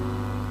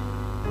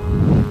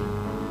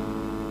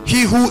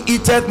 He who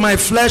eateth my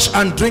flesh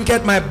and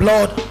drinketh my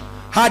blood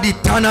had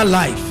eternal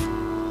life,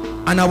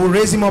 and I will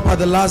raise him up at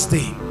the last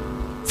day.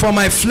 For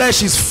my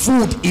flesh is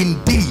food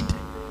indeed,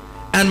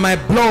 and my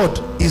blood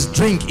is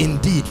drink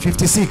indeed.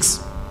 56.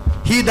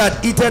 He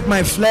that eateth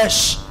my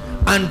flesh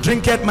and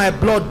drinketh my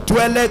blood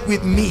dwelleth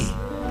with me,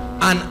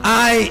 and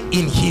I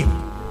in him.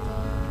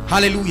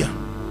 Hallelujah.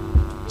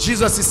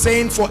 Jesus is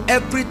saying, for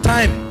every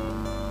time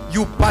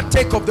you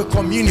partake of the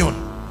communion,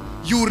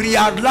 you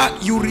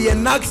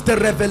reenact the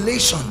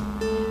revelation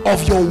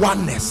of your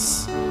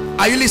oneness.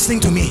 Are you listening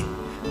to me?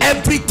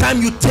 Every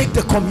time you take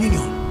the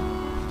communion,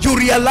 you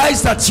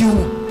realize that you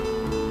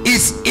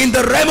is in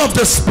the realm of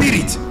the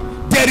spirit.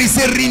 There is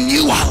a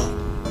renewal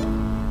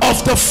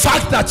of the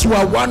fact that you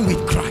are one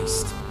with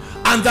Christ,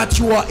 and that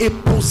you are a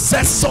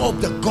possessor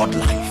of the God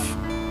life,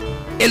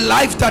 a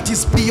life that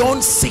is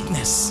beyond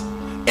sickness,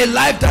 a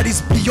life that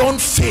is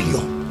beyond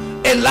failure,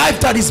 a life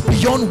that is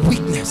beyond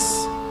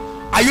weakness.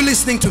 Are you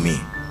listening to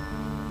me?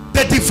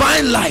 The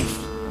divine life,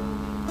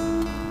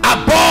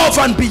 above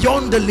and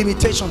beyond the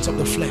limitations of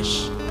the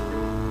flesh.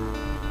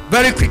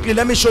 Very quickly,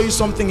 let me show you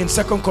something in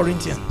 2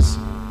 Corinthians.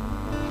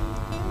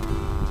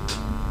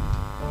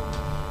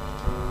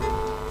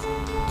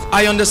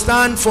 I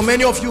understand for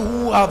many of you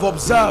who have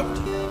observed,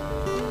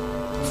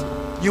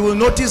 you will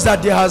notice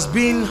that there has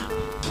been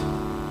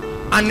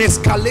an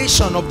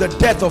escalation of the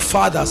death of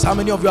fathers. How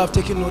many of you have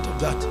taken note of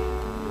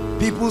that?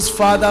 People's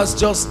fathers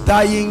just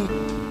dying,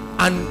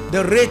 and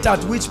the rate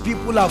at which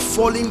people are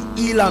falling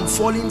ill and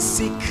falling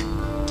sick.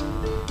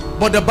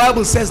 But the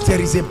Bible says there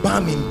is a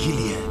balm in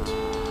Gilead.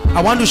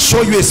 I want to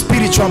show you a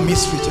spiritual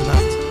mystery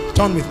tonight.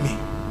 Turn with me.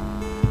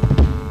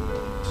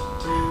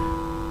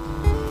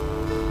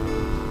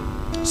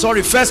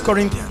 Sorry, 1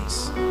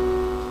 Corinthians.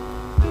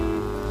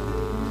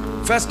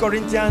 1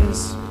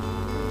 Corinthians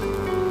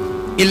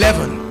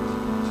 11.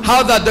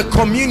 How that the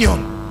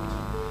communion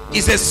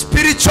is a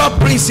spiritual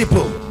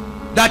principle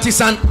that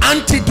is an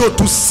antidote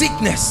to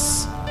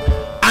sickness,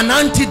 an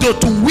antidote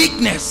to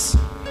weakness,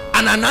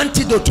 and an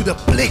antidote to the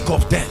plague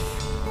of death.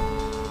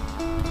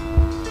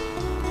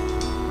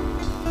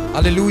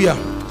 Hallelujah.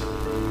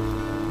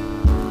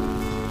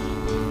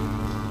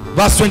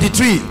 Verse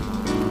 23.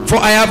 For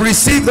I have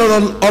received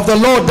of the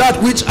Lord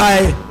that which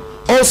I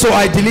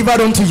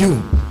delivered unto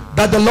you,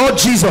 that the Lord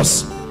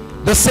Jesus,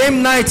 the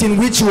same night in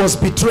which he was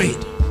betrayed,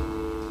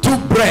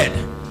 took bread,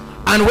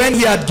 and when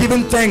he had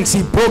given thanks,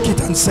 he broke it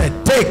and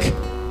said, take,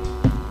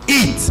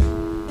 eat.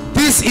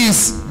 This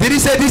is, did he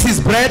say this is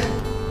bread?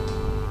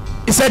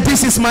 He said,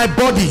 this is my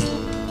body,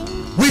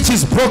 which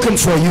is broken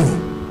for you,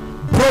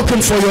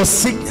 broken for your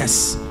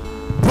sickness,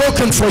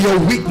 broken for your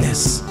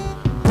weakness,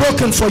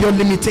 broken for your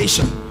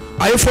limitation.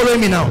 Are you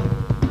following me now?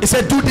 He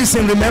said, do this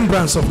in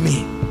remembrance of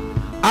me.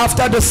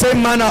 After the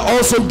same manner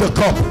also the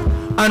cup,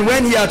 and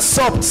when he had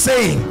supped,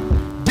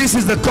 saying, this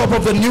is the cup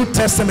of the New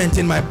Testament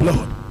in my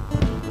blood.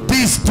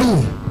 These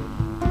do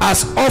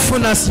as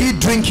often as ye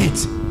drink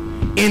it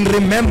in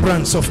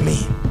remembrance of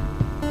me.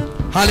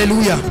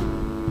 Hallelujah.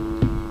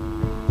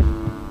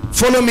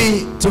 Follow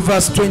me to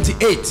verse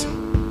 28.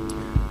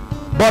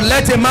 But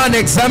let a man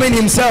examine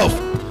himself,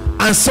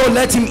 and so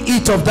let him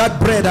eat of that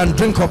bread and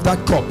drink of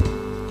that cup.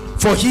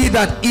 For he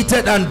that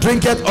eateth and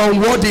drinketh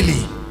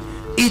unworthily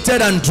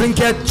eateth and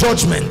drinketh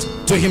judgment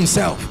to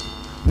himself,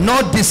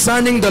 not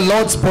discerning the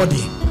Lord's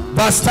body.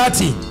 Verse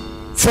 30.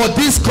 For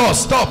this cause,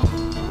 stop,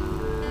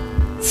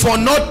 for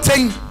not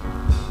taking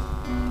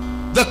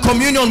the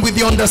communion with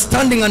the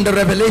understanding and the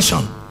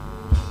revelation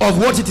of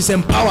what it is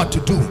empowered to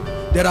do,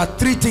 there are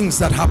three things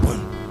that happen.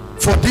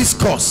 For this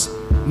cause,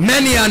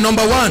 many are,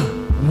 number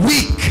one,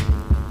 weak.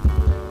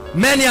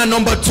 Many are,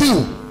 number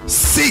two,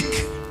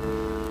 sick.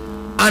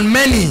 And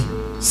many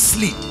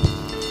sleep.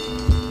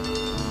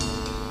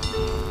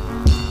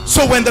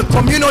 So when the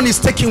communion is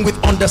taken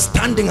with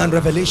understanding and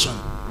revelation,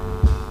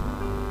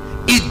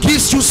 it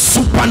gives you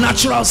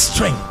supernatural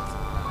strength.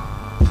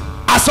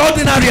 As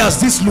ordinary as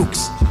this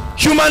looks,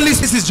 humanly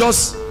this is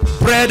just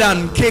bread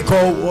and cake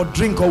or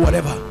drink or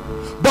whatever,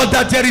 but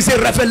that there is a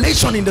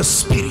revelation in the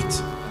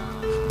spirit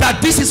that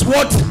this is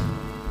what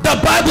the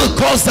Bible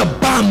calls the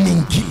balm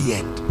in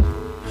Gilead.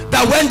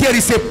 That when there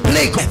is a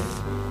plague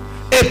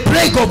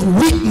of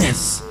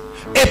weakness,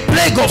 a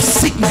plague of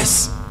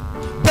sickness,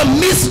 the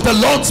midst the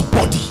Lord's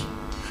body,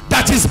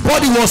 that his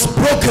body was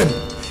broken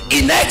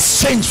in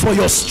exchange for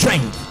your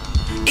strength,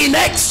 in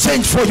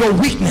exchange for your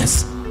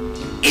weakness,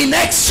 in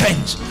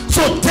exchange.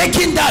 So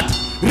taking that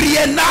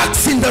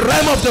reenacts in the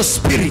realm of the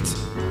spirit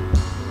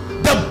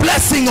the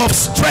blessing of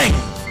strength,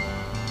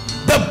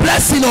 the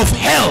blessing of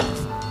health,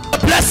 the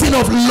blessing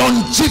of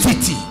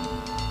longevity.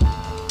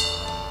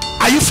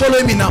 Are you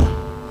following me now?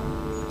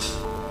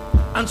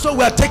 And so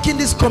we are taking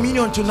this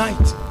communion tonight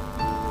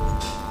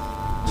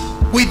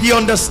with the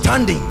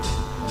understanding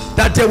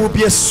that there will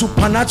be a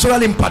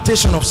supernatural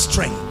impartation of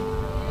strength,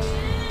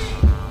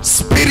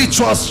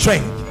 spiritual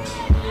strength,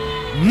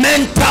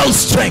 mental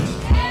strength,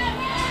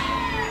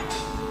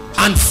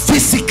 and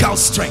physical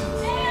strength.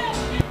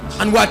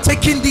 And we are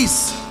taking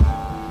this,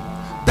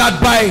 that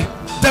by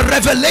the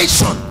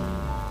revelation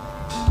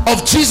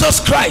of Jesus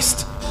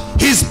Christ,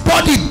 his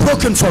body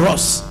broken for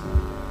us,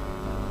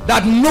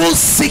 that no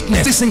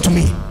sickness, listen to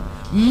me,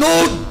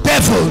 no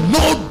devil,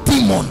 no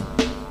demon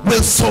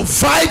will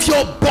survive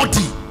your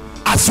body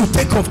as you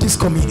take of this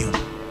communion.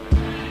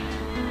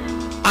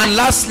 And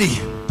lastly,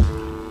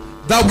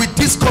 that with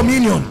this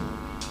communion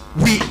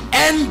we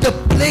end the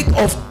plague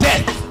of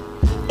death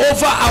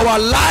over our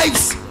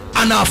lives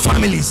and our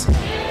families.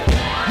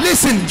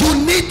 Listen,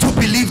 you need to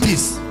believe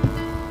this.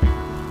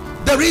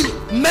 There is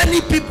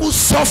many people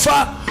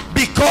suffer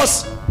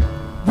because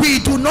we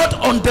do not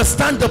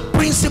understand the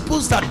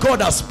principles that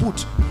God has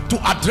put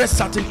to address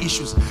certain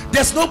issues.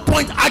 There's no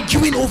point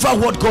arguing over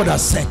what God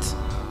has said.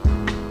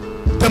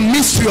 The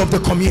mystery of the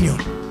communion.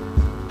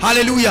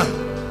 Hallelujah.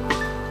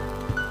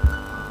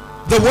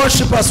 The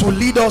worshipers will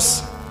lead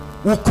us.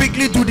 We'll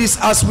quickly do this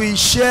as we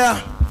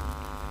share.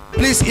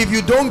 Please, if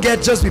you don't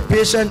get, just be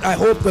patient. I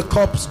hope the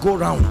cups go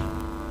round.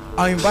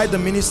 I invite the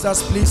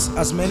ministers, please,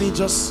 as many,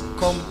 just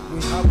come.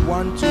 We have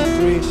 1,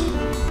 2, 3,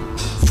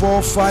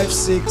 4, 5,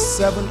 6,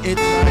 7, 8,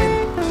 9,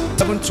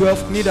 11,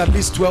 12. Need at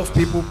least 12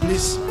 people,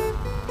 please.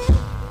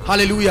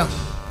 Hallelujah.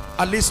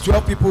 At least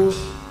 12 people.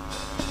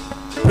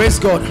 Praise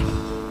God.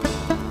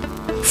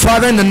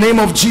 Father, in the name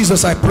of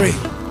Jesus, I pray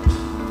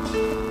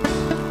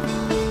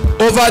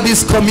over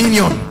this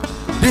communion.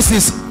 This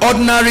is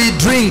ordinary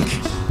drink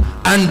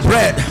and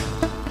bread,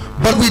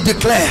 but we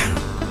declare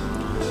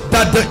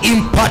that the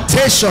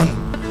impartation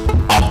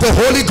of the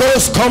Holy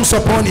Ghost comes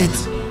upon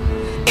it.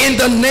 In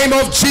the name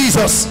of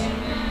Jesus,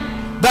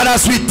 that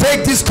as we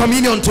take this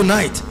communion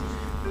tonight,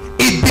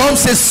 it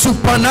becomes a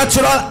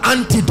supernatural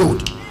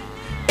antidote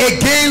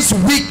against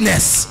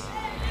weakness.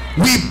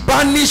 We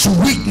banish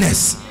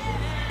weakness,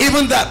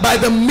 even that by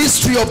the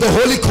mystery of the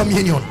Holy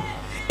Communion.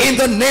 In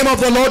the name of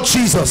the Lord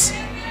Jesus,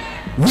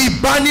 we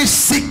banish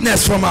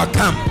sickness from our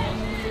camp.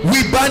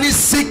 We banish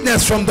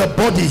sickness from the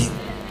body.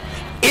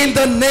 In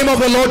the name of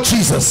the Lord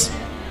Jesus.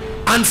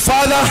 And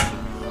Father,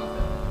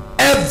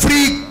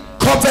 every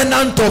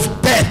covenant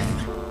of death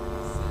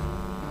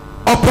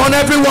upon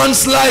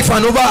everyone's life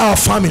and over our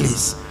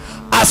families,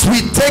 as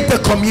we take the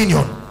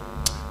communion,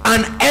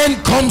 an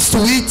end comes to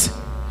it.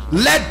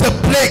 Let the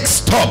plague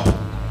stop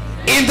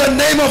in the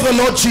name of the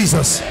Lord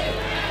Jesus.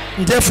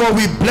 Therefore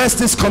we bless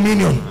this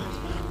communion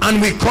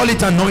and we call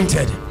it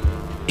anointed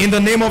in the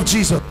name of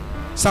Jesus.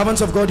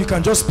 Servants of God, you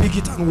can just pick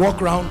it and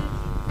walk around.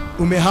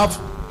 We may have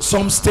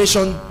some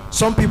station.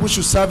 Some people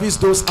should service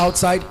those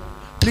outside.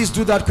 Please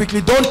do that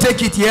quickly. Don't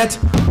take it yet.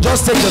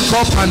 Just take the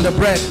cup and the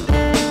bread.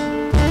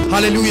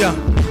 Hallelujah.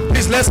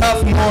 Please, let's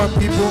have more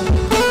people.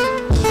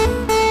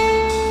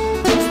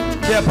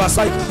 Yeah,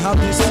 Pastor, you can have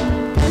this.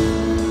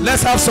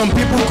 Let's have some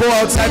people go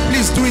outside.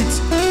 Please do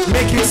it.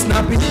 Make it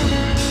snappy.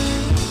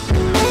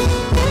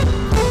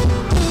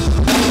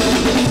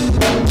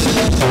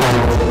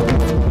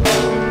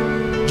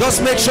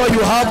 Just make sure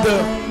you have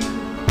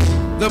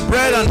the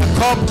bread and the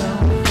cup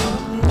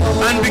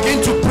and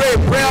begin to pray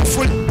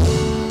prayerfully.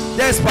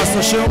 Yes,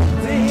 Pastor Show.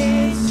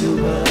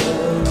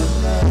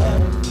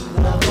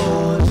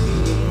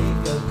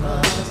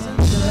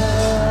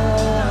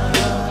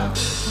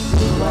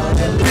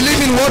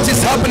 Believe in what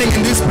is happening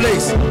in this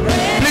place.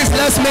 Please,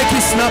 let's make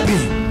it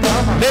snappy.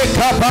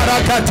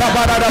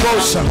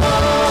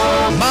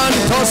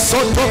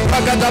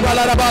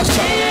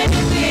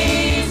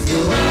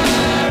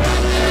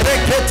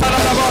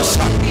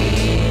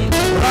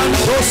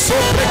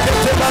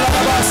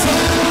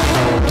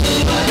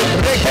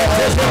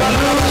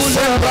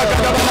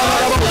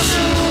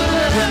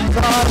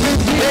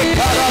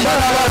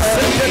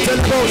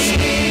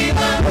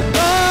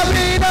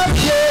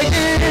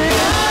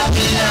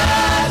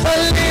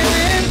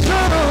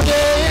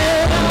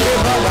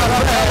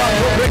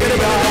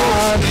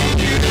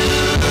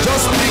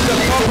 Just pick the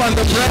cup and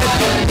the bread.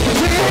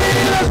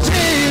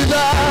 Jesus,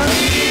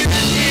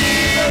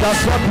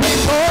 that's what we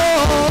call.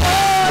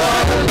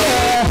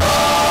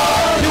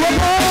 You were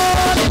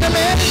born in the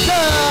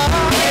manger,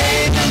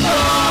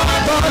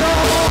 but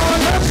on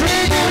the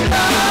tree you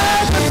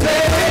died to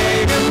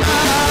save your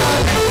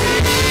mind.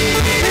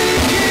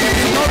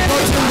 Not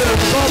touching the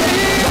cup,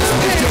 just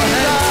lift your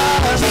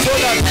hands so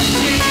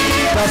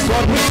that's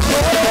what we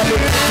call.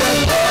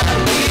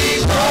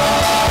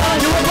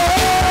 You were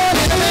born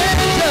in the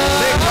manger,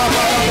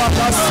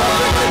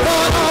 but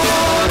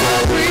on the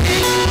tree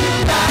you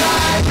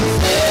died to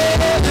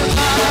save your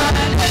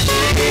mind.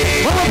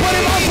 When we put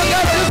it all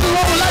together, this is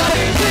what we like to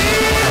do.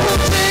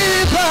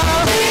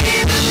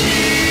 Jesus,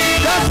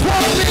 that's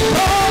what we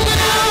call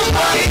it out.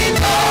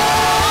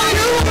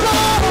 You were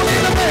born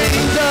in a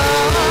manger,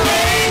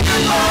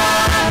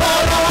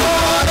 but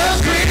on a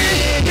tree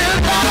you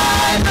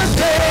died to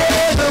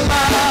save the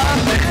man.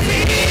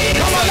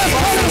 Come on, let's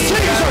call him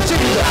Jesus,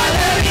 Jesus.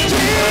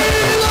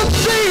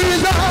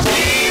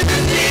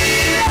 Jesus,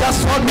 Jesus. That's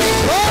what we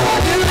call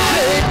you.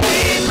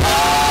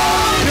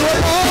 You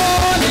were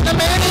born in a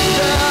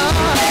manger,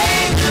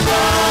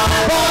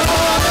 but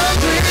on a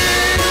tree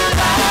you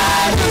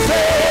died to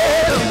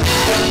save.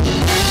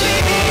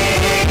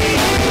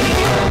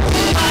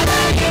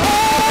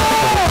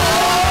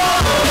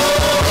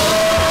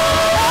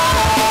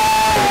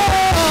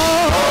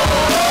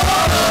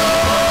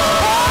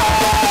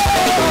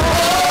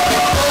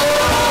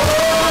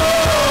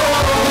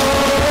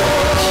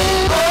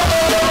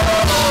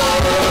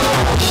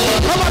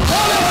 Come on,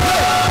 call him.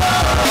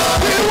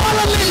 Do you want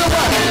to lead the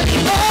way?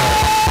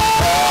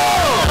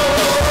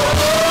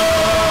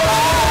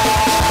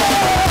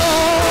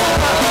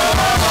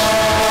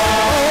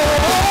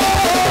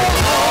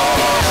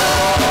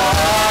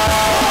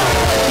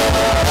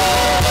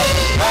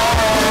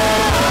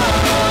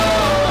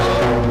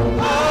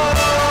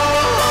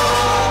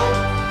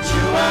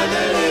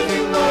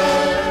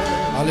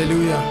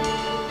 Hallelujah.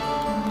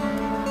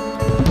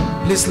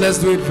 Please, let's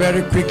do it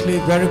very quickly,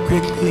 very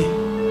quickly.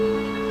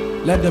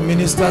 Let the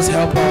ministers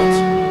help out.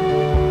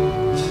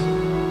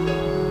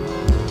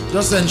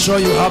 Just ensure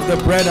you have the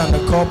bread and the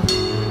cup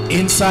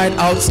inside,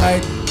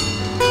 outside.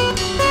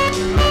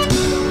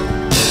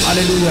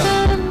 Hallelujah.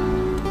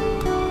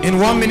 In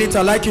 1 minute,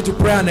 I'd like you to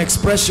pray and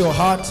express your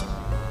heart,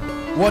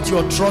 what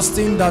you're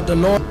trusting that the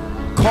Lord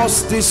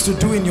caused this to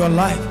do in your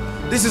life.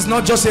 This is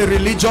not just a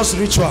religious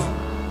ritual.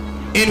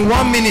 In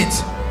 1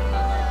 minute,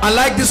 I'd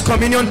like this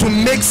communion to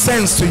make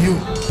sense to you.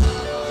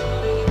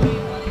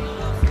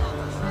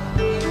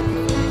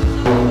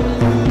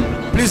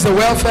 Please, the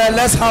welfare,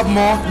 let's have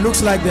more.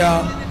 Looks like there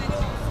are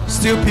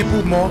still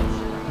people more.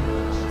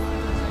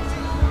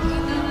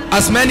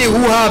 As many who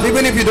have,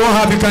 even if you don't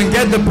have, you can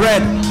get the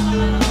bread.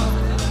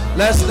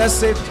 Let's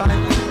save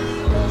time.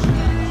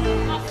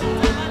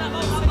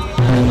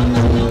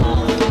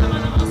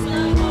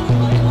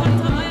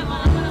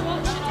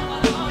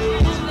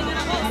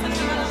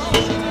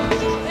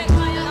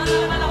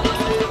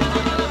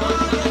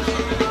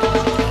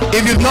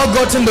 If you've not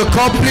gotten the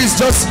cup, please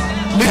just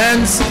lift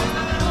hands.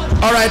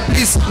 All right,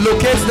 please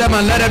locate them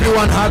and let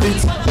everyone have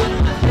it.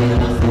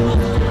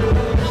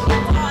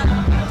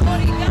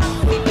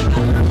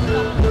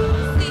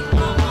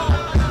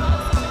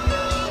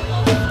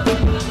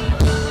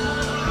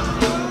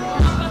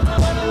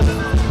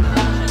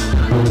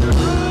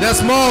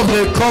 There's more of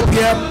the cup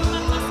here.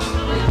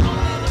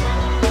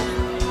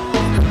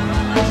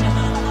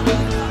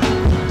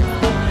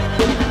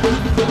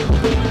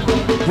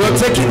 We're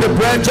taking the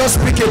bread. Just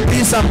pick a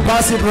piece and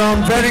pass it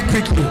around very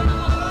quickly.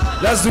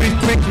 Let's do it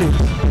quickly.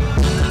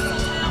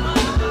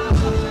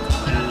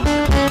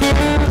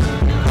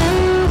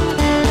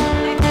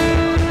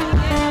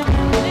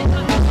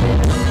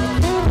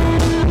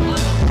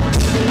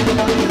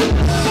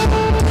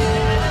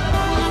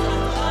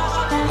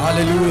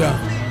 Hallelujah.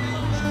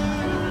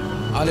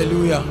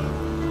 Hallelujah.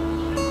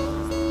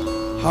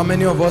 How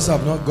many of us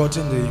have not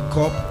gotten the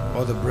cup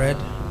or the bread?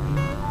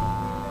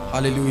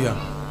 Hallelujah.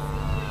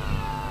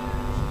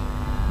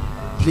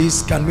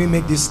 Please, can we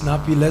make this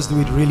snappy? Let's do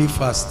it really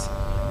fast.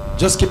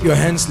 Just keep your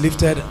hands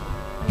lifted.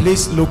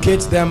 Please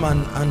locate them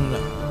and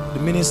the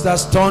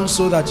ministers turn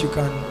so that you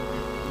can.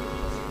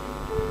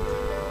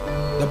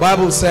 The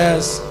Bible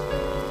says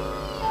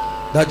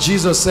that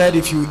Jesus said,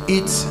 if you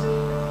eat,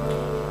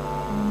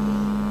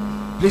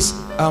 please,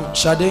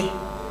 Shade,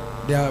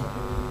 there are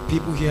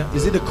people here.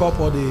 Is it the cup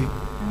or the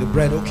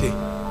bread? Okay.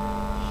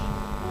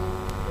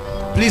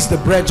 Please, the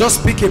bread,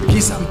 just pick a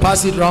piece and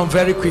pass it around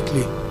very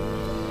quickly.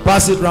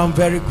 Pass it around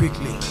very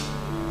quickly.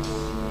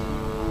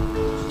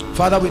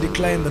 Father, we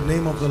declare in the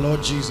name of the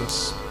Lord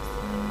Jesus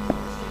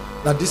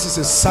that this is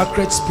a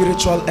sacred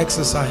spiritual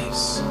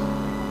exercise.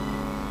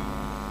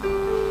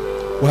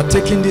 We are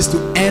taking this to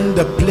end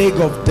the plague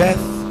of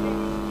death,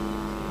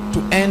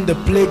 to end the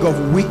plague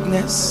of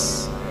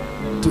weakness,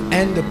 to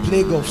end the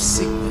plague of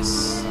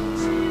sickness.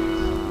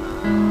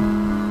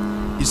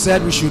 You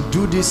said we should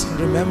do this in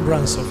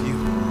remembrance of you.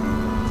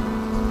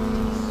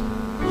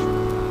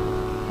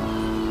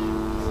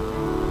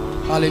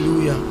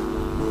 Hallelujah.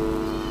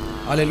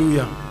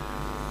 Hallelujah.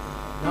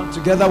 Now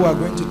together we are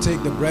going to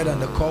take the bread and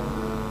the cup.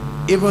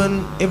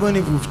 Even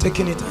if we've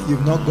taken it and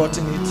you've not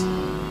gotten it,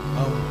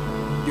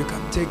 you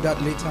can take that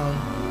later on.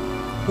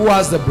 Who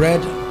has the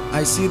bread?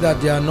 I see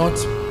that they are not.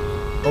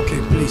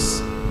 Okay,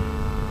 please.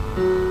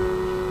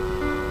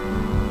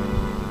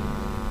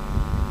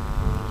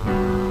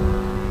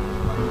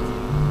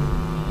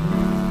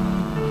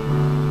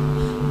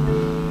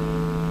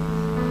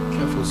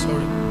 Careful,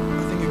 sorry.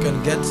 I think you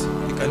can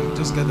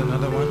just get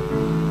another one.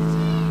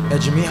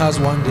 Jimmy has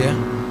one there.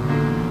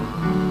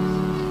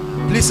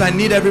 Please, I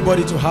need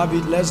everybody to have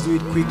it. Let's do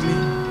it quickly.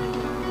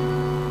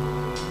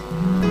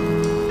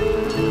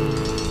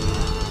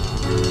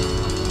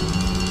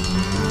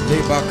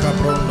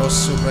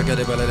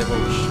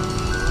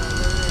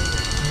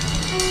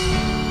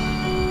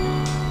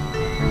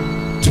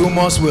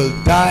 Tumors will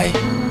die,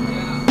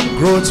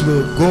 growths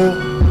will go,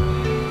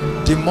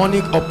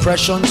 demonic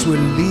oppressions will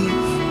leave,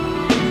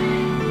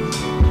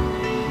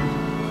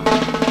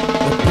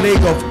 the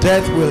plague of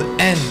death will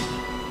end.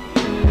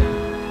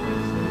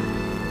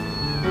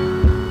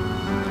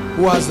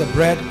 Who has the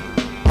bread?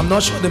 I'm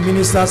not sure the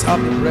ministers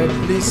have the bread.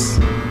 Please.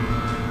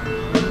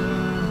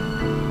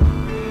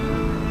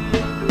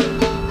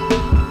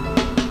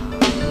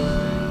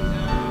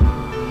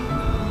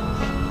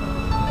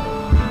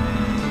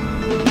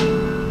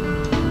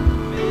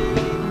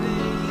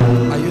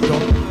 Are you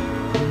done?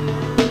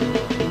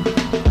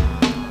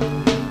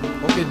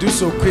 Okay, do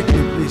so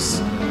quickly,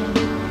 please.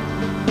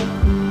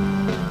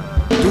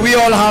 Do we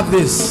all have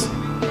this?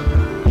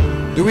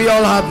 Do we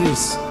all have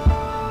this?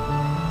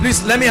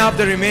 Please, let me have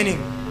the remaining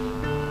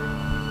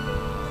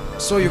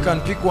so you can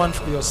pick one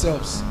for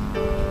yourselves.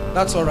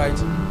 That's all right.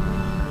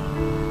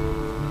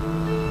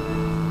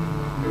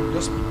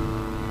 Just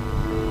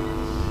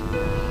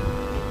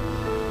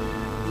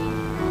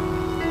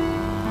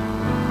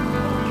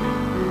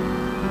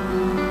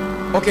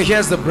okay,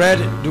 here's the bread.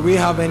 Do we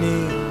have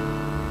any?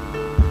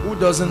 Who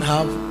doesn't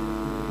have?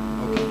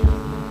 Okay,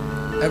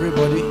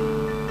 everybody.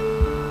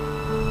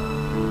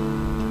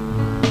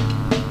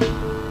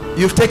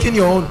 You've taken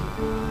your own.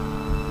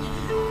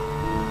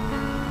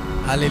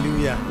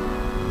 Hallelujah.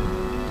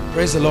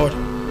 Praise the Lord.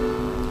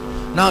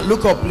 Now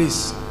look up,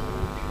 please.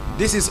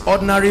 This is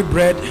ordinary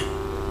bread.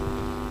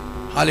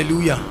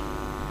 Hallelujah.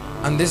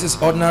 And this is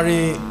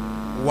ordinary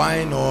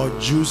wine or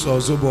juice or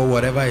zobo or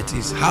whatever it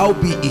is. How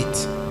be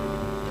it?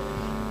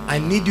 I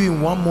need you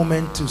in one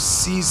moment to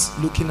cease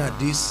looking at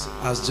this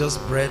as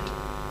just bread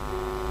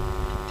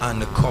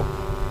and a cup.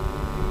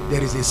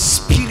 There is a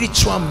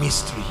spiritual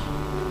mystery.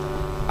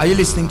 Are you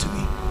listening to me?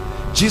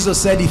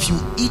 Jesus said, if you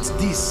eat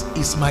this,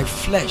 is my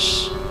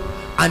flesh,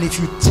 and if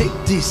you take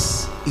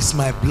this, is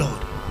my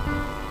blood.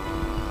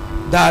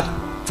 That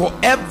for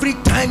every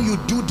time you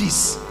do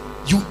this,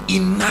 you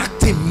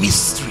enact a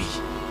mystery,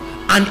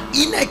 an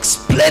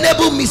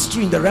inexplainable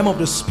mystery in the realm of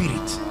the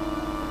spirit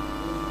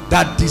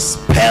that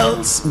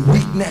dispels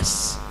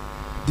weakness,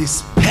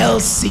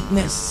 dispels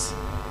sickness,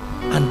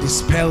 and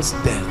dispels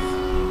death.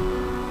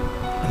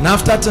 And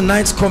after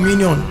tonight's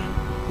communion,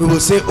 we will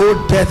say,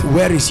 oh death,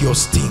 where is your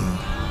sting?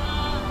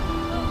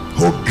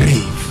 Oh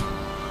grave,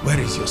 where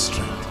is your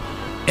strength?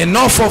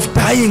 Enough of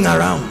dying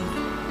around.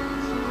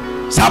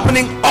 It's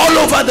happening all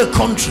over the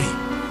country.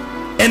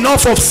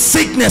 Enough of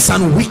sickness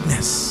and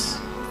weakness.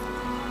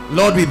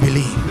 Lord, we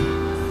believe.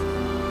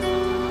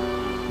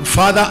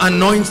 Father,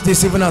 anoint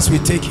this even as we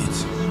take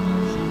it.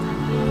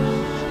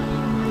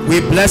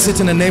 We bless it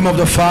in the name of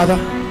the Father,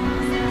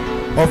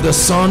 of the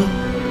Son,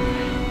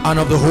 and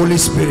of the Holy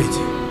Spirit.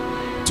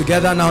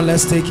 Together now,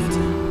 let's take it.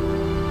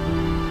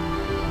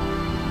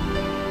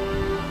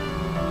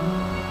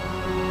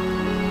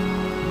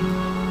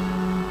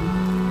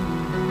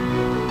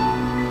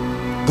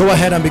 Go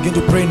ahead and begin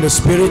to pray in the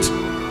Spirit.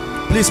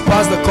 Please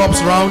pass the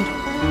cups round.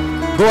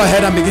 Go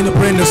ahead and begin to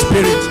pray in the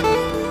Spirit.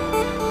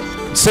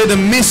 Say the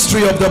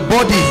mystery of the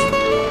body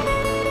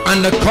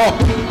and the cup.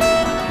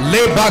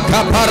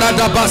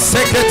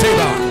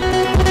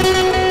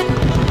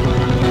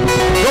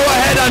 Go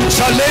ahead and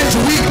challenge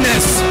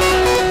weakness,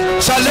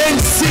 challenge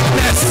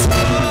sickness,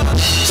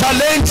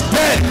 challenge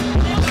death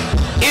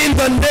in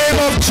the name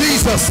of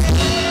Jesus.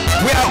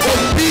 We are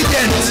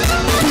obedient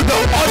to the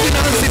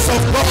ordinances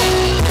of God.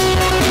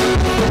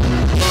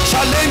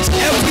 Challenge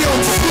every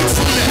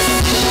unfruitfulness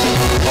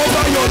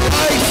over your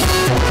life,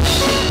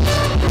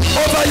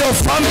 over your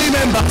family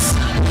members.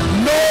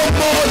 No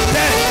more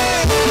death,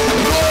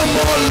 no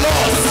more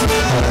loss,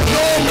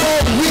 no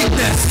more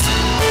weakness.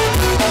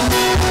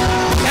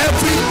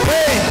 Every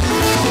pain,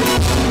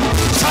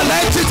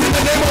 challenge it in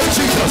the name of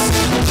Jesus.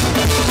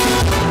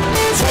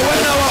 For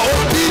when our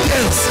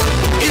obedience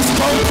is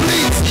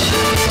complete,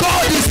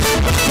 God is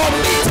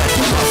committed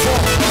to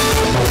perform.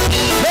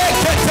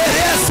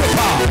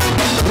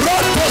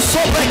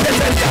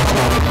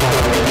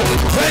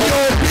 When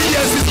your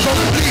obedience is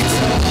complete,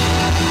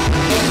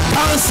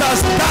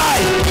 cancers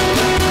die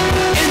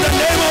in the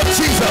name of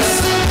Jesus.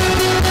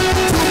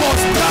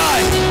 Tumors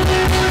die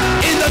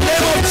in the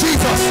name of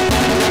Jesus.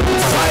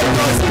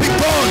 Fibroids be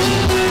gone.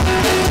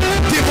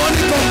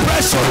 Demonic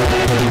oppression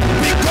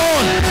be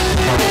gone.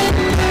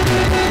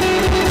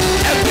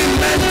 Every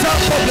mental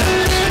problem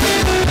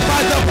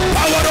by the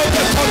power of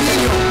the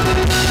communion.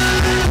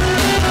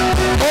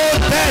 Oh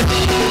death,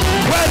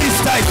 where is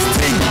thy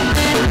sting?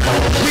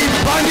 We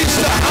banish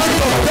the hand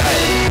of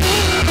death.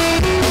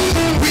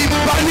 We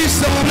banish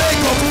the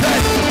plague of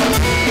death.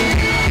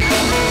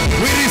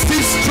 We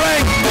receive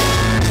strength,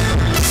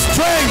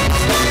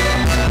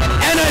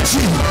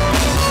 energy,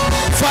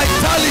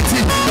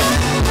 vitality,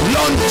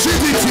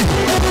 longevity.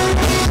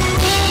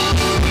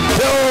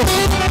 Though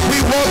we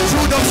walk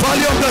through the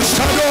valley of the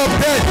shadow of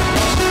death,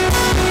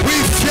 we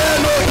fear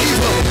no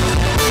evil.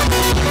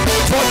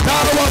 For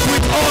thou art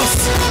with us,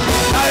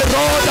 thy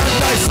rod and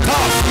thy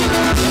staff,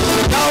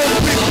 thou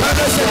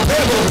preparest a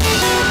table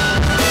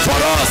for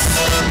us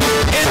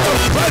in the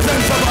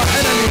presence of our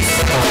enemies.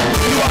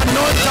 You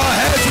anoint our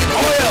heads with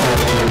oil,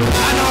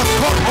 and our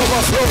cup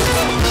overflows.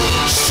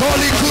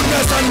 Surely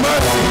goodness and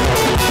mercy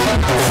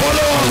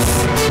follow us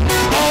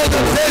all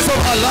the days of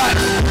our life.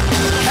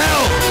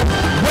 Health,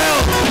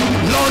 wealth,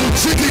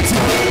 longevity.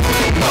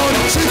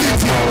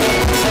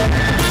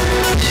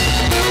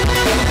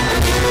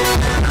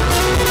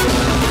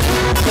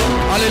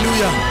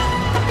 Hallelujah.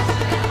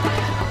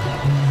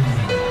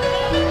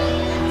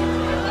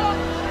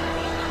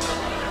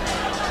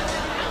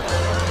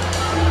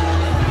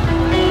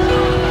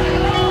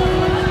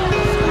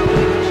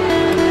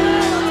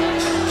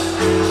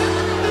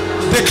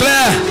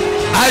 Declare,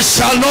 I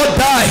shall not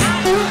die,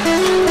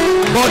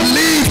 but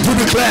live to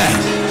declare.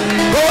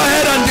 Go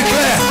ahead and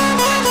declare,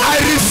 I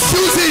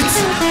refuse it.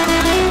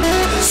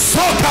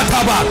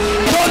 Sokataba.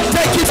 Don't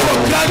take it for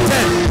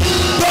granted.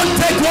 Don't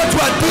take what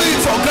you are doing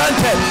for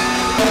granted.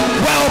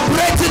 We're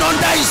operating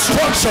under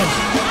instruction.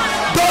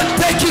 Don't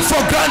take it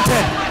for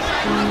granted.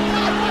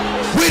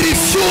 We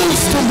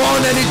refuse to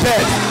mourn any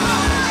dead.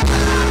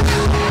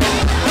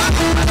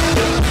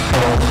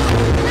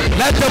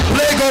 Let the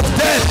plague of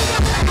death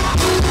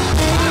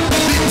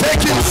be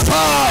taken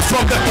far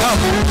from the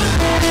camp.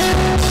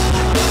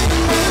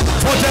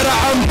 For there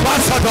are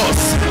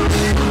ambassadors.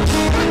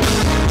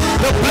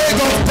 The plague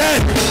of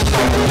death,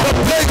 the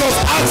plague of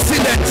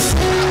accidents,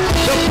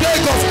 the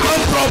plague of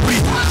armed robbery,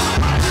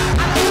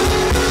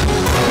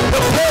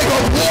 the plague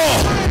of war.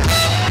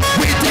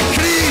 We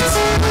decree it.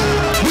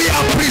 We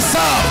are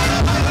preserved.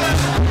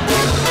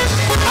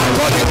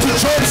 According to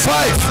John 5,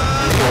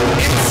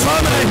 in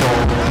famine,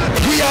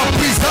 we are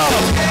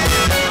preserved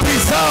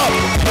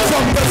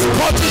from the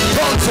scorching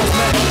tongues of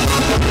men.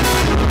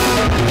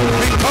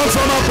 We come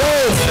from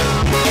above.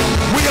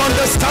 We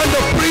understand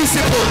the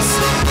principles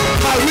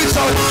by which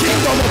our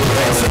kingdom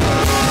operates,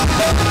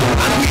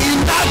 and we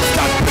enact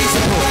that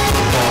principle.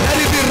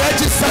 Let it be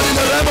registered in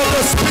the realm of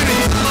the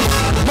spirit.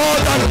 More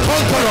than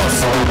conquerors.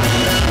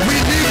 We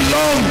live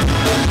long.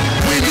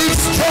 We live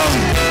strong.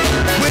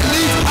 We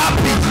live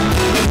happy.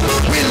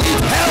 We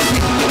live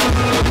healthy,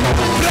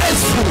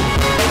 graceful,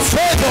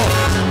 favor,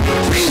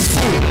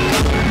 peaceful,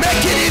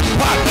 making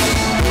impact.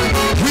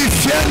 We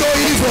fear no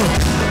evil.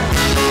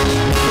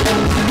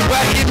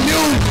 We're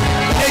immune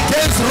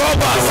against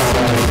robbers,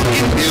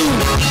 immune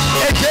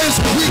against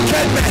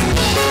wicked men,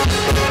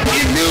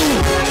 immune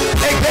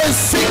against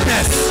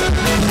sickness,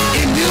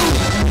 immune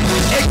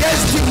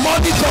against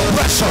demonic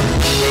oppression.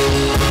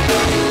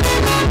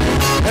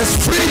 There's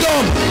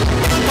freedom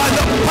by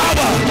the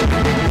power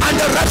and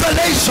the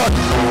revelation.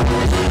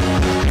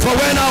 For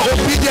when our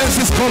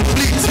obedience is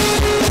complete,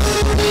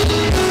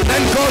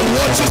 then God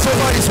watches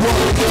over his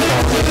word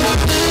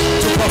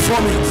to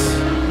perform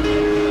it.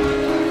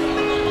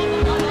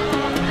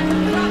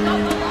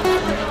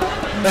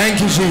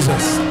 Thank you,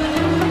 Jesus.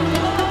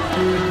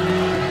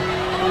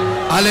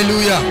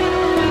 Hallelujah.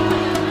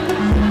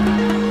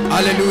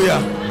 Hallelujah.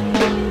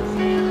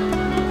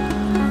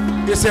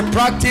 It's a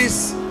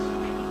practice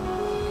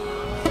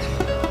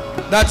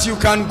that you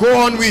can go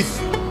on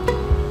with.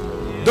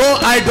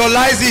 Don't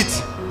idolize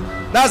it.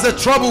 That's the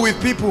trouble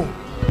with people.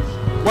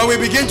 When we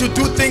begin to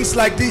do things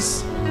like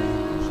this,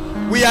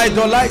 we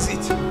idolize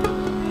it.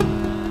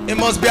 It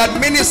must be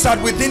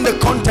administered within the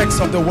context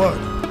of the word.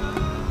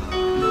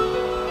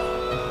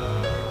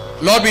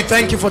 Lord, we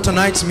thank you for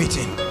tonight's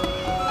meeting.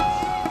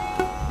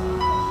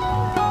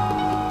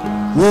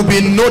 Will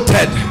be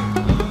noted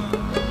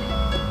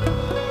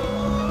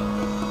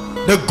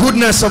the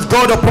goodness of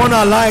God upon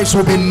our lives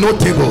will be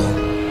notable.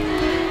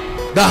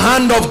 The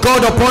hand of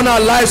God upon our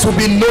lives will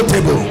be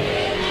notable.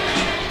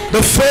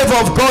 The favor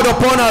of God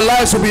upon our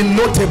lives will be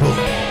notable.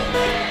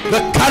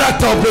 The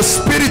character of the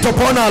Spirit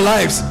upon our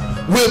lives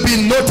will be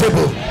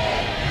notable.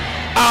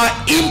 Our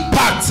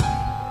impact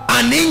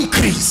and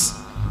increase,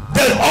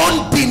 the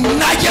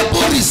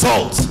undeniable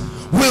results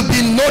will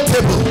be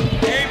notable.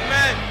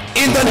 Amen.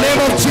 In the name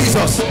of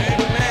Jesus.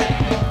 Amen.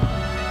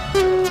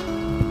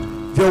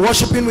 If you're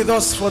worshiping with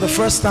us for the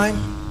first time,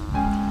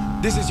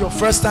 this is your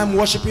first time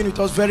worshiping with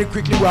us, very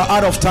quickly, we are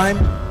out of time.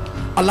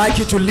 I'd like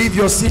you to leave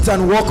your seat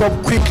and walk up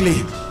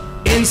quickly.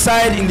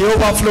 Inside, in the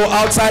overflow,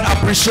 outside,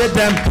 appreciate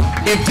them.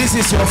 If this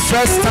is your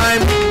first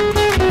time,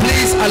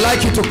 please, I'd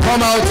like you to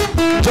come out.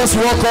 Just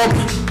walk up.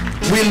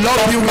 We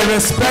love you, we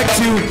respect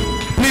you.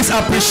 Please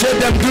appreciate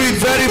them. Do it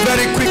very,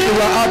 very quickly.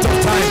 We're out of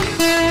time.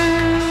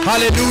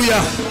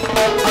 Hallelujah.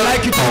 I'd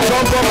like you to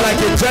jump up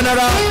like a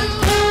general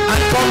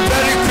and come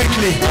very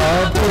quickly.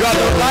 You are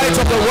the light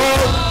of the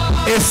world.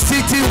 A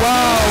city,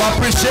 wow,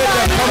 appreciate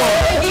them. Come on,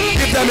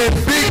 give them a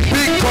big,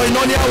 big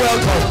koinonia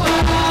welcome.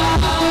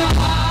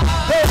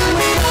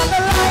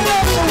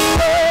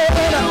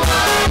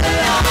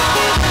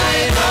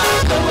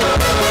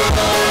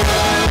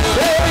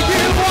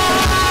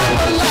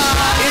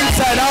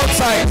 Inside,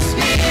 outside.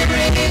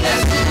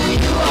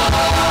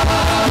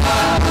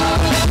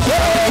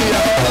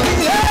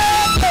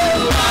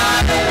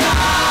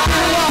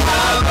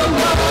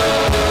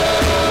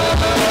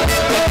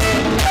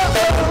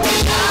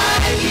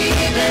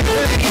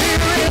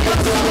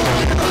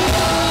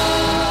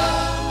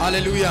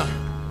 Hallelujah.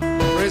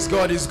 Praise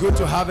God. It's good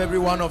to have every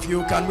one of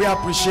you. Can we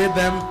appreciate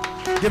them?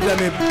 Give them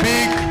a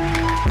big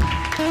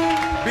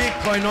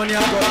koinonia.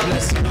 God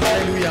bless you.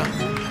 Hallelujah.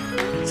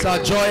 It's our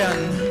joy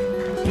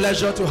and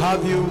pleasure to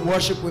have you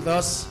worship with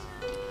us.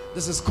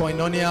 This is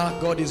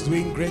koinonia. God is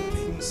doing great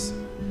things.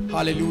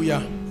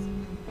 Hallelujah.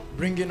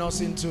 Bringing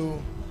us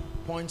into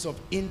points of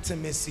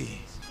intimacy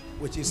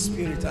with his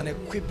Spirit and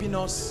equipping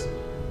us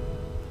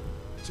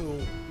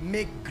to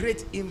make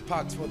great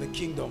impact for the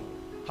kingdom.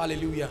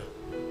 Hallelujah.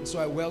 So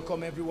I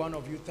welcome every one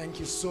of you. Thank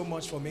you so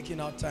much for making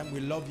our time. We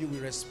love you. We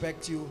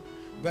respect you.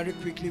 Very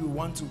quickly, we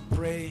want to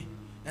pray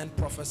and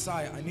prophesy.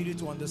 I need you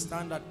to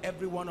understand that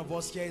every one of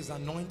us here is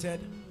anointed,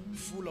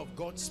 full of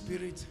God's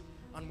Spirit.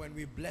 And when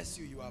we bless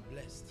you, you are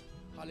blessed.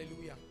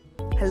 Hallelujah.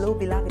 Hello,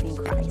 beloved in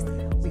Christ.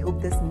 We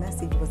hope this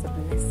message was a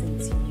blessing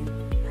to you.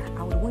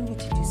 I would want you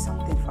to do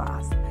something for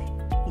us.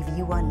 If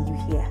you are new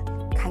here,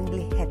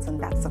 kindly hit on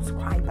that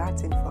subscribe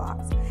button for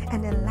us.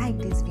 And then like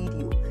this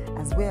video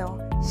as well.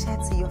 Share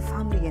to your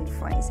family and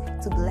friends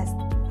to bless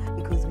them,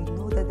 because we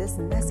know that this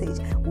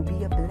message will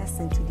be a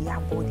blessing to their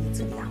body,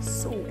 to their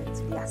soul, and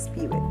to their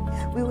spirit.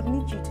 We would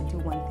need you to do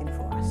one thing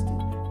for us too.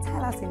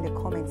 Tell us in the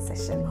comment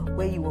section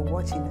where you were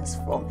watching us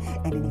from,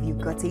 and then if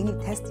you've got any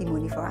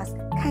testimony for us,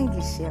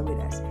 kindly share with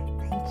us.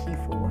 Thank you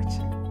for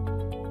watching.